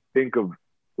think of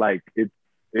like it's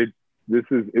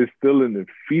still in the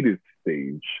fetus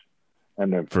stage,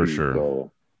 and for sure.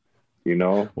 So,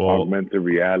 augmented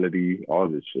reality, all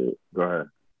this shit. Go ahead.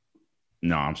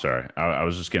 No, I'm sorry. I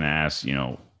was just gonna ask.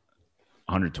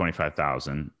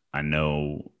 125,000. I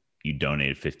know you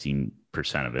donated 15%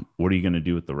 of it. What are you gonna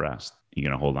do with the rest? You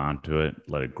gonna hold on to it,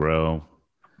 let it grow?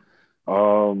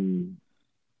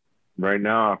 Right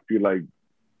now I feel like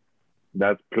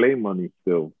that's play money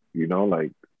still,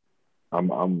 like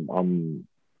I'm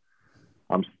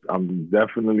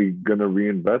definitely gonna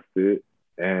reinvest it,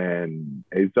 and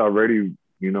it's already,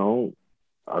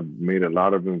 I've made a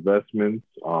lot of investments,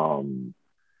 trying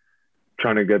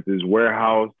to get this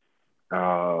warehouse,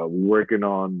 we're working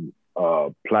on a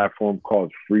platform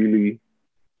called Freely,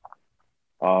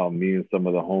 me and some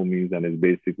of the homies, and it's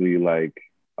basically like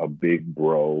a big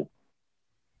bro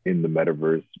in the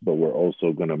metaverse, but we're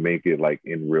also gonna make it like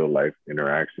in real life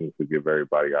interactions to give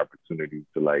everybody opportunities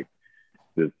to like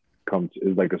just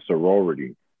it's like a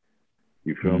sorority.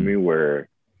 You feel me? Where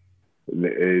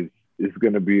it's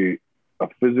gonna be a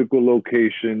physical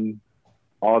location,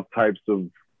 all types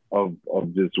of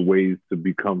just ways to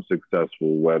become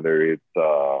successful, whether it's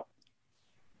a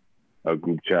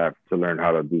group chat to learn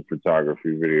how to do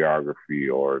photography,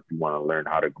 videography, or if you want to learn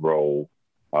how to grow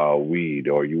weed,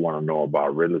 or you want to know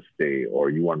about real estate, or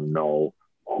you want to know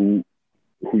who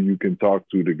you can talk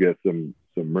to get some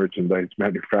merchandise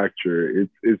manufacturer.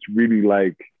 It's really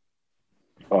like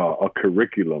a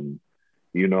curriculum,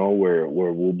 you know, where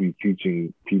we'll be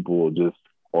teaching people just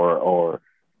or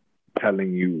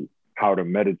telling you how to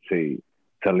meditate,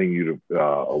 telling you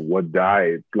to what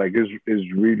diet. Like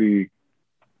is really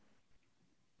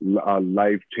a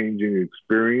life-changing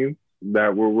experience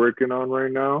that we're working on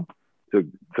right now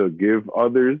to give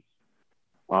others,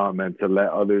 and to let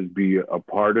others be a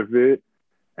part of it,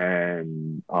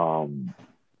 and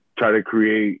try to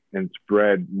create and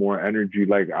spread more energy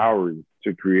like ours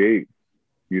to create,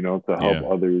 you know, to help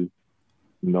others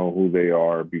know who they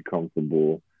are, be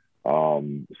comfortable,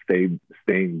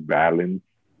 staying balanced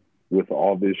with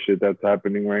all this shit that's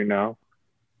happening right now.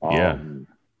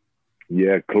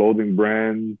 Clothing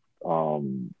brands.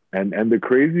 And the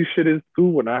crazy shit is too,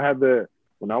 when I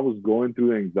was going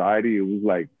through anxiety, it was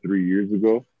like 3 years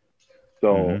ago.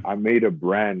 So I made a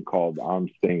brand called I'm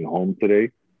Staying Home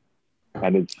Today.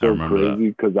 And it's so crazy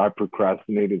because I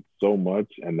procrastinated so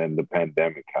much, and then the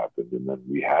pandemic happened, and then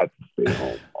we had to stay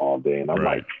home all day. And I'm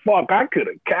like, fuck, I could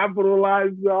have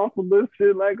capitalized off of this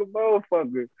shit like a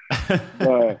motherfucker.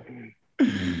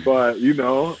 but you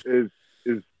know, it's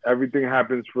everything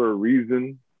happens for a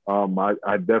reason.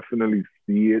 I definitely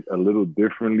see it a little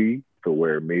differently, to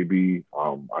where maybe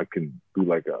I can do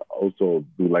like a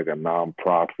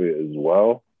nonprofit as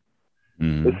well.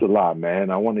 It's a lot,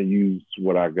 man. I want to use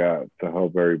what I got to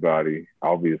help everybody.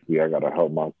 Obviously, I got to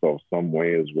help myself some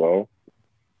way as well.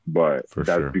 But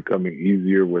that's becoming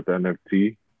easier with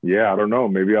NFT. Yeah, I don't know.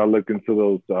 Maybe I'll look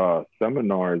into those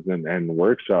seminars and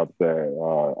workshops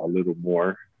a little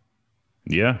more.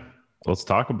 Yeah, let's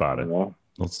talk about it. Yeah.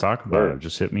 Let's talk about it.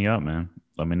 Just hit me up, man.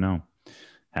 Let me know.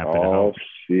 Happy to help.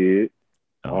 Shit.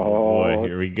 Oh boy,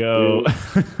 here we go.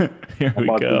 Here we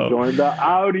go. To join the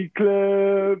Audi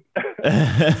club.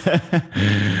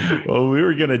 Well, we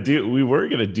were gonna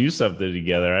do something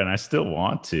together, and I still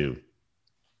want to.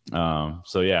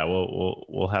 So yeah,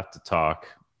 we'll have to talk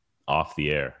off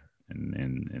the air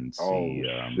and see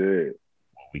what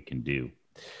we can do.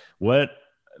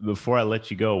 Before I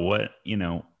let you go,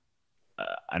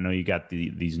 I know you got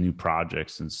these new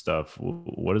projects and stuff.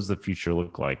 What does the future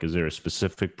look like? Is there a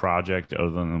specific project other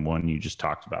than the one you just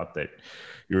talked about that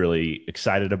you're really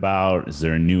excited about? Is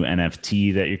there a new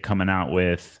NFT that you're coming out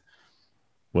with?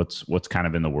 What's kind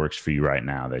of in the works for you right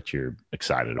now that you're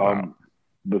excited about?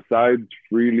 Besides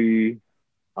Freely,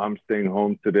 I'm Staying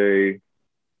Home Today,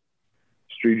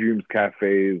 Street Dreams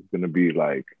Cafe is going to be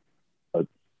like an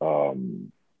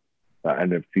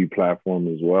NFT platform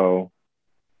as well.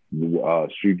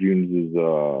 Street Dreams is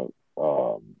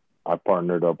I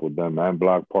partnered up with them and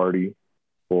Block Party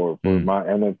for my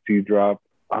NFT drop.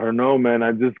 I don't know, man.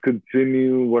 I just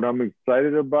continue what I'm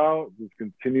excited about. Just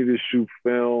continue to shoot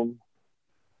film,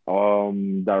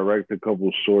 direct a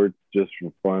couple shorts just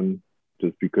for fun,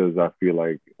 just because I feel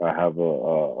like I have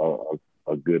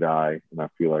a good eye, and I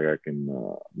feel like I can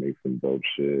make some dope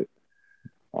shit.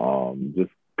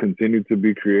 Just continue to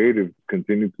be creative,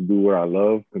 continue to do what I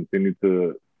love, continue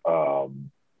to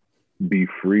be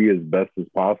free as best as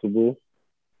possible.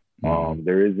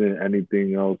 There isn't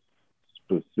anything else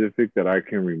specific that I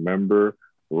can remember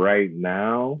right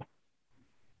now.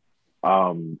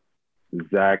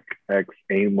 Zach X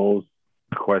Amos ?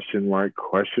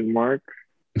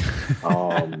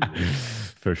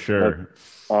 For sure.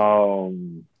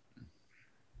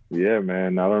 Yeah,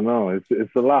 man. I don't know.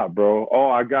 It's a lot, bro. Oh,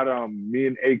 I got me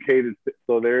and AK.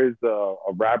 So there's a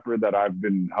rapper that I've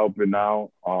been helping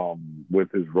out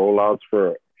with his rollouts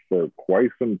for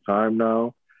quite some time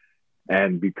now,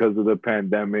 and because of the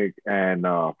pandemic and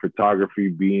photography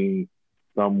being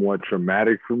somewhat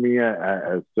traumatic for me at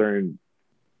a certain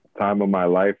time of my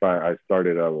life, I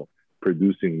started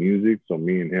producing music. So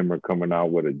me and him are coming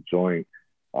out with a joint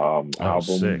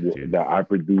album that I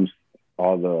produced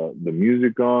all the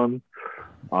music on.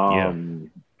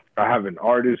 I have an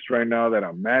artist right now that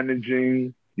I'm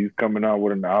managing. He's coming out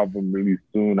with an album really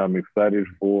soon. I'm excited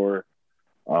for.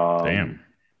 Damn.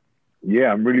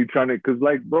 Yeah, I'm really trying to, cause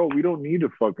like, bro, we don't need a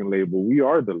fucking label. We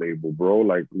are the label, bro.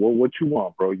 Like, what you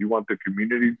want, bro? You want the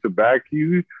community to back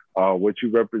you, what you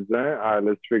represent? All right,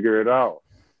 let's figure it out.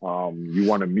 You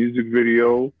want a music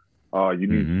video? You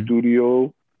need Mm-hmm.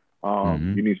 studio.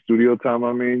 Mm-hmm. You need studio time.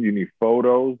 I mean, you need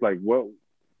photos. Like, what?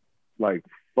 Like,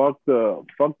 fuck the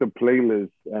playlist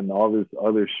and all this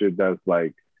other shit that's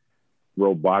like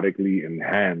robotically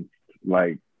enhanced.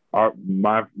 Like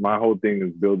my whole thing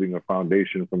is building a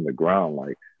foundation from the ground.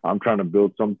 Like I'm trying to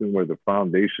build something where the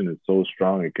foundation is so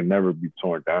strong it can never be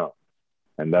torn down.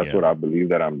 And that's Yeah. what I believe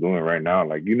that I'm doing right now.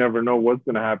 Like you never know what's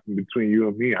gonna happen between you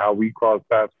and me, how we cross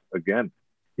paths again.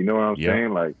 You know what I'm Yep.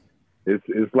 saying? Like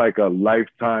it's like a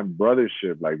lifetime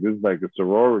brothership. Like this is like a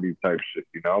sorority type shit,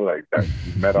 like that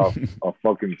we met off a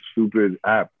fucking stupid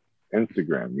app,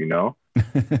 Instagram,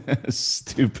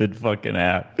 Stupid fucking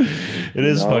app. It you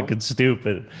is know? fucking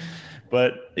stupid.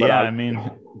 But But yeah, I I mean,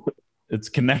 it's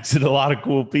connected a lot of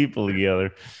cool people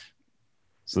together.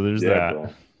 So there's yeah, that. bro.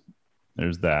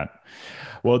 There's that.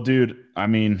 Well, dude, I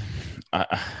mean,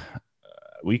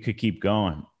 we could keep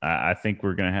going. I think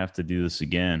we're going to have to do this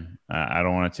again. I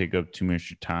don't want to take up too much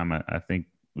of your time. I think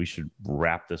we should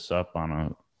wrap this up on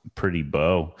a pretty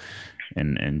bow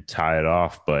and tie it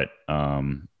off. But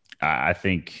I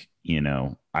think,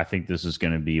 I think this is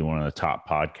going to be one of the top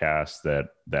podcasts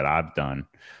that I've done.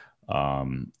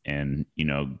 And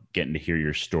getting to hear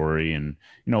your story and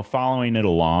following it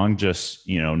along, just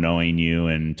knowing you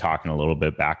and talking a little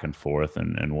bit back and forth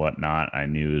and whatnot, I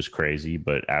knew it was crazy.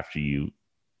 But after you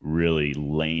really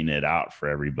laying it out for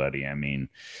everybody, I mean,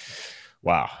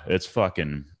 wow, it's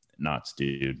fucking nuts,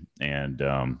 dude. And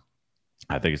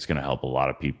I think it's going to help a lot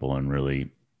of people and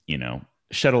really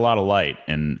shed a lot of light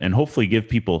and hopefully give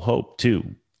people hope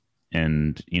too.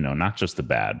 And not just the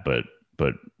bad, but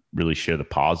really share the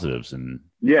positives and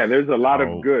Yeah, there's a lot of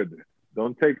how, good.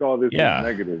 Don't take all this as yeah,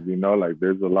 negative, like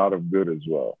there's a lot of good as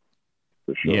well,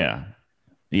 for sure. yeah,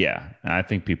 yeah. And I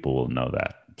think people will know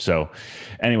that. So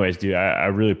anyways, dude, I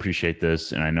really appreciate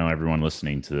this. And I know everyone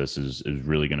listening to this is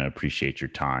really going to appreciate your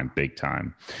time, big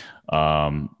time.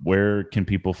 Where can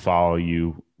people follow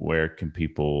you? Where can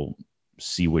people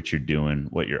see what you're doing,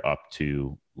 what you're up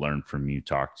to, learn from you,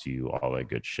 talk to you, all that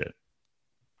good shit?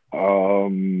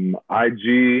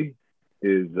 IG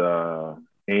is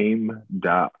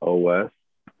aim.os.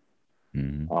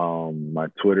 Mm-hmm. My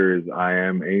Twitter is I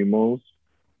am Amos.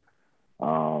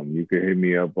 You can hit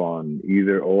me up on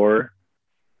either or.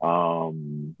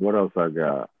 What else I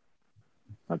got?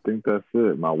 I think that's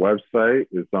it. My website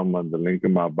is on the link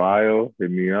in my bio. Hit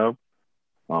me up.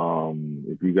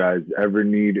 If you guys ever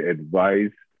need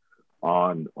advice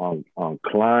on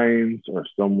clients or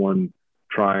someone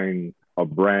trying a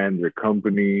brand or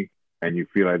company and you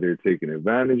feel like they're taking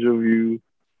advantage of you,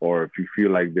 or if you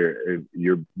feel like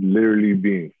you're literally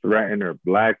being threatened or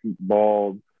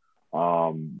blackballed,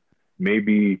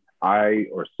 maybe I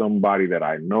or somebody that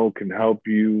I know can help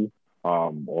you,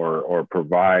 or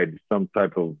provide some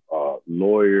type of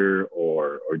lawyer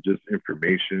or just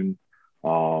information.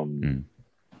 Mm.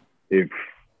 If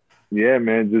Yeah,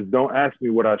 man, just don't ask me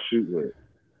what I shoot with.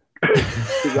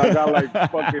 Because I got like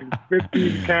fucking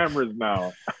 15 cameras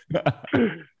now.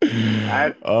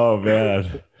 Oh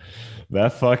man,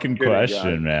 that fucking Kidding, guys.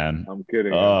 question, man. I'm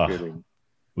kidding. I'm Oh, kidding.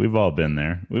 we've all been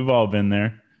there. We've all been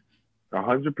there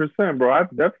 100%, bro. I've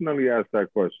definitely asked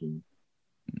that question.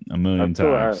 a I million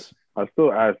still ask, times. I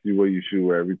still ask you what you shoot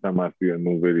with every time I see a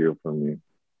new video from you.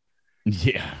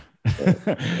 Yeah.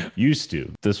 But Used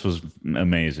to. This was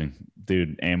amazing.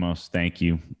 Dude, Amos, thank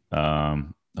you.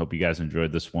 Hope you guys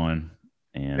enjoyed this one.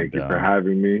 And thank you for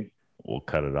having me. we'll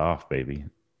cut it off, baby.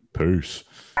 Peace.